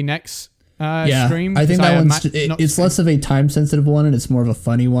for maybe next stream. I think that one's it's less of a time sensitive one, and it's more of a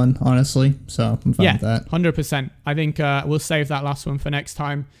funny one, honestly. So I'm fine with that. 100%. I think we'll save that last one for next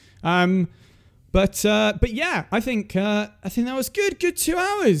time. But yeah, I think that was good. Good 2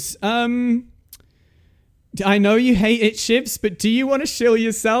 hours. I know you hate it, Shiivs, but do you want to shill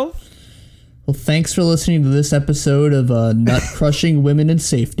yourself? Well, thanks for listening to this episode of Nut Crushing Women in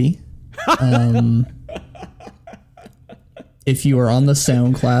Safety. If you are on the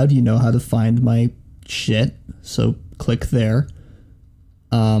SoundCloud, you know how to find my shit, so click there.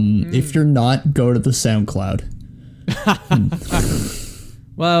 If you're not, go to the SoundCloud.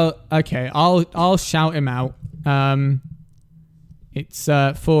 Well, okay, I'll shout him out. It's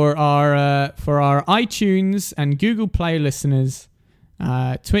for our iTunes and Google Play listeners,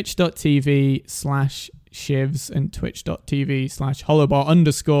 twitch.tv/Shiivs and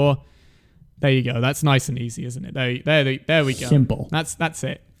twitch.tv/Hollowbot_. There you go. That's nice and easy, isn't it? There we go. Simple. That's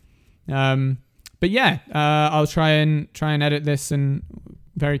it. But yeah, I'll try and edit this and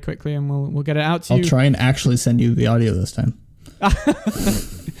very quickly, and we'll get it out to you. I'll try and actually send you the audio this time.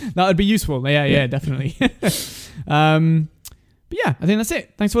 That would be useful. Yeah, definitely. But yeah, I think that's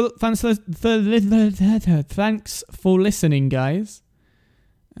it. Thanks for listening, guys,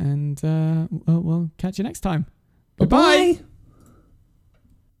 and we'll catch you next time. Bye.